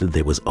decided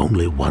there was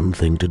only one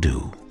thing to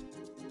do.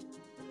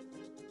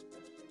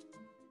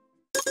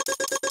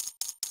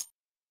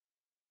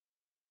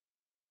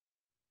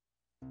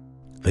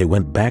 They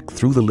went back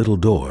through the little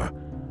door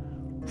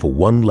for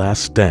one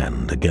last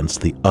stand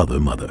against the other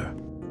mother.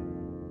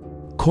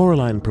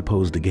 Coraline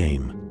proposed a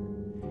game.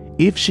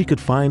 If she could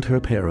find her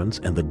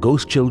parents and the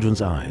ghost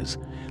children's eyes,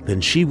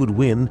 then she would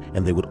win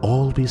and they would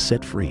all be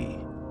set free.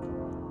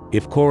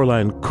 If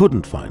Coraline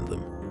couldn't find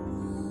them,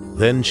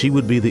 then she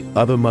would be the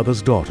other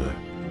mother's daughter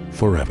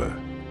forever.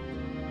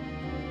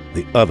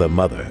 The other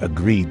mother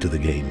agreed to the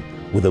game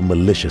with a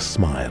malicious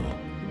smile.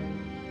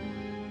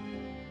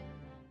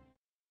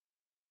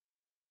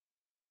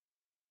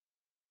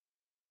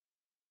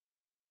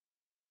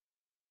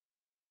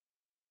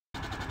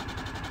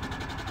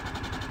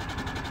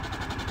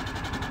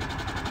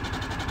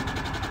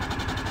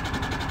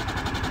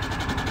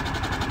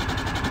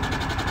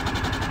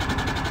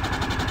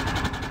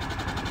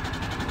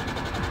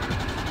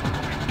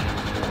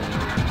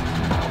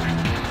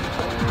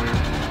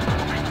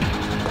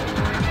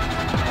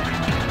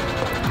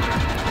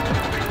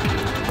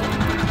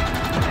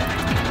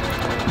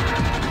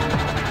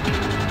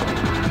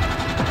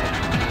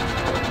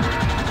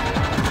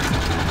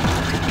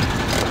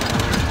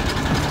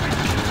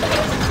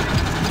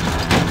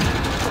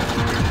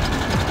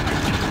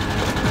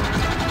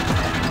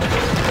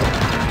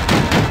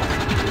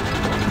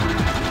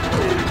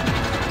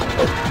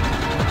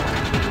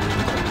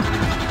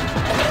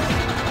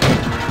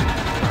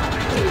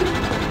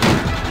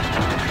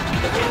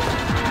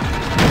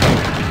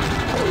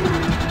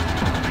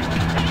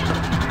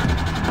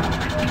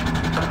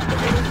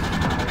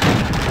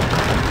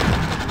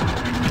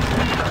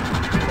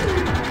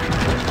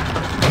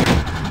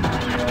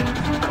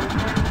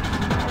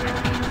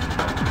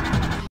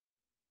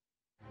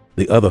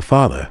 The other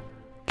father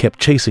kept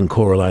chasing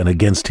Coraline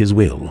against his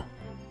will.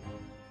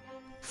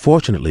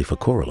 Fortunately for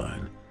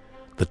Coraline,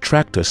 the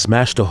tractor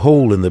smashed a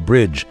hole in the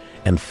bridge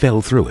and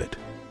fell through it.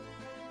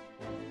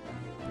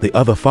 The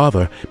other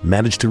father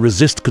managed to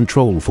resist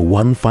control for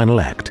one final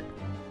act.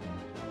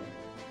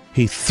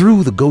 He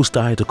threw the ghost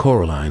eye to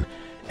Coraline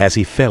as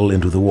he fell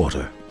into the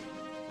water.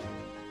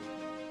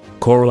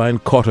 Coraline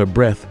caught her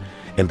breath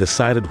and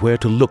decided where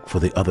to look for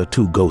the other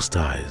two ghost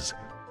eyes.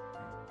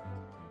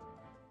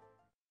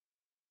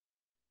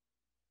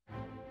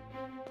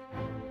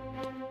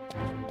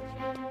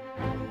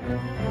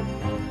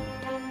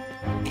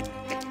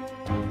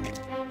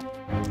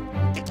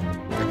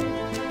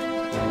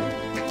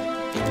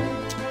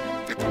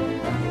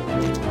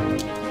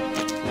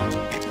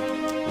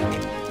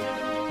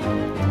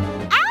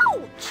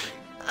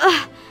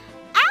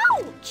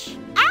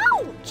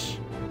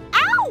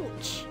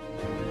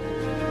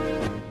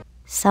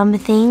 Some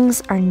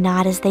things are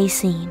not as they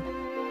seem.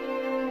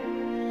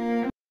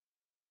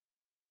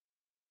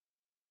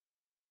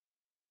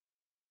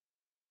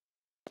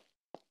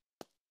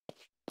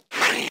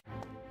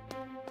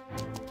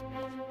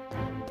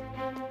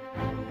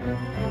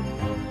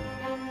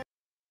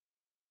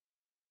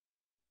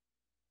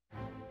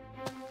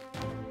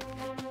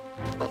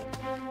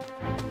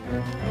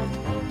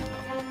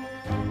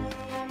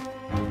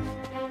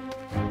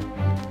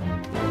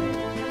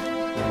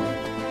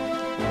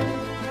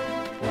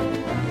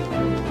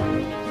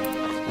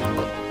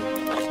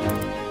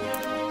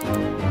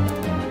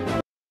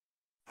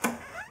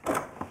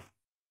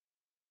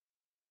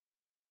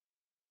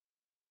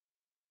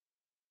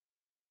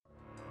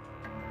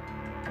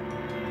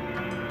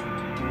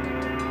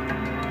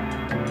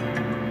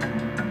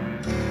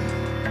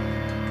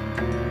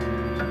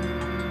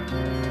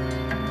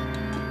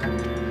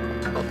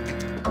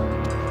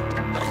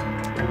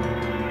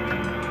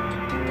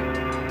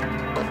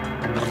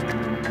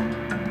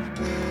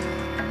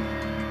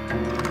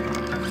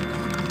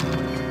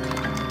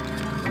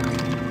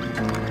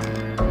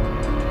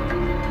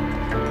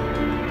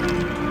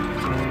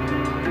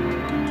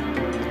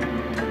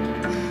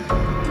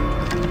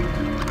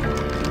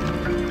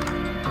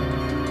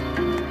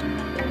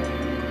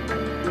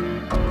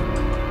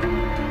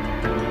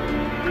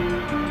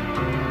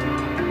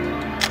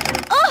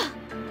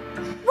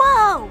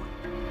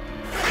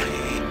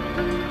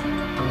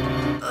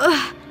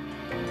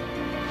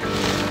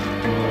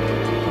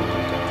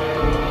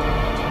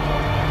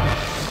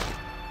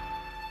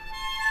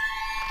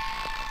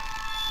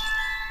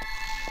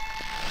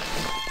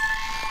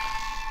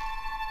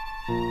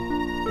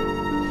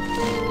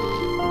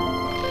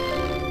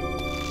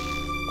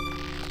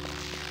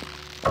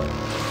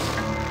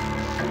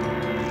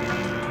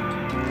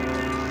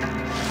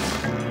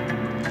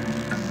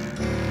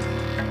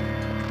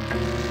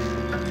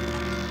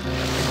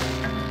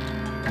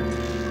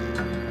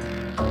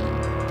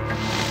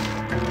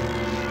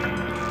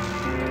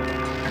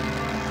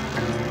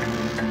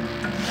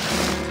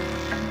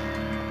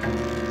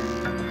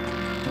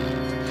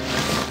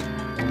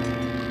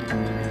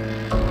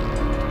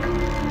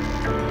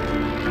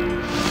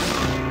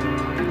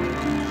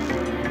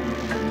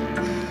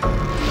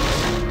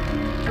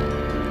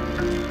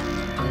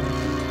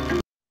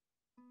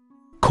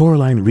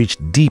 Coraline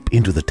reached deep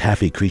into the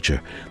taffy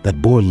creature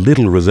that bore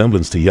little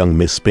resemblance to young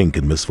Miss Spink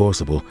and Miss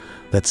Forcible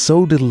that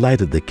so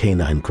delighted the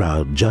canine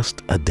crowd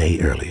just a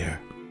day earlier.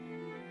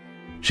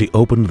 She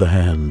opened the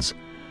hands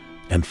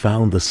and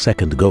found the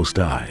second ghost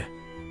eye.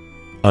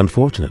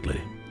 Unfortunately,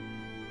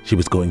 she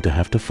was going to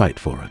have to fight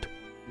for it.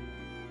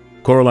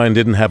 Coraline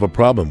didn't have a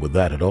problem with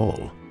that at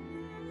all.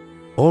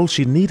 All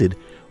she needed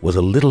was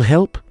a little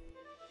help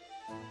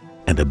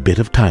and a bit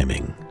of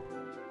timing.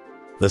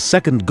 The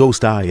second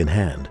ghost eye in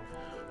hand,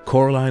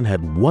 Coraline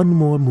had one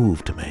more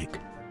move to make.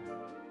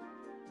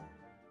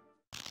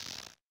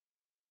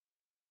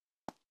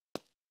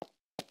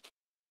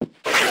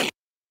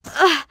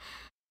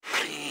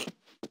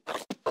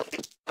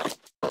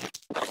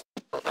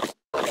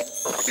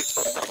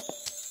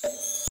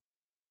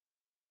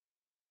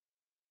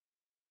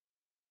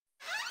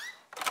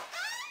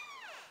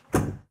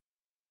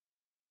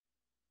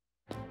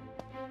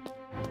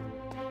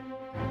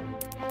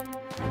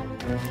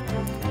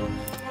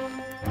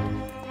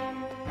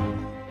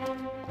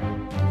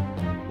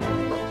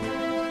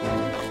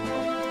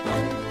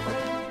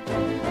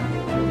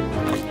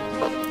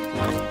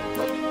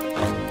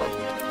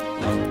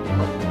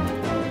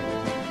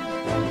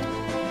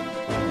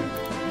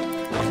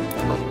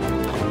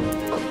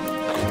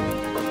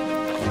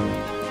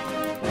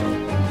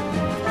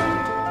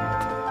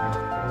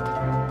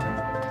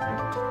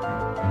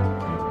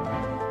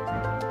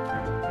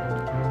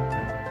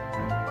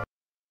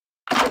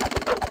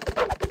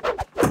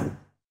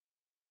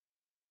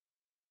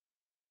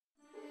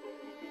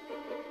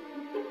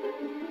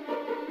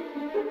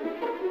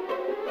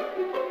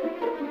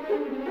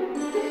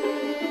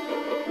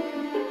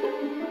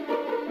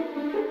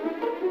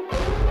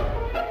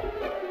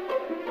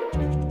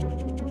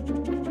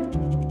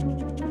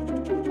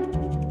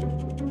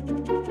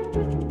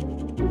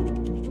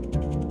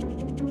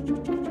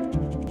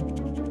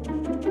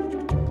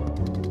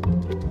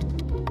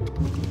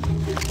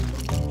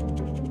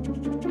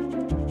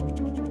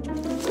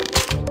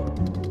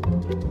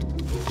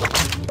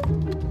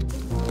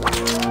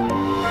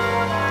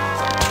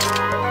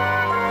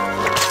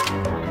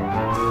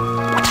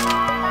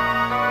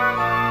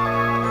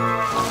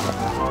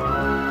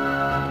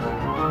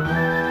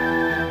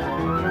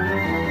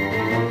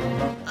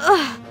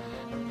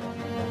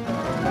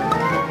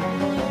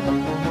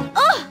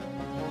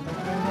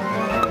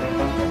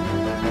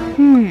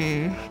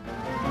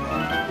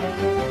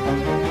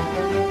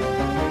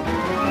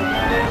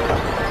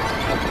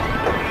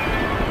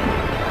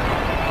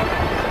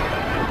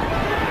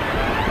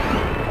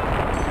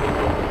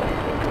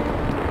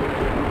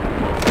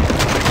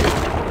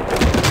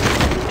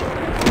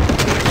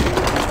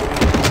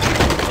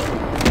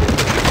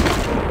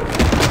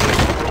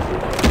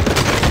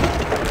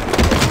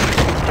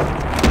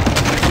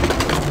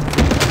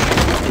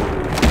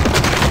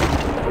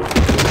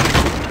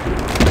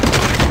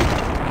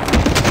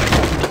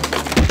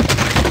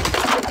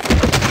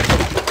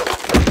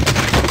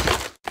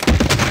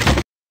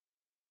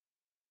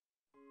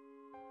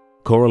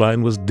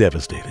 Coraline was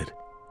devastated.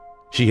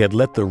 She had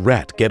let the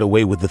rat get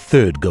away with the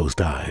third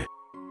ghost eye.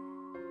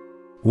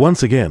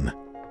 Once again,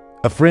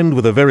 a friend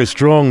with a very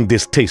strong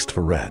distaste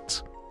for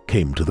rats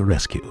came to the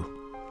rescue.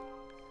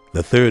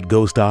 The third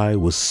ghost eye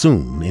was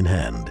soon in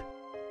hand.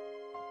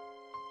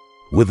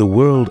 With the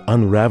world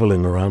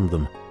unraveling around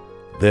them,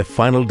 their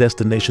final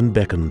destination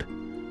beckoned,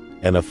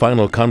 and a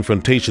final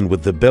confrontation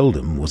with the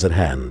Beldam was at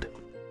hand.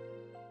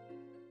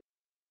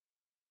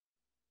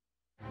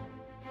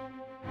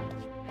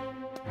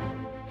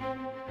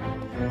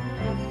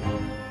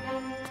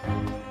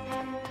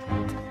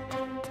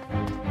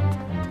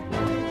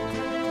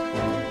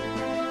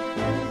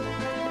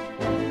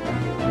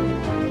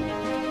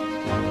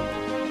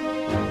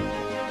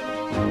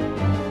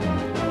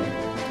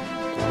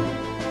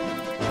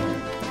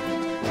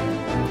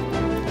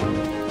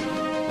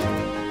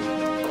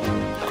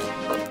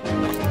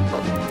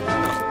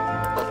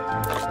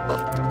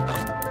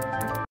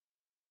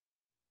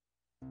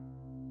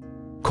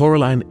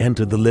 Coraline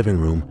entered the living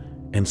room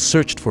and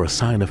searched for a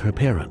sign of her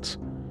parents.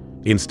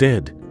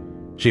 Instead,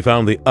 she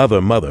found the other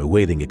mother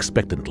waiting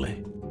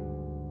expectantly.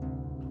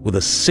 With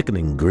a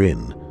sickening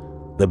grin,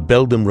 the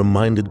Beldam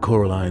reminded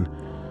Coraline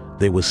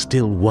there was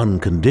still one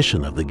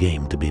condition of the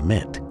game to be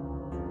met.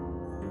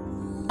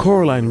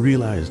 Coraline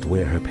realized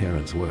where her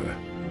parents were,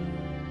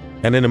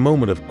 and in a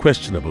moment of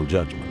questionable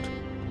judgment,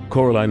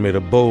 Coraline made a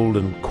bold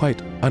and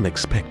quite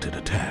unexpected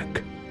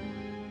attack.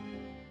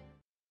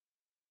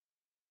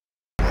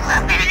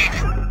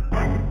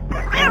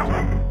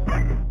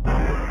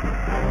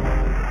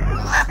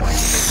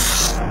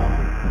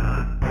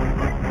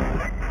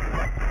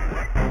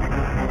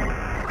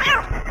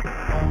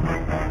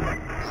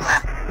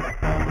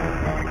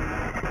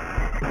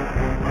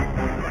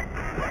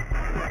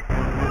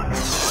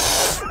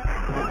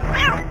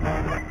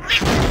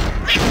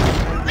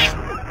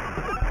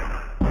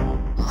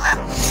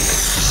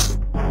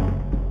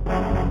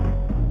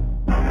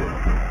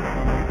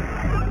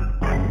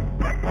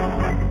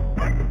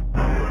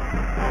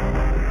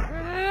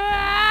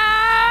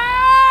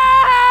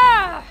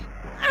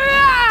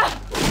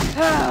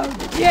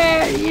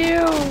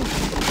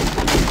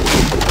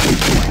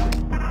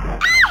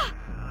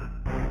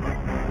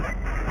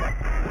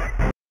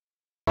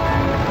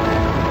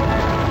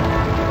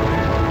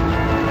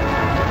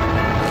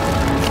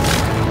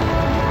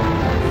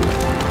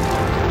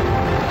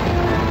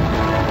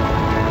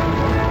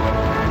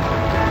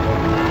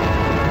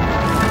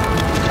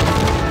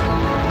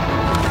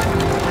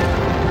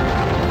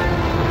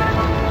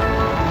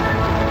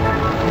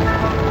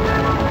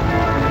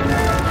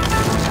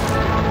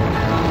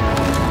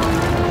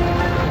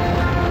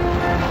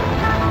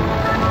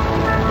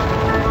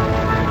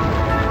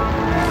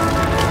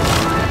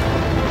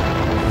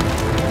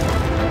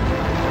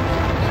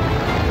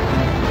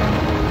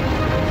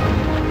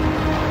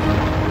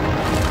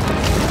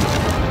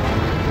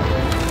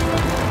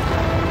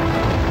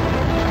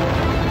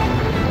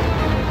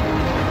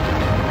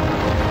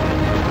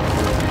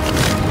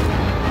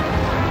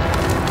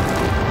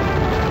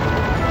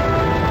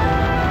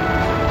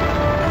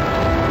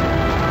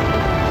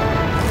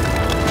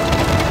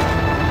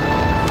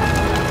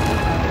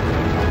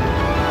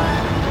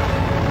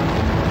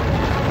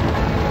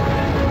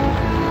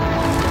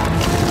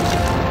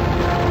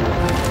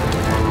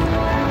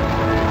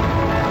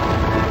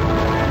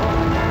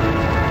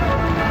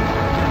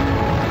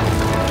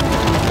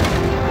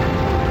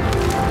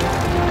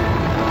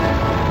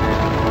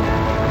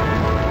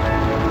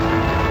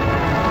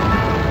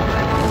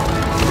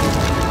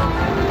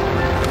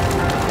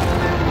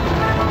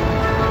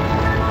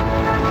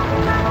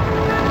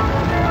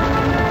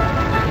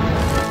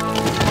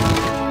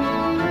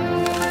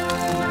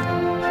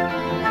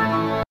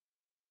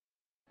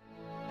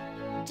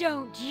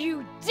 Don't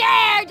you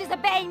dare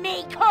disobey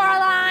me,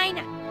 Coraline!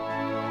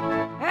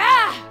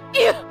 Ah!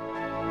 Ew!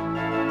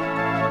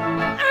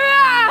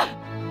 Ah!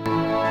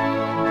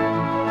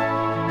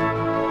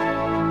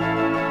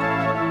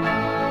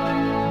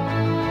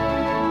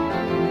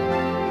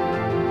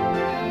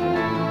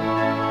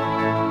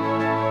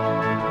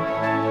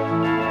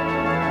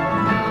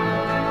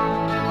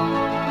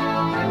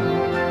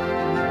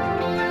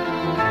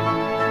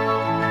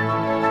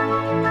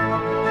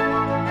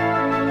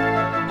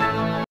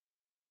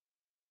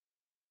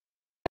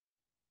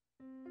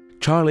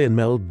 Charlie and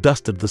Mel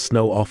dusted the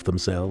snow off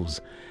themselves,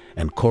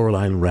 and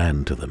Coraline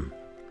ran to them.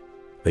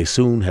 They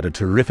soon had a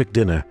terrific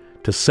dinner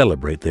to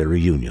celebrate their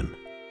reunion.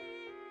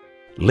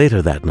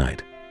 Later that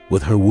night,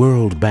 with her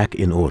world back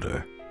in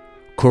order,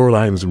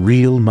 Coraline's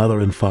real mother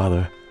and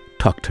father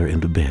tucked her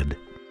into bed.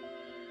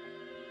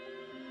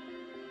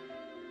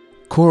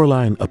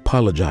 Coraline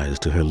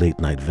apologized to her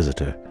late-night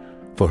visitor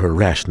for her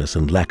rashness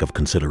and lack of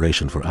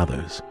consideration for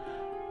others,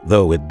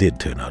 though it did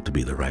turn out to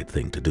be the right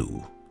thing to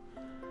do.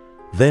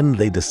 Then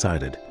they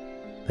decided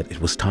that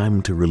it was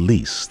time to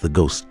release the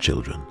ghost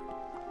children.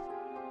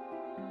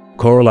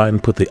 Coraline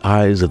put the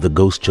eyes of the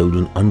ghost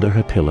children under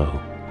her pillow,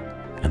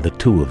 and the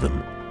two of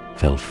them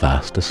fell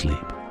fast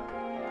asleep.